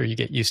 I'm sure you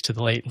get used to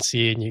the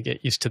latency and you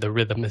get used to the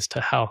rhythm as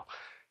to how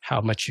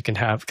much you can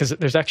have, because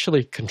there's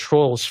actually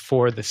controls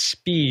for the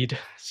speed.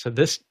 So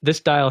this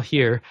dial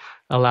here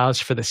allows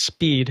for the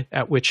speed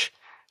at which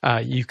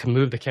you can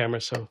move the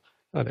camera. So,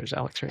 there's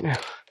Alex right now.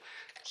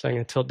 So I'm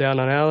going to tilt down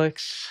on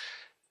Alex.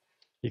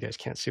 You guys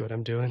can't see what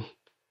I'm doing.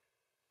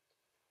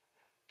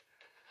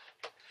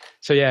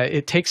 So yeah,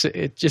 it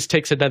just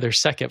takes another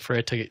second for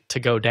it to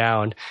go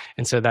down,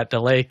 and so that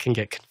delay can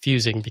get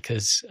confusing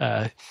because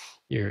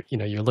you're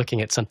looking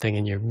at something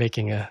and you're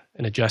making an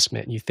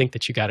adjustment and you think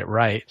that you got it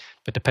right,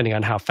 but depending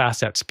on how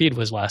fast that speed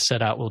was last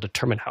set out will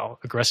determine how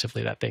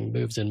aggressively that thing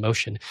moves in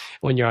motion.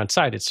 When you're on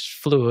site, it's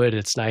fluid,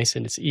 it's nice,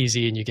 and it's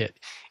easy, and you get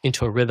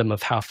into a rhythm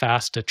of how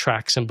fast to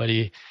track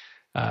somebody,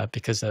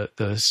 because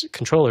those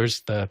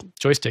controllers, the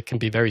joystick can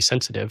be very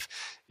sensitive.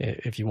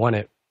 If you want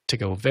it to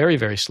go very,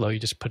 very slow, you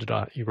just put it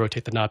on, you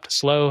rotate the knob to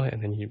slow,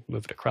 and then you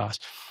move it across.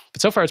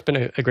 But so far, it's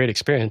been a great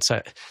experience.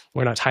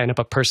 We're not tying up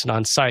a person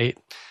on site.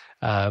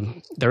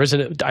 There is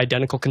an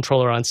identical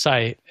controller on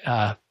site,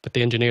 but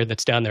the engineer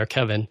that's down there,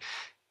 Kevin,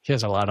 he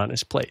has a lot on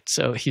his plate.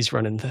 So he's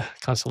running the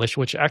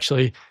Constellation, which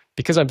actually,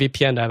 because I'm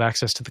VPN, I have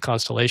access to the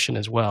Constellation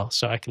as well.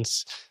 So I can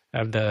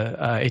have the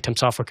ATEM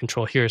software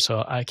control here,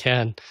 so I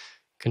can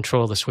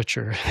control the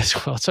switcher as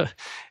well,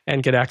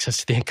 and get access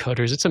to the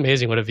encoders. It's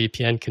amazing what a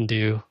VPN can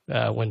do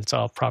when it's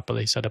all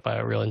properly set up by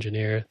a real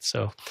engineer.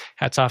 So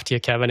hats off to you,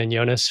 Kevin and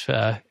Jonas.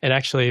 And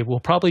actually, we'll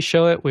probably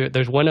show it.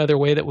 There's one other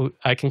way that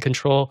I can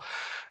control,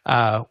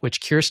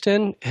 which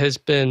Kirsten has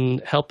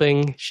been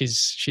helping.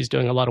 She's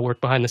doing a lot of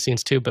work behind the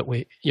scenes too, but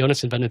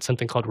Jonas invented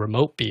something called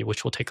Remote B,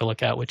 which we'll take a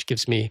look at, which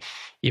gives me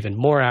even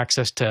more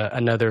access to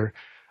another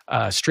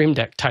Stream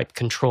Deck type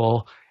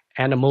control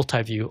and a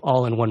multi-view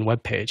all in one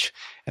web page.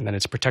 And then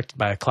it's protected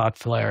by a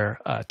Cloudflare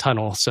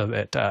tunnel so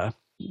that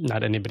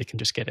not anybody can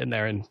just get in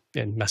there and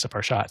mess up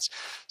our shots.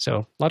 So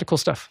a lot of cool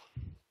stuff.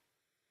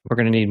 We're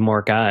going to need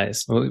more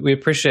guys. We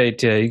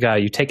appreciate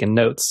you taking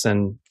notes,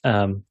 and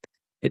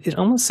it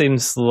almost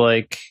seems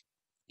like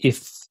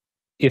if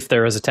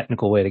there is a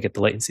technical way to get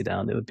the latency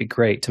down, it would be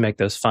great to make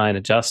those fine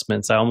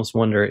adjustments. I almost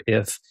wonder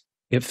if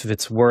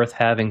it's worth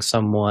having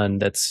someone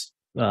that's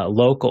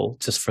local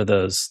just for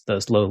those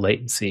low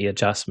latency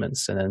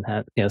adjustments, and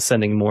then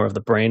sending more of the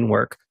brain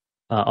work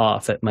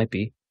off. It might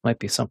be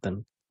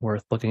something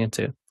worth looking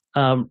into.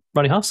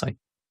 Ronnie Hofstein.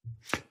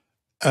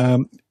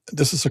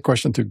 This is a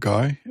question to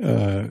Guy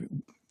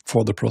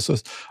for the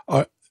process.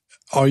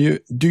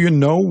 Do you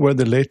know where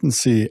the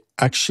latency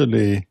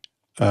actually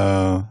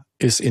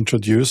is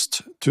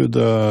introduced to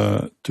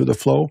the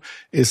flow?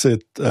 Is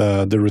it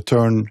the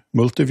return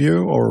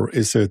multi-view, or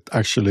is it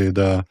actually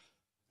the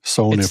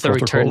Sony protocol?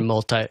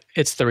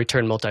 It's the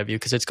return multi-view,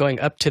 because it's going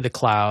up to the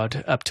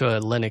cloud, up to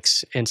a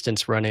Linux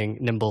instance running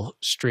Nimble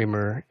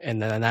Streamer,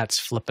 and then that's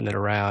flipping it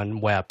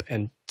around web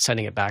and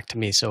sending it back to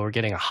me. So we're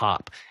getting a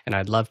hop, and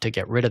I'd love to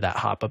get rid of that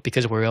hop, but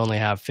because we only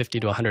have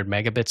 50 to 100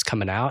 megabits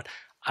coming out,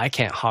 I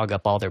can't hog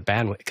up all their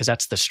bandwidth because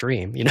that's the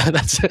stream.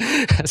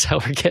 That's how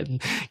we're getting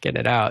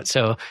it out.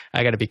 So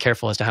I got to be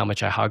careful as to how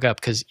much I hog up,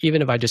 because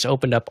even if I just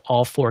opened up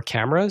all 4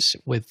 cameras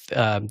with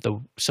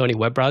the Sony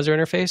web browser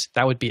interface,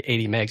 that would be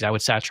 80 megs.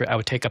 I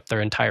would take up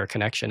their entire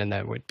connection, and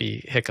that would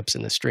be hiccups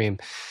in the stream.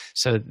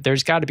 So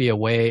there's got to be a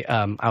way.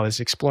 I was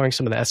exploring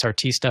some of the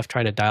SRT stuff,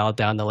 trying to dial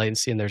down the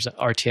latency, and there's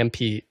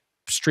RTMP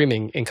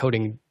streaming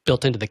encoding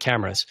built into the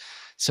cameras.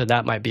 So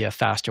that might be a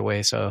faster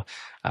way. So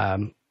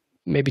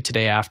maybe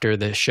today after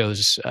the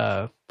show's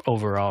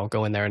over, I'll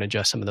go in there and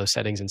adjust some of those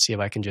settings and see if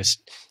I can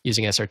just,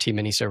 using SRT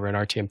mini server and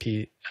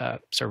RTMP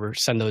server,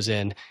 send those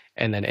in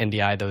and then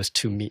NDI those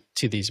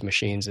to these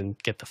machines and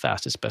get the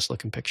fastest, best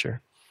looking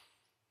picture.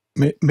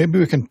 Maybe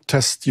we can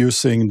test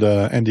using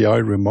the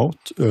NDI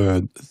remote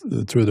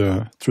through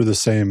the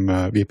same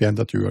VPN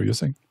that you are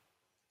using.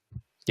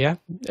 Yeah,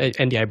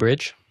 NDI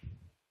bridge.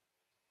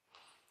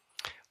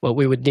 Well,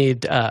 we would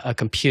need a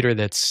computer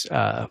that's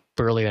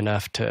burly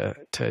enough to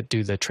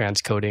do the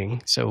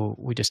transcoding. So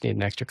we just need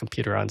an extra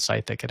computer on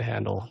site that could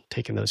handle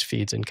taking those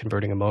feeds and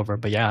converting them over.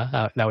 But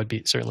yeah, that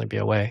would certainly be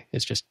a way.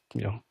 It's just,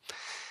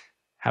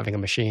 having a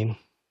machine.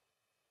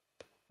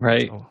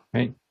 Right, So,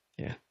 right.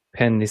 yeah.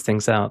 Pen these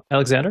things out.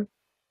 Alexander?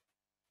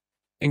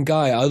 And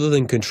Guy, other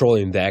than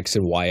controlling the X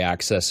and Y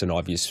axis and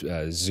obvious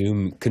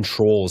zoom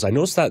controls, I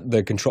noticed that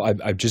the control,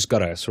 I've just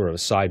got a sort of a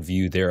side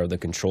view there of the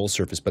control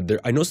surface, but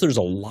I noticed there's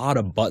a lot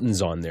of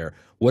buttons on there.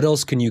 What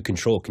else can you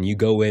control? Can you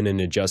go in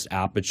and adjust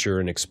aperture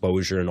and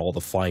exposure and all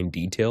the fine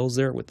details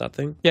there with that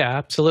thing? Yeah,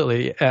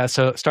 absolutely.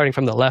 So starting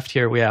from the left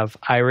here, we have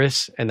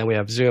iris, and then we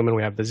have zoom, and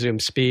we have the zoom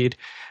speed.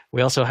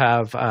 We also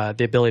have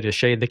the ability to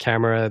shade the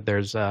camera.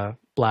 There's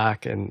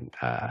black and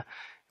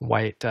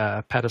white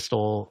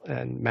pedestal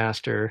and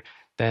master.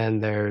 Then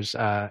there's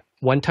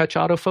one-touch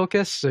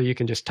autofocus, so you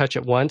can just touch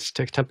it once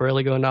to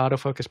temporarily go into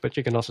autofocus, but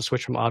you can also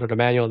switch from auto to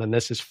manual. Then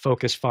this is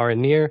focus far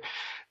and near.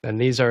 Then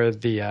these are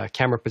the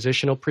camera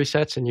positional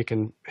presets, and you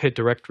can hit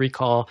direct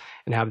recall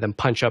and have them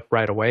punch up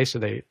right away, so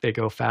they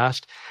go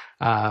fast.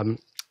 Then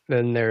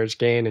there's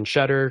gain and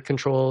shutter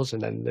controls,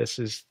 and then this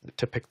is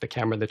to pick the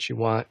camera that you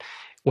want.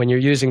 When you're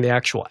using the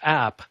actual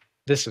app,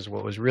 this is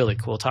what was really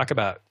cool. Talk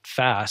about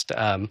fast.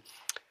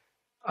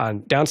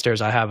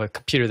 Downstairs, I have a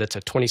computer that's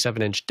a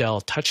 27-inch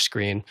Dell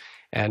touchscreen,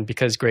 and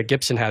because Greg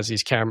Gibson has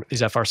these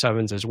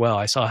FR7s as well,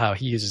 I saw how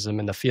he uses them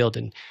in the field.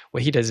 And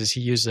what he does is he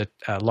uses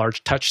a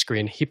large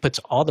touchscreen. He puts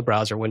all the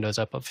browser windows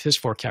up of his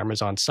 4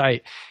 cameras on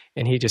site,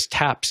 and he just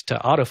taps to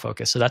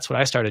autofocus. So that's what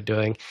I started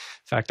doing.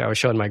 In fact, I was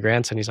showing my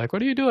grandson. He's like,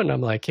 "What are you doing?" And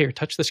I'm like, "Here,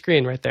 touch the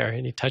screen right there."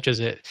 And he touches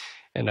it.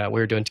 And we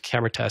were doing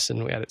camera tests,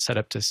 and we had it set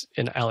up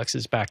in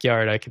Alex's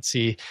backyard. I could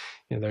see,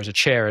 there's a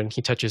chair, and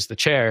he touches the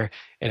chair,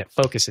 and it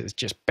focuses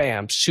just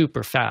bam,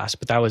 super fast.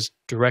 But that was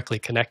directly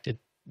connected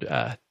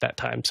that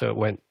time, so it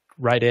went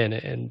right in,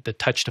 and the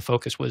touch to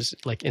focus was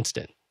like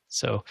instant.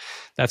 So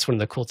that's one of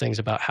the cool things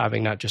about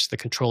having not just the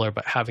controller,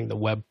 but having the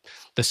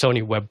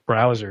Sony web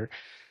browser.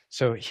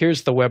 So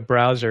here's the web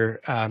browser.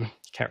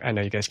 I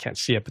know you guys can't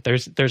see it, but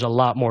there's a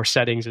lot more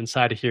settings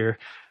inside of here.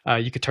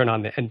 You could turn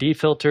on the ND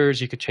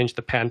filters. You could change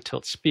the pan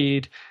tilt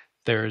speed.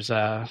 There's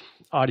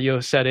audio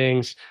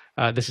settings.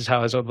 This is how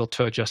I was able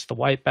to adjust the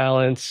white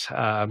balance.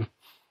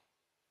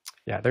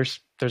 There's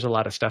a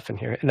lot of stuff in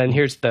here. And then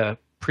here's the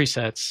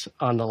presets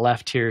on the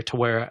left here to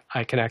where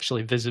I can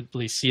actually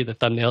visibly see the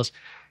thumbnails.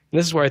 And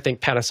this is where I think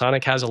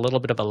Panasonic has a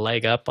little bit of a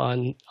leg up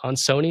on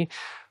Sony.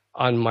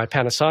 On my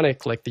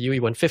Panasonic, like the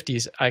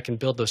UE150s, I can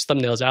build those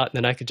thumbnails out, and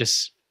then I could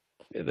just,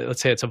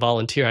 let's say it's a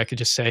volunteer, I could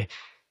just say,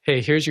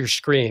 "Hey, here's your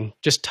screen.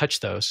 Just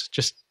touch those.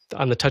 Just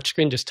on the touch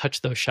screen, just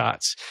touch those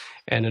shots,"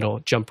 and it'll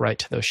jump right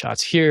to those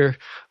shots. Here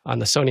on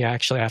the Sony, I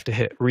actually have to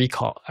hit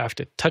recall. I have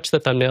to touch the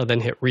thumbnail,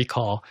 then hit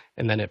recall,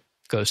 and then it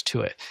goes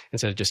to it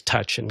instead of just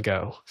touch and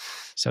go.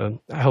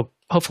 So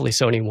hopefully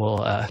Sony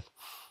will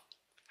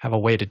have a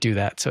way to do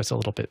that so it's a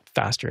little bit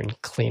faster and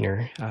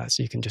cleaner,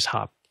 so you can just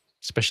hop,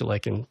 especially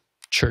like in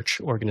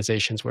church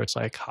organizations where it's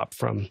like hop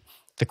from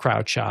the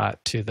crowd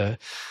shot to the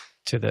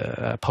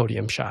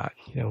podium shot,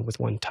 with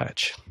one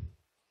touch.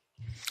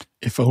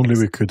 If only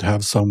we could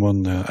have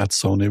someone at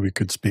Sony we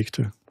could speak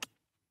to.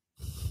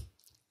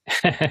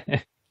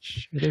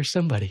 Sure, there's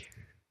somebody.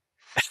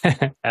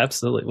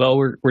 Absolutely. Well,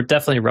 we're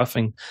definitely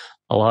roughing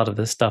a lot of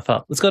this stuff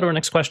up. Let's go to our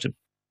next question.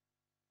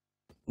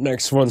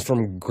 Next one's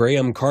from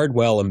Graham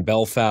Cardwell in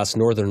Belfast,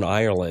 Northern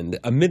Ireland.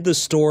 Amid the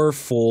store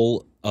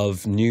full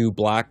of new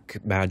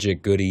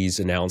Blackmagic goodies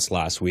announced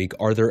last week,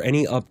 are there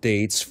any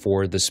updates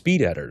for the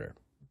speed editor?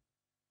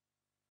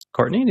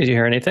 Courtney, did you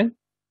hear anything?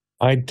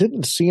 I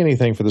didn't see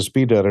anything for the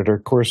speed editor.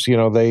 Of course,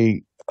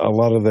 a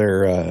lot of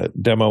their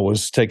demo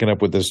was taken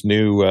up with this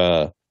new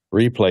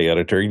replay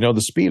editor.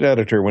 The speed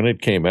editor, when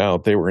it came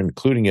out, they were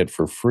including it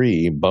for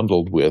free,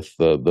 bundled with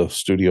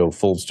the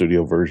full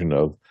studio version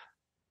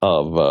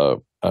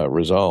of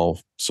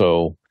Resolve.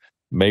 So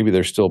maybe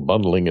they're still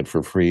bundling it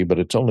for free, but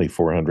it's only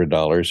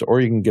 $400. Or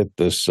you can get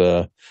this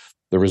the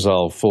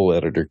Resolve full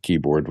editor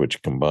keyboard,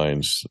 which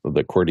combines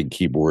the QWERTY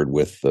keyboard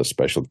with the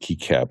special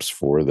keycaps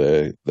for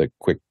the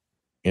quick,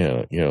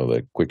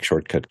 the quick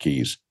shortcut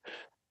keys.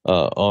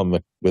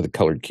 with the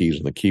colored keys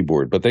on the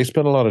keyboard. But they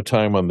spent a lot of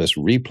time on this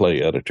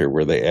replay editor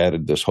where they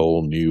added this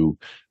whole new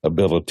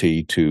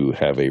ability to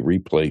have a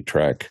replay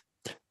track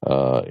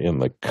in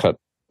the cut,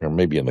 or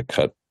maybe in the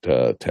cut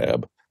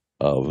tab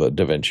of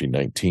DaVinci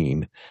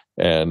 19.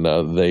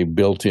 And they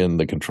built in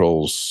the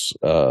controls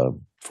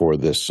for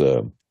this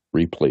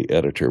replay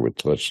editor,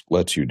 which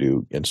lets you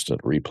do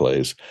instant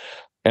replays.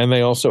 And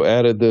they also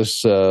added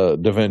this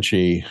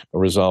DaVinci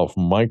Resolve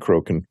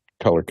Micro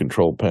color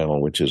control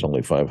panel, which is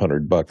only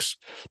 $500,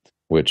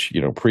 which,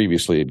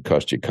 previously it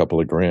cost you a couple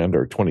of grand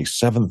or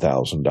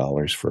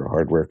 $27,000 for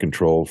hardware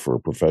control for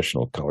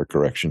professional color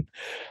correction.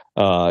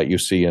 You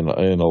see in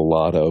a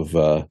lot of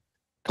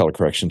color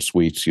correction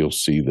suites, you'll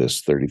see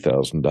this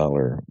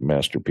 $30,000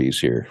 masterpiece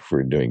here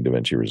for doing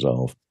DaVinci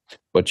Resolve.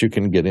 But you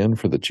can get in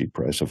for the cheap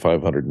price of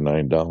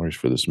 $509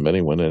 for this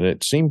mini one, and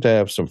it seemed to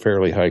have some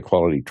fairly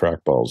high-quality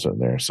trackballs in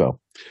there. So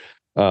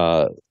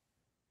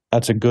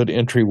that's a good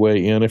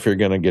entryway in if you're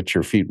going to get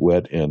your feet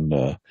wet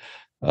in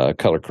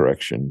color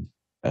correction.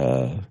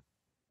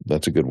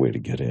 That's a good way to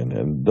get in.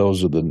 And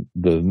those are the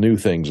new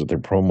things that they're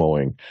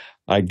promoting.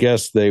 I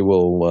guess they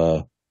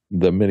will,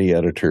 the mini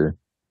editor,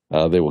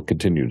 they will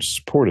continue to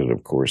support it,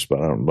 of course, but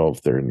I don't know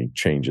if there are any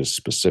changes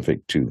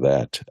specific to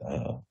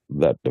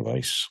that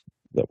device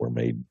that were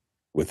made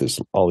with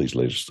all these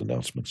latest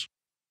announcements.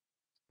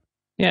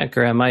 Yeah,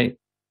 Graham, I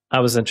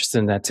was interested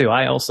in that too.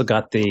 I also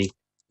got the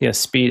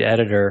speed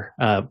editor,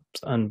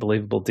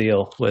 unbelievable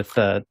deal with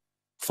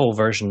full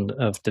version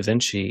of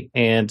DaVinci,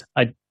 and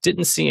I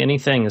didn't see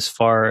anything as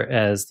far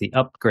as the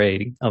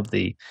upgrade of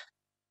the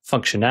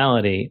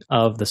functionality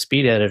of the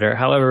speed editor.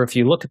 However, if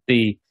you look at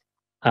the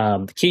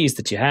keys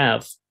that you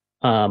have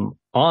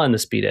on the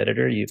speed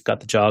editor, you've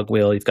got the jog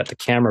wheel, you've got the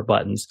camera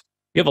buttons,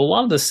 you have a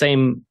lot of the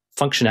same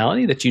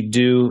functionality that you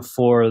do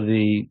for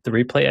the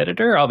replay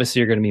editor. Obviously,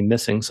 you're going to be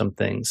missing some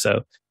things.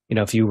 So,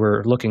 if you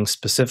were looking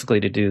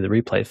specifically to do the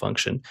replay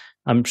function,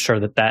 I'm sure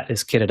that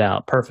is kitted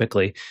out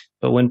perfectly.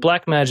 But when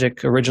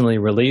Blackmagic originally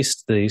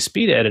released the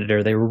speed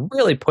editor, they were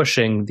really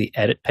pushing the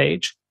edit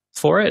page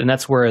for it, and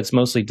that's where it's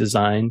mostly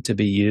designed to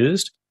be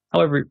used.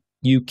 However,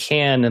 you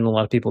can, and a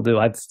lot of people do,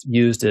 I've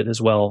used it as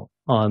well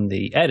on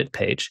the edit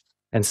page.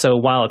 And so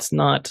while it's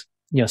not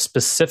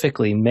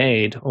specifically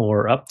made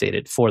or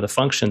updated for the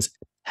functions,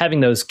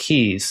 having those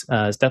keys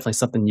is definitely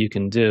something you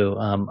can do.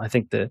 I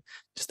think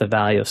just the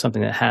value of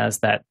something that has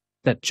that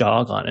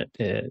jog on it,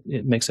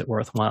 it makes it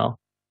worthwhile.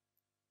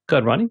 Go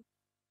ahead, Ronnie.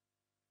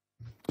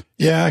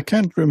 Yeah, I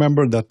can't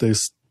remember that they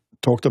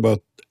talked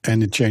about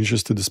any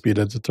changes to the speed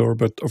editor,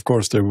 but of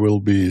course there will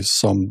be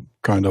some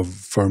kind of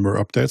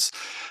firmware updates.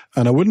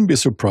 And I wouldn't be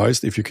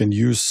surprised if you can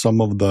use some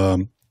of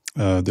the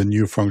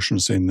new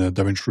functions in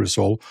DaVinci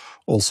Resolve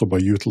also by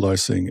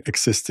utilizing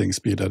existing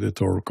speed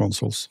editor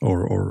consoles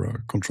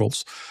or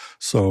controls.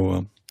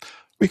 So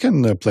we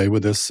can play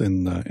with this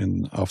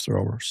in after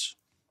hours.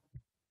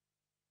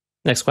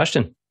 Next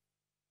question.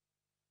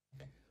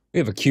 We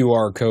have a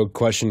QR code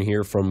question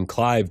here from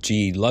Clive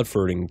G.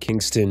 Ludford in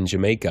Kingston,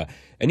 Jamaica.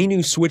 Any new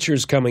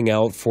switchers coming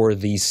out for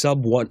the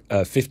sub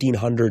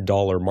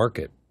 $1,500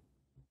 market?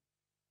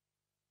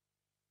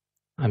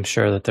 I'm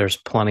sure that there's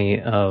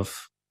plenty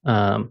of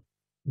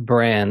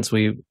brands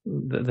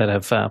that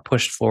have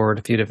pushed forward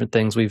a few different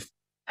things. We've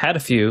had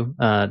a few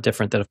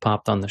different that have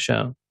popped on the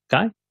show.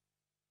 Guy?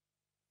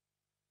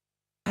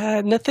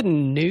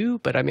 Nothing new,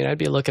 but I mean, I'd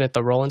be looking at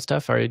the Roland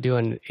stuff. Are you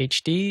doing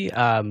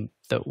HD?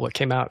 What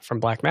came out from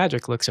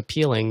Blackmagic looks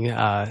appealing,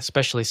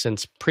 especially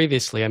since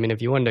previously, I mean,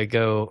 if you wanted to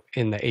go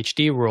in the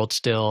HD world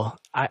still,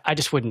 I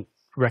just wouldn't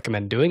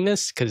recommend doing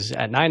this because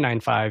at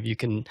 $995, you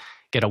can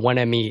get a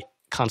 1ME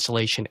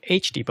Constellation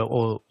HD, but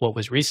what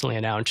was recently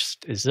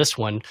announced is this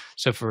one.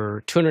 So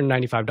for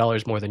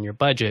 $295 more than your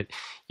budget,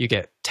 you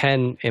get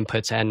 10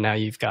 inputs, and now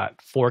you've got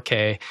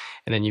 4K,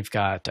 and then you've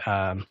got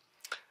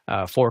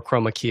 4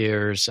 chroma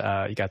keys.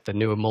 You got the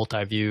new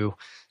multi-view.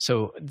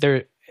 So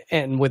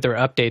and with their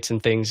updates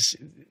and things,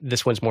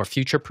 this one's more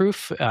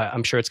future-proof.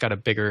 I'm sure it's got a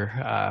bigger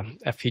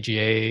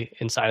FPGA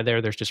inside of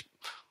there. There's just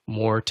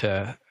more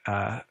to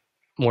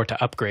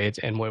upgrade.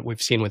 And what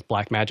we've seen with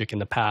Blackmagic in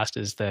the past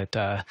is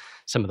that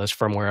some of those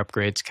firmware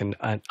upgrades can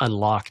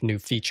unlock new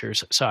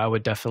features. So I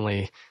would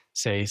definitely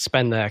say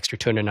spend the extra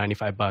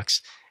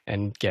 $295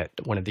 and get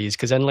one of these,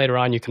 because then later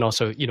on you can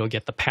also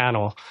get the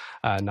panel,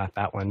 not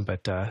that one,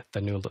 but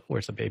the new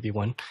where's the baby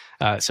one.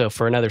 So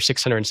for another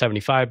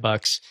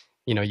 $675,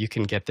 you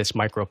can get this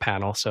micro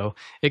panel. So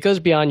it goes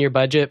beyond your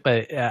budget,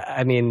 but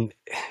I mean,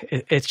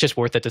 it's just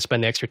worth it to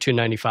spend the extra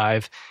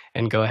 $295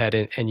 and go ahead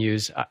and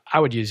use. I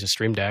would use a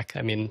Stream Deck.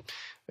 I mean,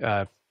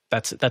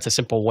 that's a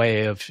simple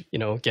way of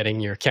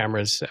getting your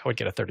cameras. I would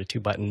get a 32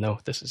 button. No,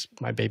 this is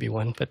my baby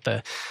one, but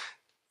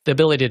the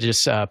ability to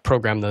just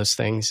program those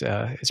things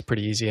is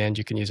pretty easy, and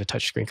you can use a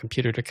touchscreen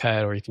computer to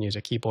cut, or you can use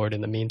a keyboard in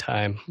the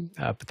meantime.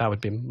 But that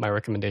would be my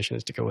recommendation,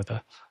 is to go with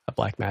a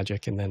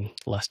Blackmagic and then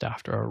lust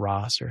after a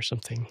Ross or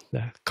something,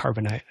 the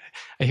Carbonite.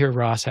 I hear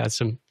Ross has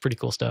some pretty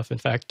cool stuff. In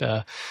fact,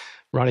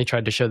 Ronnie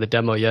tried to show the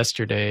demo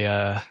yesterday.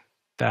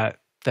 That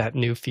that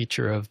new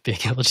feature of being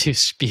able to do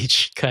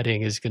speech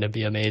cutting is going to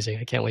be amazing.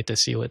 I can't wait to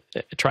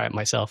try it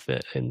myself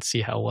and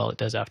see how well it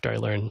does after I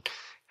learn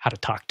how to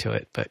talk to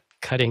it. But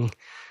cutting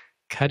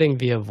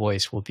via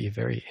voice will be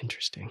very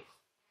interesting.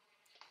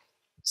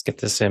 Let's get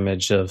this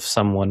image of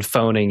someone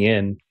phoning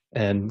in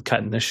and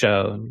cutting the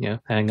show and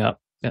hang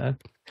up.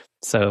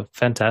 So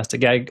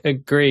fantastic. I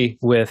agree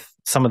with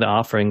some of the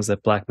offerings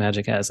that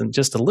Blackmagic has, and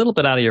just a little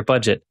bit out of your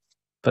budget,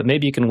 but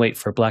maybe you can wait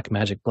for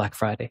Blackmagic Black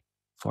Friday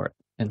for it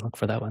and look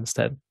for that one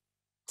instead.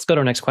 Let's go to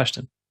our next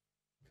question.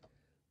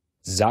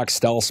 Zach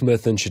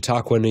Stallsmith in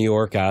Chautauqua, New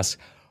York asks,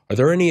 are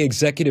there any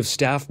executive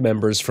staff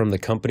members from the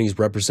companies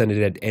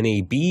represented at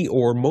NAB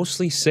or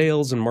mostly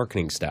sales and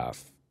marketing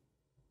staff?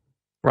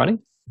 Ronnie?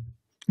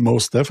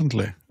 Most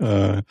definitely.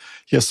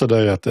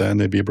 Yesterday at the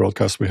NAB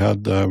broadcast we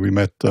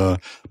met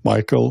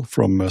Michael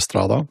from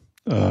Strada,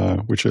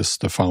 which is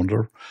the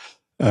founder.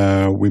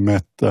 We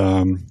met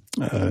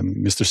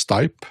Mr.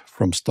 Stipe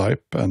from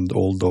Stipe and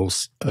all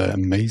those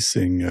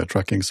amazing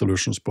tracking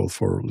solutions, both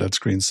for LED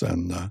screens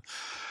and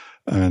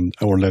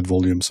our LED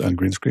volumes and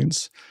green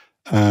screens.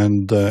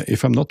 And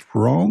if I'm not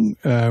wrong,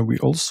 we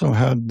also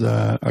had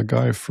a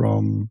guy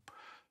from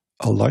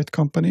a light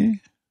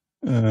company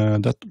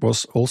that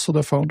was also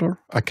the founder.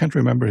 I can't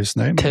remember his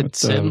name. Ted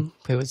Sim,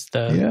 who was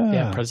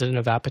the president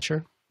of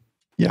Aputure.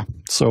 Yeah,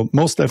 so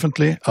most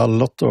definitely a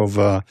lot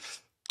of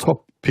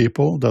top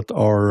people that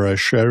are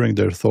sharing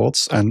their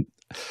thoughts, and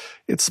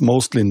it's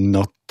mostly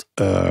not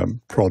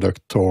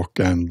product talk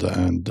and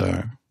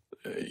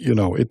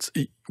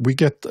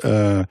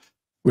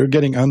we're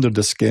getting under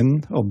the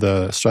skin of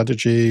the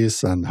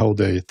strategies and how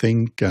they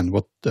think and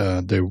what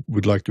they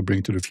would like to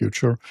bring to the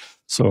future.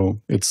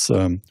 So it's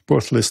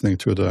worth listening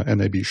to the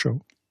NAB show.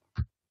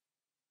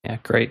 Yeah,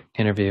 great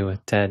interview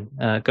with Ted.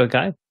 Go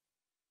Guy.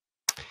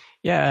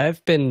 Yeah,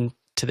 I've been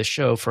to the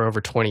show for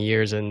over 20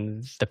 years,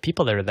 and the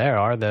people that are there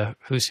are the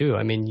who's who.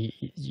 I mean,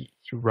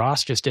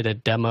 Ross just did a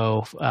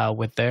demo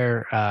with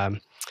their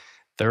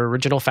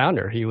original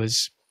founder. He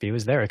was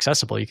there,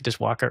 accessible. You could just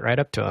walk right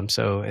up to him.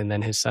 So, and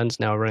then his son's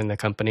now running the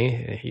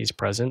company. He's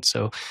present.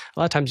 So a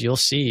lot of times you'll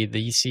see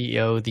the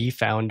CEO, the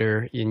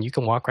founder, and you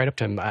can walk right up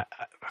to him.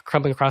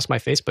 Coming across my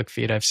Facebook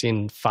feed, I've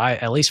seen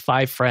at least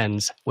five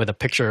friends with a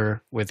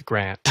picture with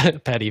Grant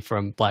Petty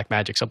from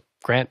Blackmagic. So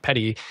Grant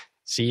Petty,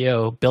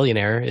 CEO,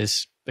 billionaire,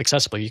 is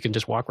accessible. You can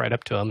just walk right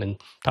up to him and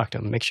talk to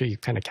him. Make sure you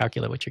kind of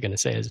calculate what you're going to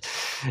say.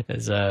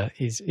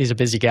 He's a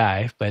busy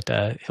guy, but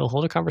he'll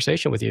hold a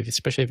conversation with you,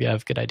 especially if you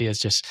have good ideas.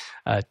 Just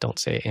don't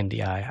say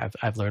NDI.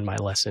 I've learned my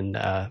lesson.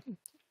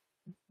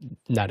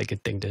 Not a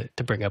good thing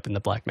to bring up in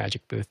the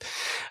Blackmagic booth.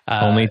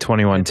 Only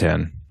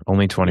 2110.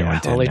 Only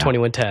 2110. Yeah, only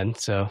 2110.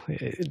 So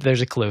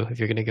there's a clue if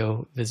you're going to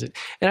go visit.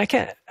 And I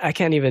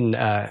can't even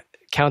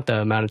count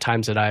the amount of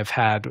times that I've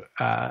had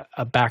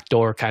a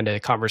backdoor kind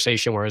of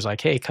conversation where it's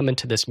like, hey, come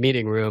into this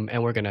meeting room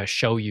and we're going to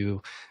show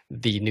you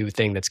the new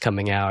thing that's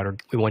coming out, or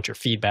we want your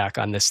feedback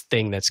on this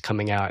thing that's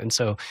coming out. And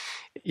so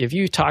if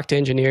you talk to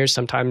engineers,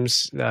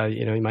 sometimes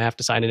you might have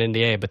to sign an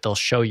NDA, but they'll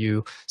show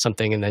you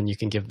something and then you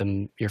can give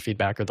them your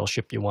feedback, or they'll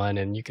ship you one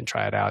and you can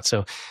try it out.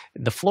 So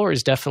the floor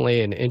is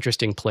definitely an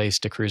interesting place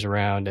to cruise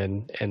around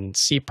and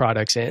see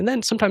products, and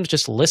then sometimes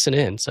just listen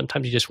in.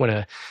 Sometimes you just want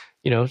to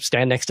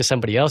stand next to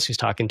somebody else who's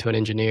talking to an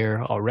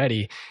engineer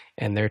already,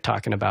 and they're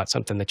talking about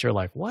something that you're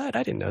like, what?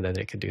 I didn't know that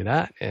they could do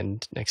that.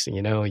 And next thing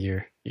you know,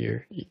 you're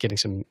getting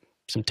some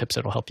tips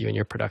that'll help you in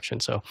your production.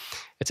 So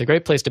it's a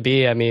great place to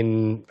be. I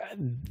mean,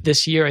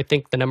 this year, I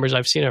think the numbers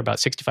I've seen are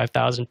about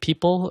 65,000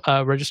 people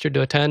registered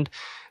to attend.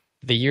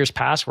 The years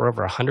past were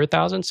over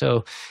 100,000.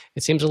 So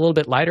it seems a little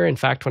bit lighter. In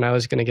fact, when I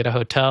was going to get a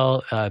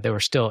hotel,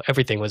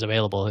 everything was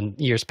available. In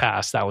years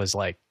past, that was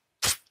like,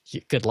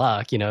 good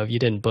luck. If you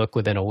didn't book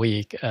within a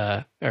week,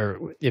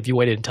 or if you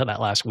waited until that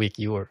last week,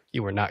 you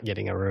were not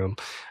getting a room.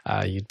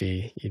 You'd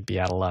be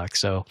out of luck.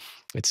 So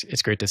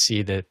it's great to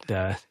see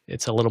that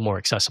it's a little more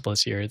accessible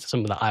this year.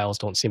 Some of the aisles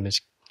don't seem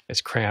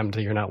as crammed.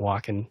 You're not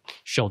walking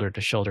shoulder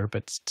to shoulder,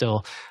 but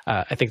still,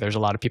 I think there's a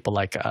lot of people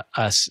like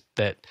us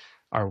that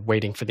are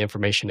waiting for the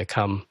information to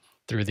come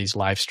through these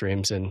live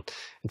streams. And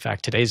in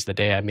fact, today's the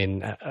day. I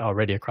mean,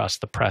 already across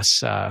the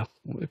press,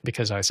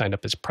 because I signed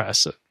up as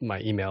press, my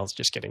email is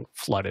just getting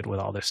flooded with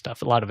all this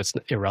stuff. A lot of it's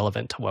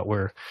irrelevant to what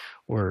we're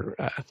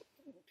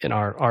in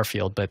our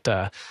field, but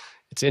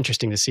it's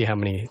interesting to see how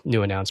many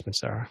new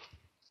announcements there are.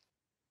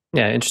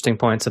 Yeah, interesting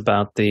points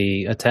about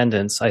the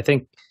attendance. I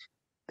think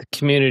the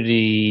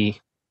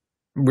community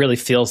really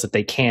feels that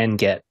they can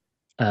get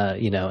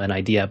an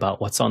idea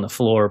about what's on the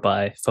floor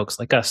by folks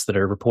like us that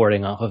are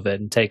reporting off of it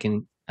and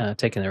taking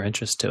their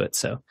interest to it.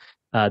 So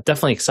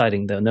definitely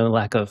exciting, though. No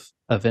lack of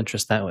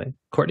interest that way.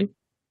 Courtney?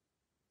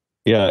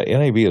 Yeah,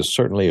 NAB has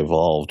certainly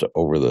evolved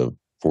over the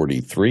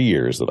 43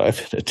 years that I've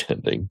been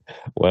attending.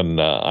 When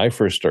I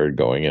first started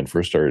going and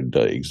first started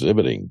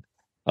exhibiting,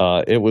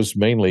 it was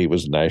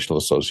National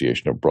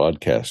Association of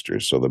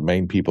Broadcasters. So the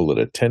main people that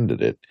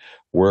attended it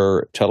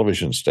were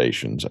television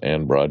stations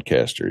and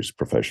broadcasters,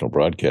 professional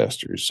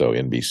broadcasters. So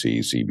NBC,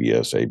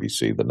 CBS,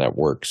 ABC, the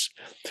networks.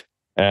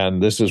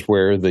 And this is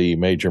where the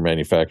major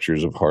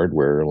manufacturers of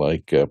hardware,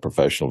 like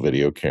professional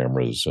video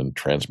cameras and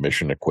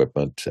transmission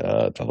equipment,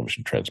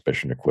 television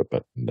transmission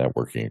equipment,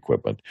 networking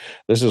equipment.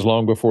 This is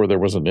long before there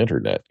was an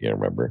internet, you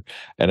remember.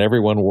 And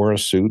everyone wore a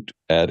suit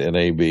at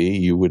NAB.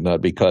 You would not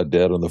be caught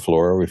dead on the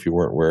floor if you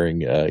weren't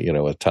wearing,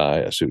 a tie,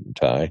 a suit and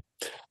tie.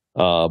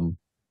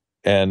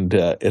 And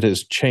it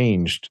has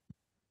changed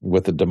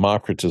with the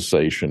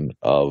democratization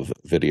of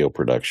video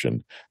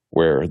production,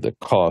 where the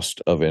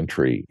cost of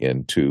entry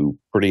into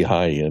pretty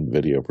high-end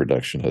video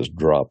production has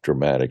dropped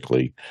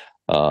dramatically.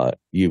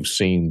 You've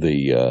seen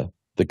the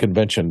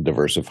convention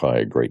diversify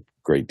a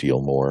great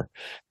deal more,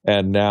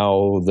 and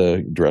now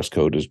the dress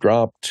code is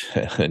dropped,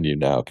 and you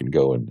now can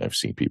go, and I've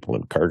seen people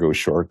in cargo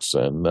shorts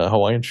and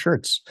Hawaiian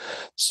shirts,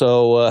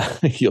 so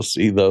you'll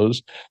see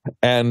those.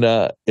 And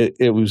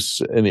it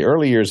was in the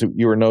early years,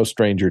 you were no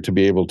stranger to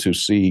be able to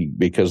see,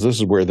 because this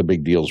is where the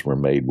big deals were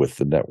made with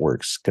the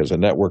networks, because a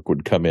network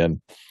would come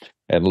in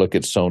and look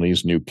at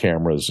Sony's new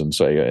cameras and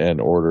say,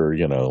 and order,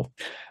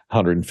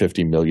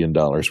 $150 million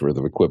worth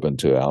of equipment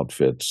to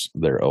outfit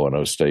their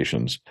O&O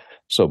stations.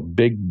 So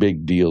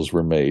big deals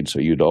were made. So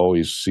you'd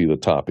always see the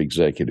top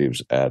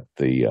executives at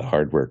the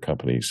hardware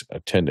companies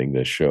attending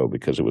this show,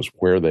 because it was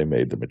where they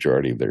made the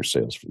majority of their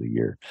sales for the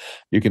year.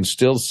 You can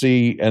still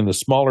see, and the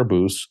smaller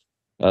booths,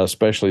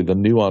 especially the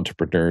new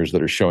entrepreneurs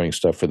that are showing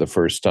stuff for the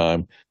first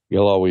time,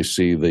 you'll always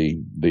see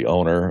the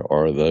owner,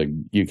 or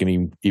you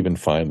can even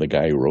find the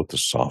guy who wrote the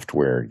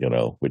software,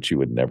 which you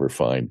would never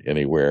find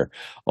anywhere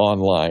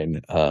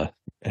online,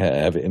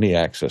 have any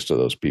access to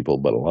those people.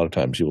 But a lot of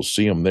times you'll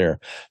see them there,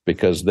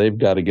 because they've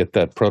got to get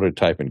that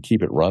prototype and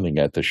keep it running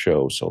at the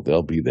show. So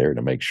they'll be there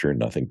to make sure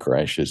nothing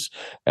crashes.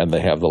 And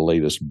they have the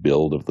latest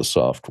build of the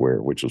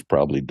software, which was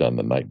probably done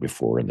the night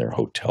before in their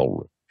hotel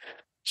room.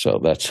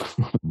 So that's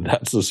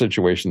the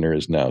situation there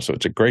is now. So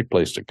it's a great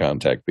place to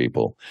contact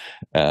people,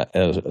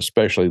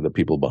 especially the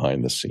people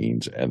behind the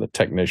scenes and the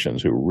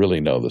technicians who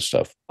really know the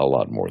stuff a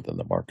lot more than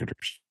the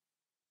marketers.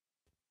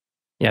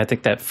 Yeah, I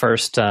think that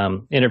first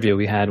interview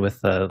we had with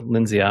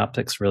Lindsay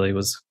Optics really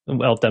was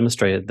well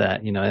demonstrated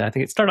that, I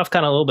think it started off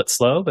kind of a little bit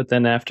slow, but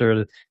then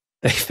after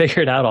they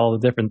figured out all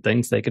the different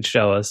things they could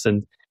show us,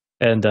 and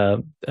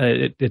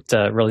it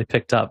really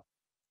picked up.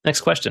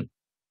 Next question.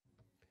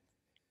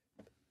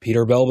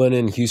 Peter Belbin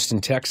in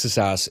Houston, Texas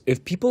asks,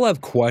 if people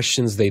have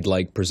questions they'd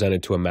like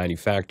presented to a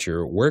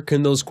manufacturer, where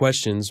can those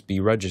questions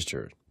be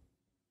registered?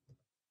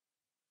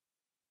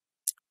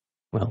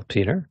 Well,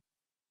 Peter,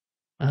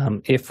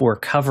 if we're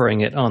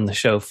covering it on the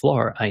show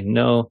floor, I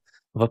know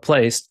of a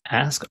place,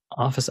 Ask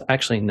Office,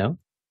 actually, no,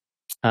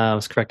 I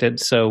was corrected.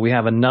 So we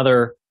have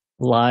another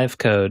live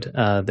code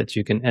that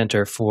you can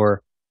enter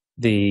for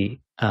the,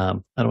 I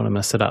don't want to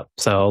mess it up.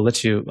 So I'll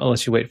let you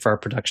wait for our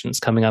production. It's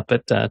coming up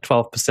at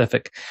 12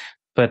 Pacific.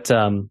 But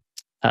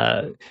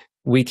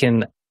we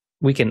can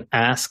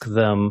ask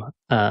them,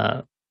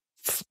 on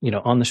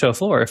the show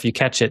floor if you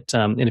catch it,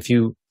 and if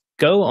you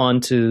go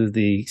onto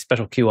the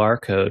special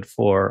QR code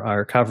for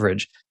our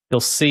coverage, you'll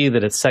see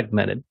that it's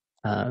segmented,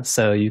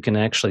 so you can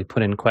actually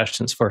put in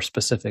questions for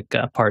specific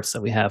parts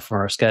that we have for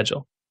our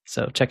schedule.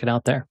 So check it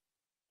out there.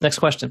 Next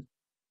question.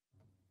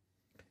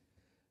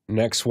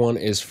 Next one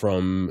is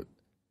from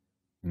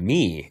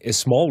me. Is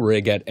Small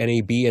Rig at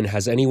NAB, and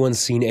has anyone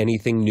seen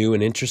anything new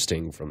and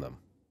interesting from them?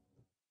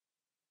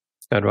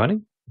 Good,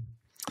 Ronnie?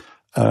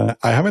 I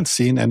haven't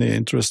seen any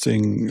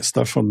interesting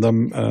stuff from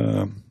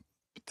them.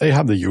 They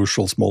have the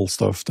usual small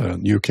stuff, the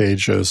new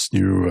cages,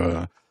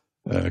 new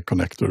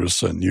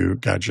connectors, and new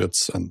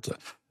gadgets, and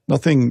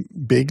nothing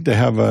big. They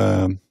have,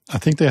 I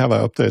think they have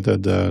an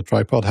updated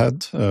tripod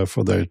head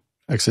for their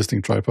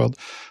existing tripod.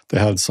 They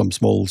had some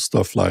small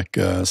stuff like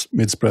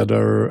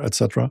mid-spreader,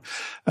 etc.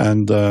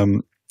 And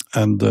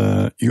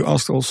you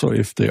asked also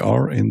if they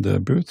are in the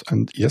booth,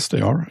 and yes,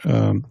 they are.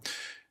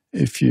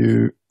 If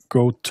you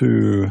go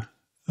to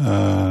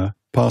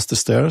past the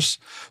stairs,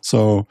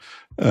 so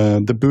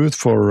the booth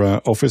for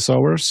office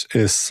hours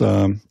is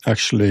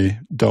actually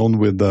down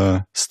with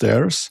the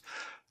stairs,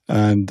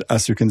 and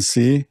as you can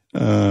see,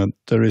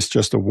 there is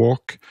just a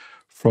walk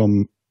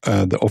from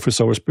the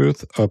office hours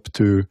booth up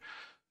to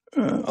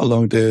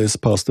along this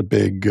past the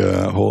big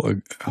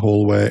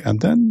hallway,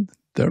 and then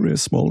there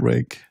is Small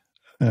Rig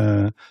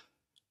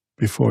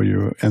before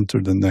you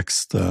enter the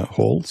next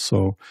hall.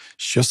 So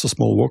it's just a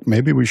small walk.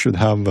 Maybe we should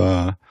have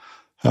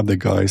the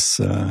guys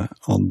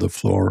on the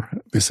floor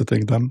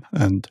visiting them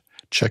and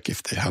check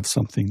if they have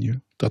something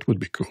new. That would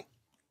be cool.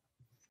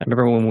 I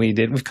remember when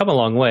we've come a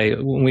long way.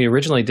 When we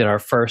originally did our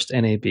first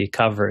NAB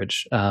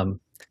coverage a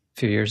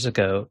few years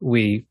ago,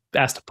 we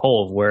asked a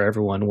poll of where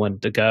everyone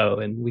wanted to go,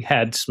 and we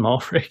had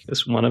Small Rig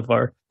as one of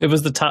one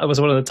of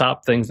the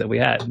top things that we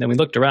had. And then we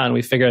looked around and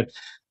we figured,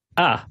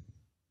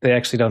 they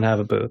actually don't have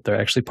a booth.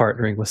 They're actually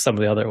partnering with some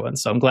of the other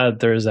ones. So I'm glad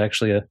there is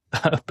actually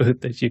a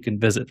booth that you can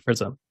visit for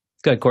some.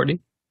 Go ahead,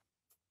 Courtney.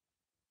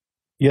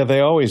 Yeah,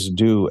 they always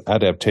do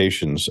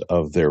adaptations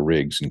of their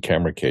rigs and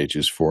camera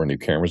cages for new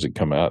cameras that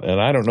come out. And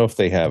I don't know if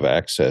they have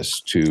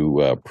access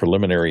to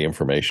preliminary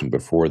information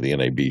before the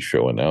NAB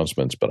show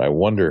announcements, but I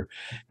wonder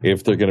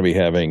if they're going to be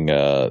having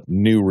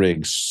new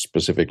rigs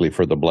specifically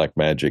for the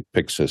Blackmagic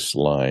Pixis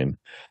line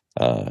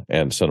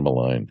and Cinema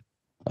line.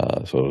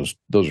 So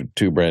those are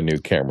two brand new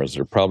cameras.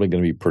 They're probably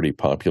going to be pretty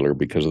popular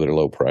because of their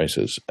low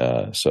prices.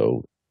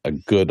 So a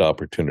good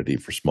opportunity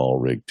for small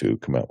rig to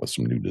come out with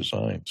some new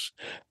designs.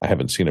 I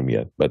haven't seen them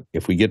yet, but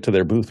if we get to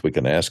their booth, we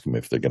can ask them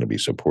if they're going to be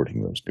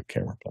supporting those new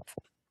camera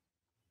platforms.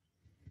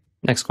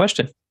 Next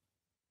question.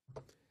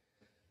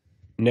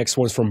 Next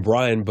one's from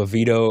Brian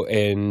Bovito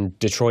in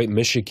Detroit,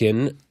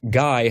 Michigan.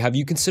 Guy, have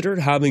you considered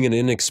having an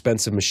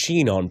inexpensive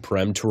machine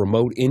on-prem to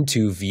remote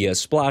into via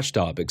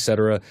Splashtop,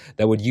 etc.,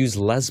 that would use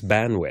less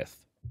bandwidth?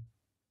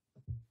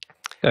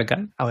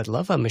 Okay. I would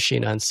love a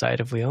machine on site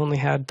if we only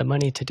had the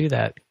money to do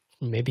that.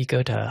 Maybe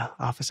go to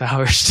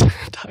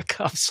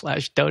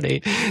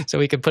officehours.global/donate so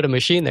we could put a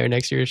machine there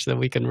next year so that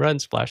we can run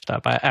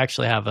Splashtop. I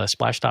actually have a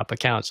Splashtop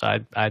account, so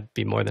I'd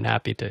be more than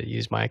happy to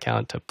use my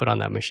account to put on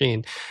that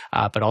machine,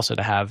 but also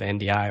to have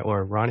NDI,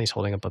 or Ronnie's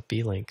holding up a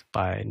B-Link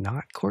by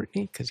not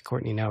Courtney, because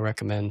Courtney now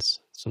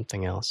recommends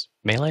something else.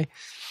 Melee?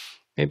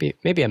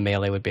 Maybe a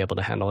Melee would be able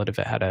to handle it if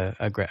it had a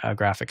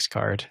graphics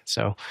card.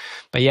 So,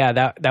 but yeah,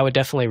 that would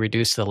definitely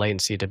reduce the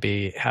latency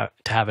to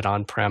have it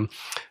on prem.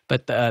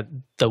 But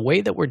the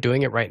way that we're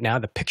doing it right now,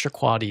 the picture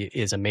quality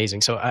is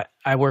amazing. So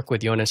I work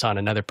with Jonas on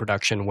another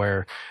production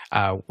where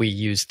we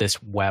use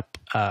this web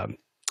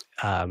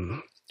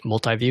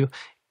multi-view,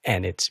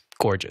 and it's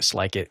gorgeous.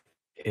 Like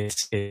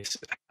it's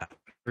I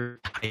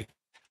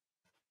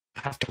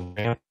have to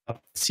ramp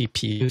up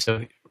CPU.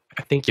 So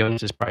I think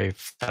Jonas is probably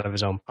out of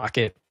his own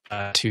pocket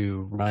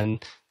to run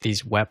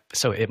these web.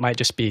 So it might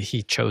just be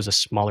he chose a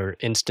smaller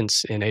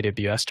instance in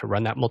AWS to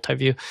run that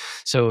multi-view.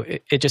 So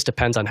it just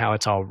depends on how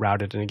it's all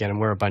routed. And again,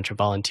 we're a bunch of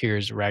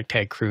volunteers,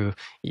 ragtag crew.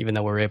 Even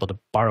though we're able to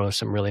borrow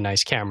some really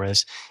nice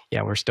cameras,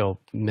 yeah, we're still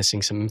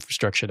missing some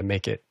infrastructure to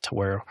make it to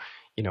where,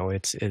 you know,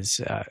 it's as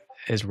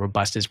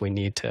robust as we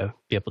need to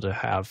be able to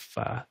have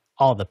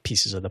all the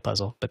pieces of the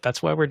puzzle. But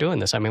that's why we're doing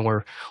this. I mean,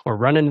 we're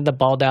running the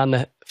ball down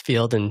the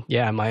field, and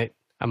yeah, I might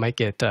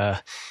get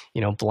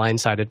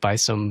blindsided by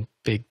some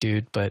big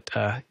dude, but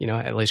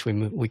at least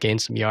we gain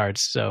some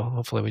yards. So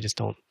hopefully we just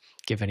don't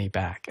give any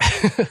back.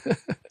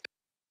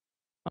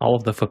 All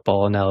of the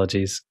football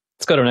analogies.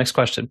 Let's go to our next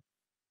question.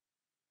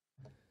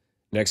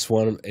 Next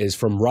one is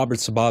from Robert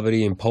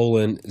Sababity in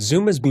Poland.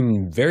 Zoom has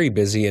been very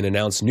busy and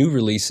announced new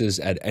releases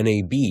at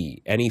NAB.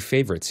 Any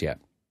favorites yet?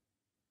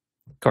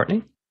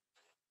 Courtney?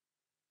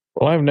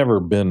 Well, I've never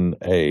been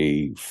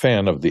a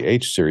fan of the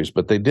H series,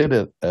 but they did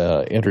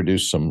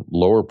introduce some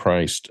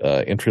lower-priced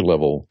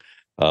entry-level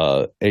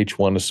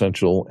H1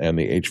 Essential and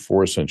the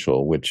H4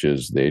 Essential, which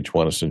is the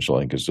H1 Essential, I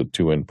think, is a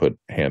 2-input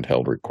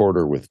handheld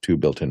recorder with 2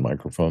 built-in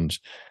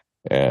microphones.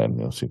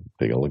 And let's see,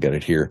 take a look at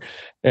it here.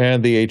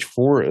 And the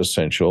H4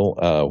 Essential,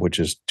 which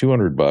is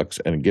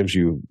 $200, and it gives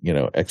you,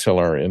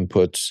 XLR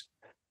inputs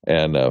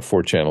and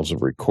 4 channels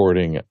of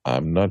recording.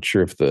 I'm not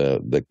sure if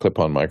the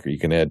clip-on micro, you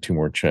can add 2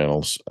 more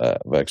channels of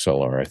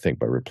XLR, I think,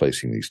 by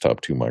replacing these top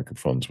 2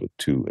 microphones with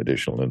 2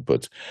 additional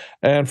inputs.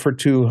 And for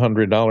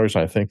 $200,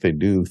 I think they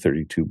do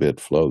 32-bit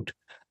float.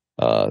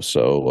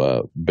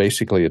 So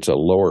basically, it's a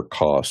lower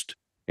cost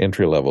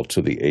entry level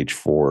to the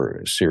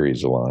H4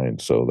 series line.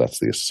 So that's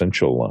the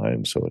Essential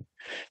line. So it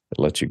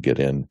lets you get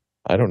in.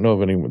 I don't know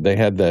if anyone, they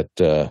had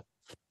that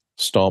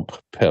stomp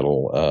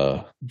pedal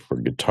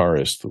for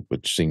guitarists,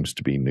 which seems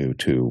to be new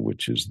too,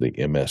 which is the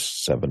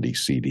MS-70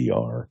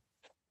 CDR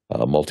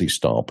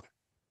multi-stomp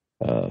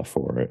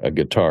for a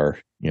guitar,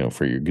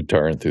 for your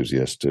guitar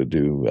enthusiast to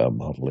do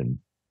modeling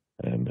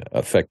and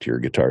affect your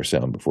guitar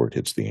sound before it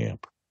hits the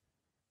amp.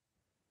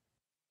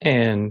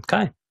 And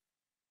Kai?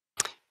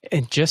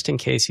 And just in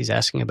case he's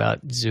asking about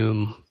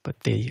Zoom, but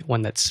the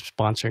one that's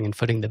sponsoring and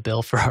footing the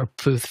bill for our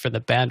booth for the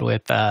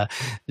bandwidth,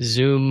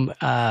 Zoom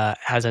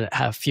has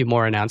a few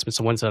more announcements.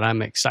 The ones that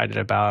I'm excited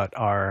about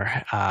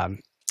are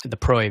the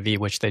Pro AV,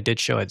 which they did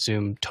show at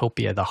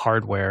Zoomtopia, the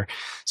hardware.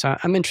 So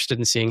I'm interested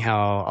in seeing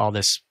how all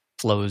this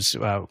flows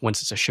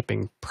once it's a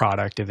shipping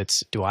product. If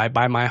it's, do I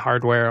buy my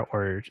hardware,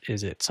 or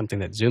is it something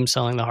that Zoom's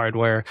selling the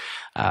hardware?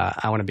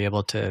 I want to be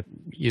able to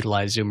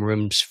utilize Zoom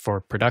Rooms for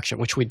production,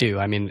 which we do.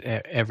 I mean,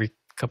 every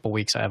couple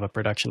weeks I have a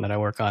production that I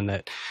work on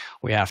that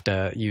we have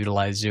to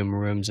utilize Zoom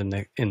Rooms in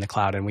the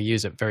cloud, and we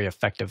use it very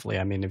effectively.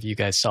 I mean, if you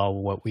guys saw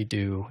what we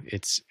do,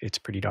 it's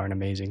pretty darn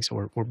amazing.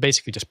 So we're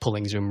basically just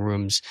pulling Zoom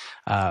Rooms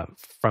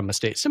from a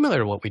state similar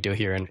to what we do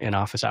here in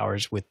Office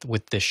Hours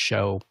with this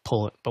show,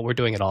 but we're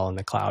doing it all in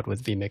the cloud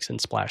with vMix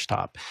and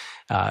Splashtop.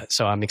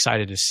 So I'm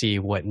excited to see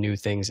what new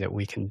things that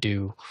we can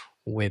do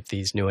with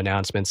these new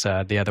announcements.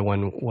 The other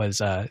one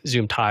was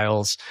Zoom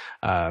Tiles,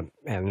 and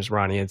as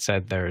Ronnie had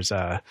said, there's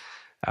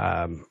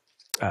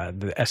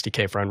the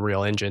SDK for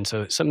Unreal Engine.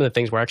 So some of the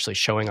things we're actually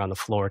showing on the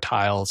floor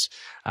tiles.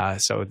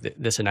 So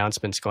this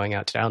announcement's going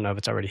out today. I don't know if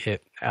it's already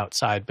hit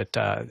outside, but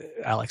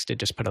Alex did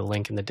just put a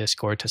link in the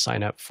Discord to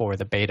sign up for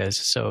the betas.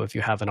 So if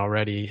you haven't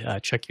already,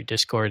 check your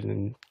Discord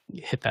and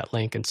hit that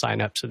link and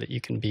sign up so that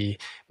you can be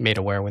made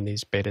aware when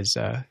these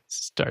betas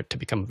start to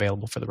become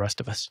available for the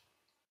rest of us.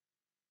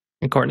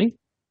 And Courtney?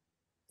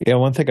 Yeah,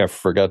 one thing I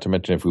forgot to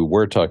mention, if we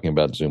were talking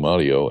about Zoom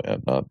Audio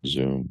and not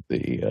Zoom,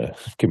 the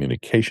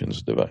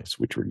communications device,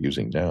 which we're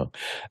using now,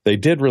 they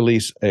did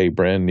release a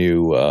brand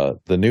new,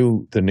 the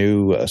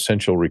new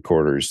Essential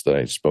recorders that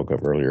I spoke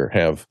of earlier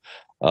have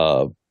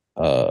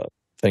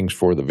things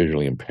for the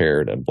visually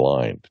impaired and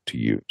blind to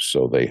use.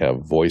 So they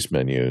have voice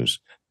menus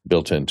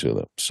built into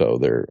them. So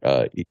their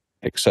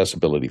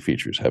accessibility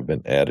features have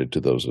been added to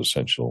those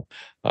Essential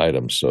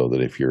items, so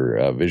that if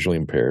you're visually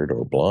impaired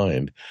or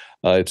blind,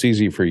 it's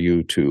easy for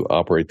you to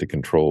operate the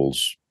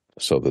controls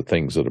so that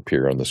things that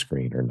appear on the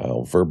screen are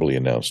now verbally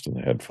announced in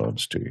the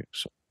headphones to you.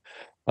 So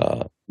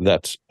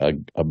that's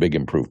a big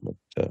improvement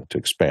to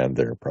expand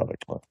their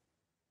product line.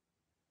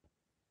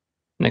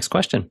 Next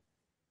question.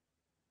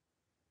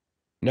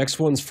 Next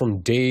one's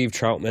from Dave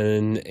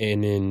Troutman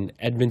in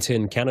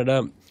Edmonton,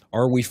 Canada.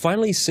 Are we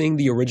finally seeing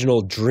the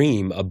original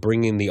dream of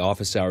bringing the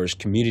Office Hours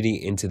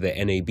community into the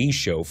NAB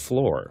show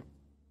floor?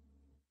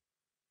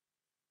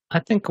 I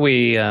think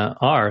we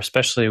are,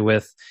 especially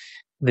with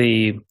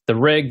the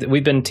rig that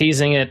we've been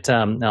teasing it.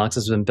 Alex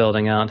has been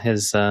building out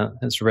his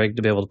rig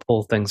to be able to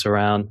pull things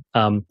around,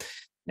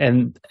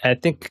 and I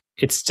think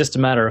it's just a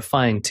matter of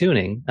fine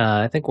tuning.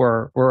 I think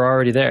we're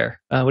already there.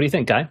 What do you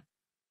think, Guy?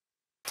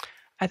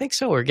 I think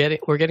so. We're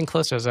getting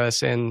closer. As I was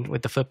saying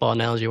with the football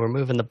analogy, we're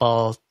moving the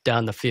ball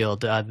down the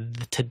field.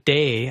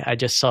 Today, I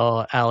just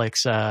saw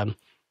Alex,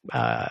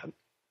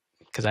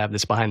 because I have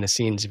this behind the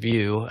scenes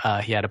view.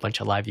 He had a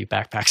bunch of live view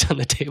backpacks on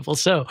the table.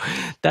 So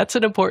that's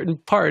an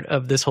important part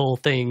of this whole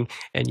thing.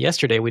 And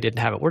yesterday we didn't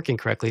have it working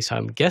correctly. So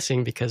I'm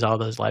guessing because all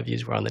those live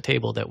views were on the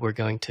table that we're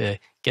going to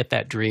get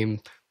that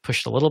dream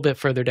pushed a little bit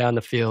further down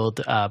the field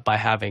by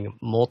having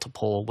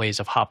multiple ways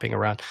of hopping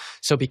around.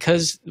 So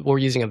because we're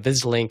using a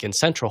VisLink in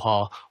Central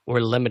Hall, we're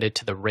limited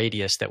to the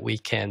radius that we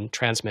can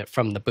transmit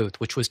from the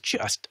booth, which was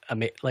just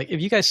amazing. Like if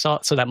you guys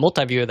saw, so that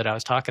multi-viewer that I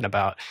was talking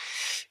about,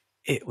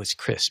 it was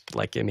crisp.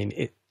 Like, I mean,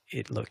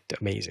 it looked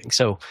amazing.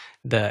 So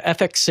the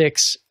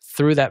FX6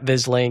 through that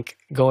VisLink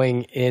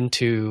going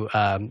into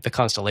the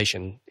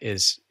Constellation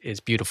is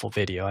beautiful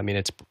video. I mean,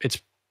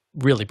 it's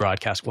really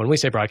broadcast. When we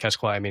say broadcast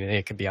quality, I mean,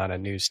 it could be on a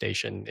news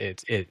station.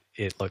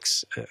 It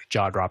looks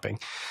jaw-dropping.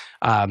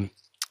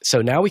 So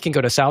now we can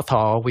go to South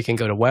Hall, we can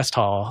go to West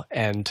Hall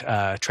and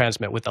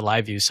transmit with the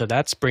live view. So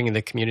that's bringing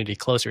the community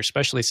closer,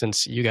 especially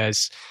since you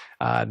guys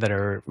that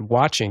are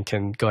watching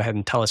can go ahead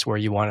and tell us where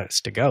you want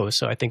us to go.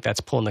 So I think that's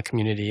pulling the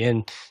community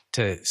in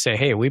to say,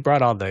 hey, we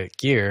brought all the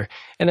gear.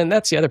 And then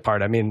that's the other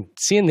part. I mean,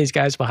 seeing these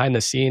guys behind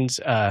the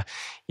scenes,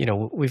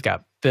 we've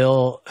got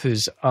Bill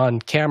who's on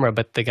camera,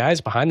 but the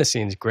guys behind the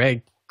scenes,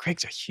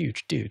 Greg's a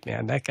huge dude,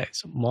 man. That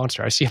guy's a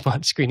monster. I see him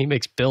on screen. He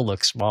makes Bill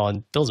look small,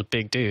 and Bill's a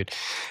big dude.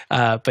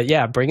 But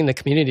yeah, bringing the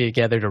community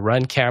together to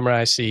run camera.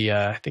 I see,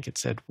 I think it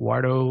said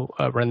Wardo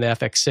run the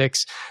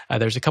FX6.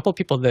 There's a couple of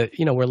people that,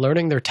 we're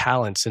learning their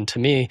talents. And to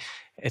me,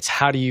 it's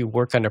how do you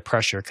work under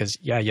pressure? Because,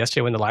 yeah,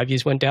 yesterday when the live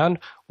views went down,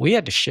 we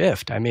had to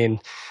shift. I mean,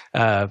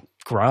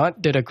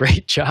 Grant did a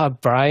great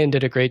job. Brian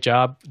did a great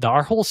job.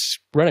 Our whole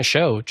run of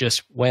show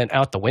just went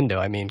out the window.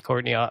 I mean,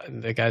 Courtney,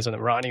 the guys on the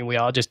Ronnie, we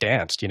all just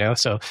danced,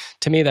 So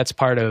to me, that's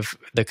part of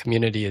the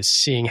community is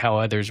seeing how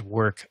others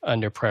work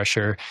under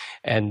pressure.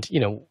 And,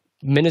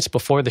 minutes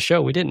before the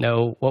show, we didn't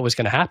know what was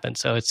going to happen.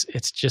 So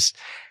it's just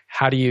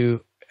how do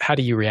you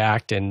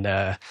react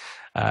and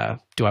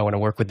do I want to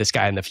work with this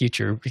guy in the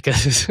future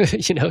because,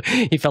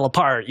 he fell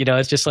apart,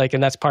 it's just like,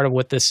 and that's part of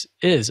what this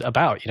is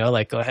about,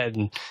 like go ahead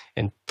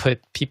and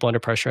put people under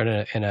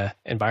pressure in a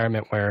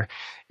environment where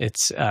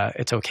it's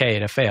okay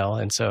to fail.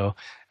 And so,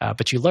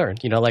 but you learn,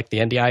 like the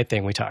NDI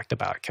thing we talked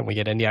about. Can we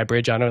get NDI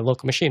bridge on a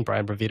local machine?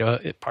 Brian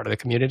Bravito, part of the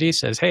community,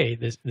 says, hey,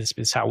 this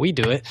is how we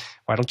do it.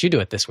 Why don't you do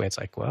it this way? It's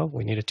like, well,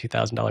 we need a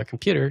 $2,000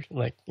 computer.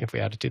 Like if we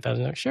had a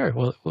 $2,000, sure,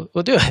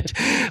 we'll do it.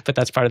 But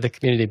that's part of the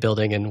community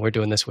building, and we're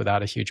doing this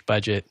without a huge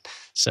budget.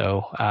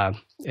 So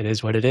it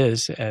is what it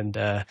is. And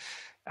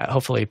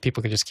hopefully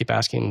people can just keep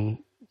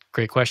asking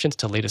great questions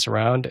to lead us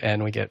around,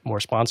 and we get more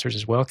sponsors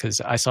as well.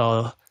 Because I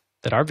saw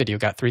that our video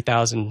got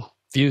 3,000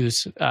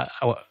 views. I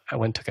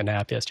went and took a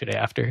nap yesterday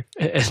after,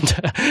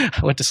 and I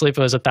went to sleep.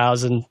 It was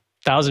 1,000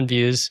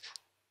 views,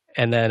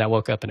 and then I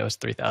woke up and it was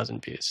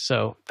 3,000 views.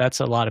 So that's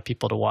a lot of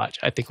people to watch.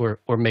 I think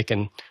we're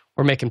making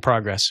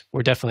progress.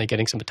 We're definitely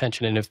getting some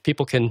attention, and if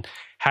people can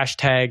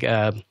hashtag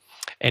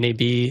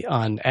NAB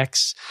on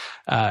X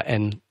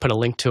and put a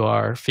link to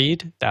our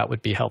feed, that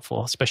would be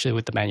helpful, especially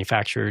with the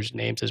manufacturers'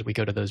 names as we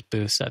go to those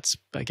booths. That's,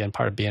 again,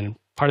 part of being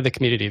part of the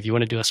community. If you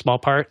want to do a small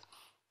part,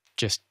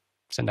 just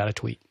send out a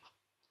tweet.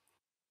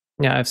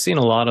 Yeah, I've seen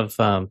a lot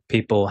of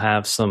people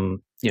have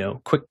some,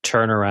 quick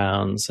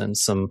turnarounds and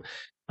some,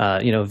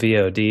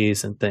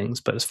 VODs and things.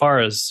 But as far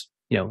as,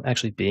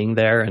 actually being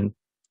there and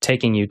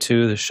taking you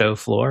to the show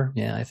floor.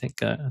 Yeah, I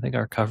think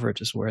our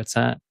coverage is where it's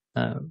at.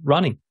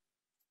 Ronnie.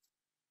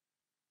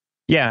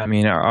 Yeah, I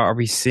mean, are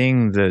we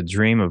seeing the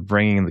dream of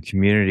bringing the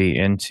community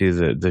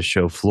into the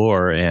show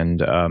floor?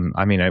 And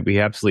I mean, we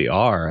absolutely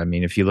are. I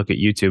mean, if you look at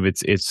YouTube,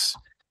 it's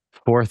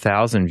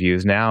 4,000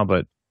 views now,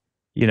 but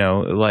you know,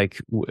 like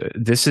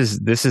this is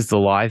the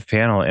live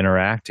panel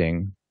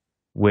interacting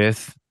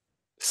with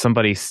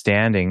somebody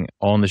standing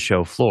on the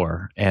show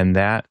floor, and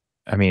that,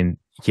 I mean,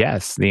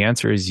 yes, the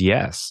answer is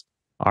yes.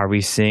 Are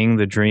we seeing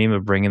the dream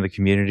of bringing the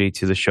community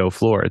to the show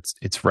floor?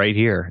 It's right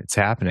here. It's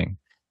happening.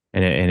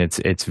 And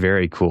it's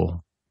very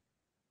cool.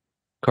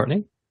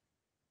 Courtney?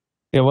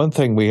 Yeah, one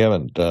thing we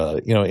haven't,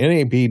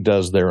 NAB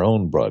does their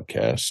own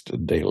broadcast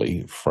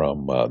daily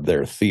from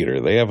their theater.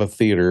 They have a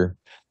theater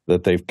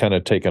that they've kind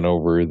of taken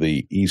over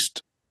the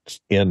east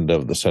end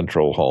of the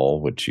central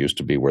hall, which used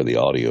to be where the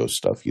audio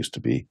stuff used to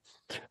be.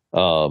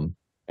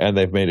 And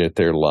they've made it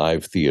their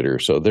live theater.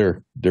 So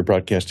they're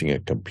broadcasting a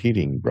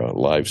competing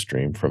live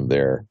stream from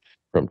there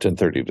from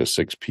 10:30 to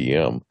 6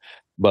 p.m.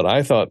 But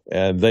I thought,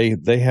 and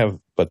they have,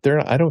 but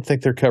I don't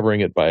think they're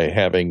covering it by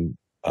having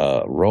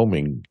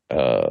roaming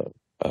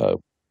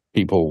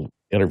people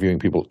interviewing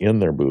people in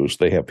their booths.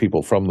 They have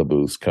people from the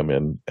booths come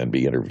in and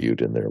be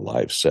interviewed in their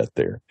live set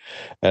there.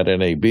 At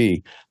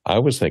NAB, I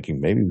was thinking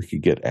maybe we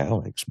could get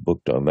Alex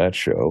booked on that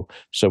show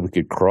so we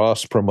could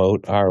cross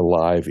promote our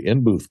live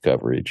in booth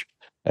coverage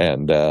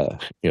and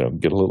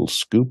get a little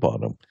scoop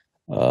on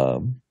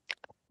them.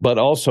 But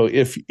also,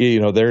 if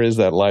there is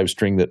that live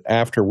stream that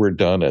after we're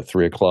done at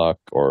 3:00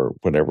 or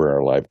whenever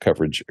our live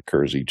coverage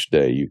occurs each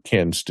day, you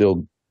can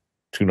still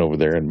tune over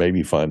there and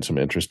maybe find some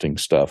interesting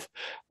stuff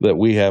that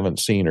we haven't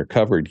seen or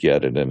covered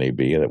yet at NAB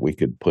that we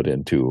could put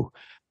into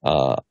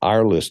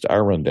our list,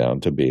 our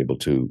rundown, to be able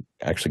to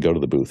actually go to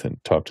the booth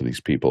and talk to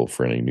these people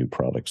for any new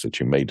products that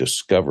you may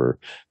discover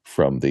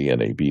from the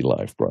NAB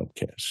live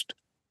broadcast.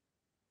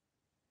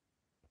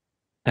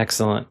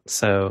 Excellent.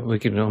 So we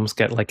could almost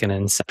get like an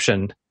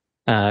Inception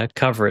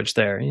coverage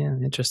there. Yeah,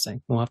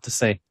 interesting. We'll have to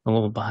say a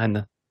little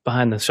behind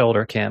the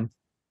shoulder cam.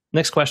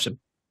 Next question.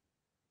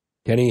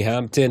 Kenny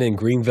Hampton in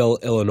Greenville,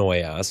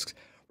 Illinois asks,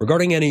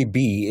 regarding NAB,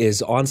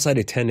 is on-site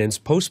attendance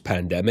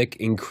post-pandemic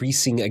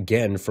increasing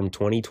again from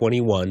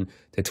 2021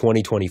 to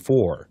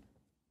 2024?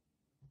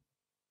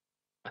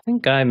 I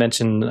think Guy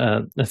mentioned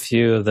a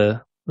few of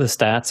the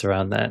stats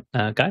around that.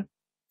 Guy?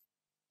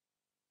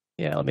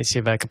 Yeah, let me see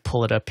if I could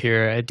pull it up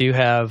here. I do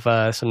have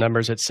some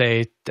numbers that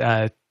say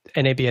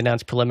NAB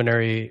announced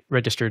preliminary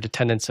registered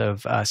attendance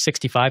of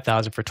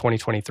 65,000 for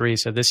 2023.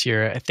 So this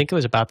year, I think it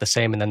was about the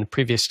same. And then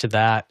previous to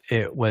that,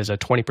 it was a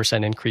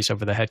 20% increase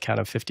over the headcount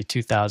of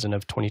 52,000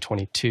 of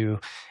 2022. And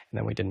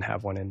then we didn't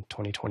have one in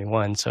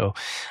 2021. So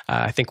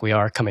I think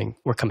we're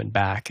coming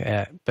back.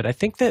 But I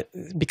think that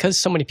because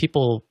so many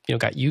people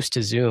got used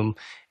to Zoom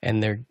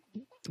and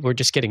we're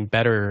just getting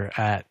better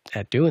at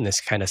doing this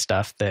kind of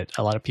stuff, that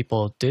a lot of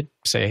people did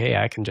say, hey,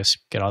 I can just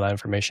get all that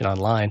information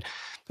online.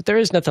 But there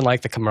is nothing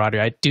like the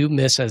camaraderie. I do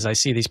miss, as I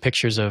see these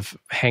pictures of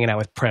hanging out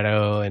with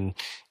Preto, and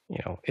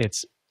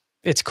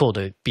it's cool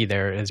to be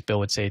there, as Bill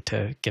would say,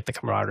 to get the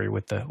camaraderie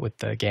with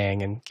the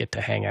gang and get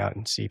to hang out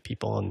and see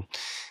people. And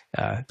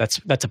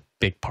that's a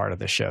big part of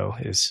the show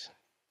is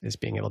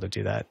being able to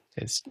do that,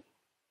 is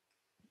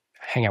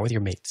hang out with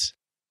your mates.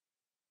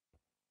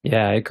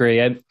 Yeah, I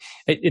agree.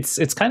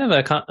 It's kind of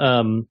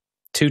a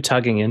two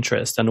tugging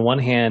interest. On the one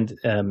hand,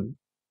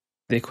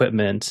 the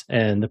equipment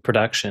and the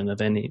production of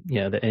the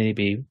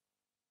NAB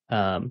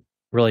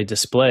really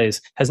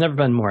displays has never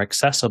been more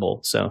accessible.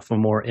 So for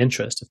more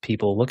interest of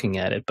people looking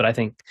at it. But I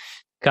think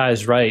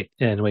Guy's right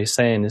in what he's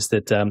saying is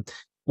that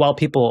while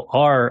people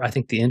I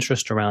think the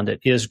interest around it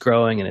is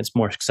growing and it's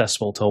more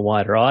accessible to a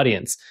wider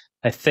audience,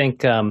 I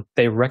think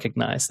they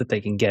recognize that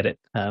they can get it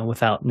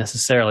without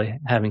necessarily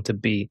having to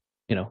be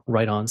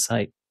right on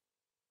site.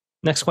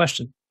 Next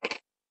question.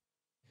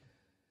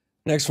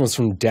 Next one's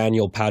from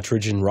Daniel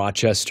Patridge in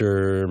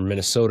Rochester,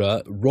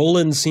 Minnesota.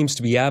 Roland seems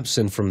to be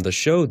absent from the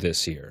show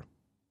this year.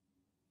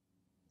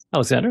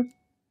 Alexander?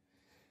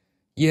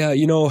 Yeah,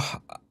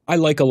 I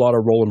like a lot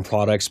of Roland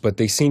products, but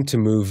they seem to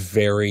move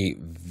very,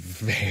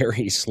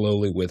 very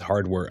slowly with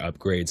hardware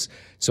upgrades.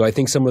 So I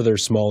think some of their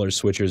smaller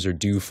switchers are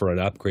due for an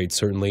upgrade,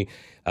 certainly.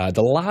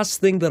 The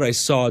last thing that I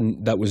saw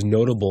that was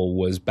notable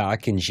was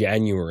back in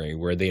January,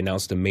 where they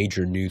announced a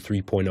major new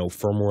 3.0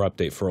 firmware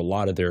update for a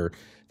lot of their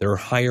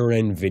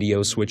higher-end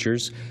video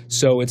switchers.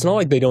 So it's not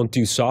like they don't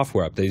do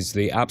software updates.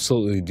 They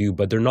absolutely do,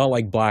 but they're not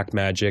like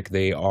Blackmagic.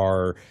 They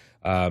are,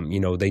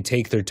 they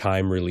take their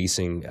time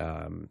releasing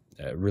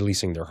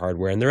their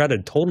hardware, and they're at a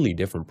totally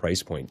different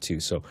price point too.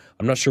 So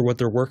I'm not sure what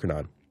they're working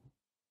on.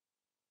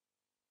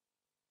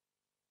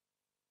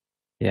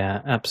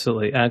 Yeah,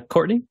 absolutely.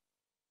 Courtney?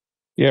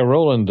 Yeah,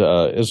 Roland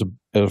is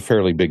a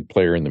fairly big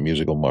player in the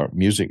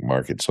music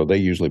market, so they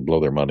usually blow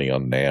their money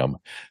on NAMM,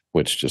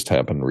 which just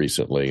happened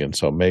recently. And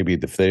so maybe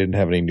if they didn't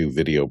have any new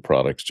video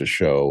products to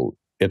show,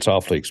 it's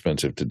awfully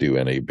expensive to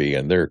do NAB,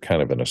 and they're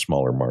kind of in a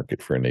smaller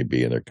market for NAB,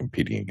 and they're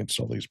competing against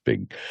all these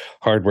big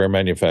hardware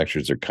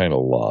manufacturers. They're kind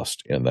of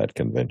lost in that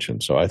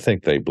convention. So I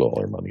think they blow all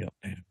their money up.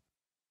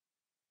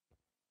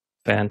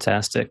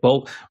 Fantastic.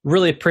 Well,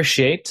 really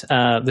appreciate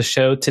the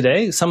show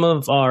today. Some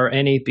of our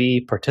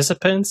NAB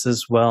participants,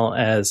 as well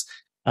as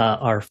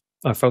our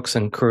folks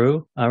and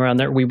crew around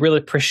there, we really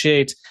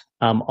appreciate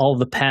all of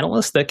the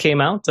panelists that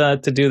came out to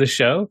do the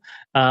show.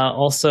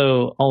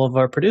 Also, all of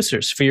our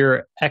producers for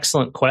your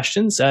excellent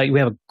questions. We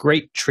have a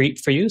great treat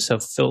for you,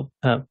 so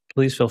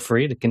please feel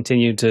free to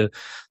continue to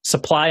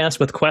supply us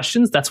with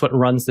questions. That's what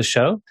runs the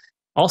show.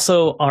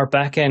 Also, our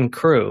back-end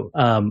crew,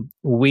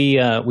 we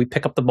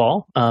pick up the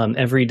ball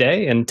every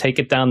day and take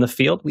it down the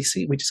field. We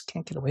just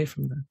can't get away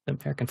from the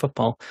American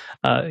football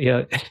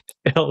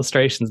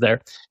illustrations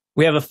there.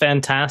 We have a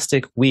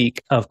fantastic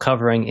week of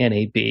covering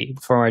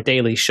NAB for our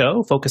daily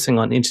show, focusing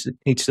on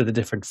each of the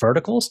different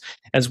verticals,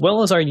 as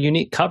well as our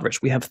unique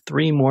coverage. We have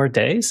 3 more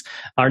days.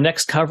 Our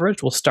next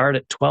coverage will start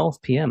at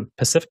 12 p.m.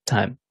 Pacific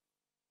time.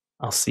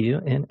 I'll see you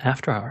in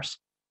After Hours.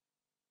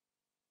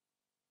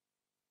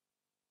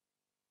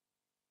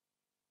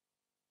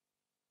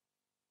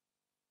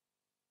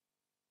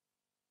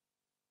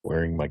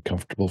 Wearing my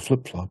comfortable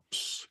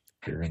flip-flops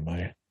here in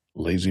my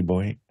lazy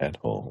boy at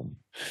home.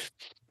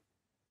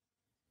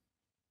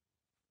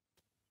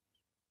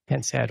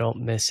 Can't say I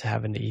don't miss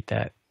having to eat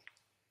that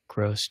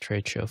gross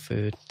trade show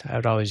food. I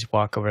would always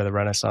walk over to the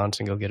Renaissance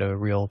and go get a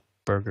real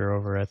burger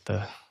over at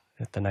the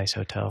nice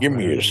hotel. Give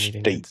me a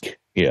steak.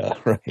 Yeah,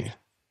 right.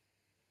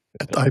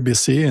 At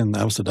IBC in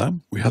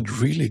Amsterdam, we had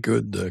really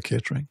good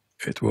catering.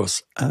 It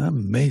was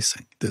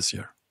amazing this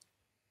year.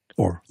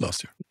 Or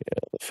last year. Yeah,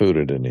 the food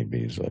at NAB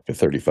is like a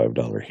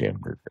 $35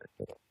 hamburger.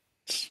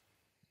 It's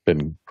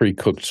been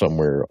pre-cooked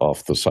somewhere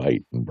off the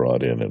site and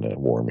brought in a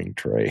warming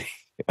tray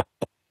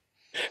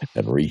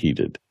and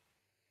reheated.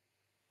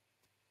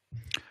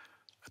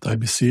 At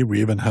IBC,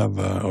 we even have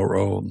our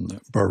own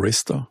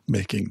barista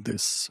making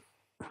this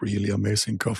really amazing coffee.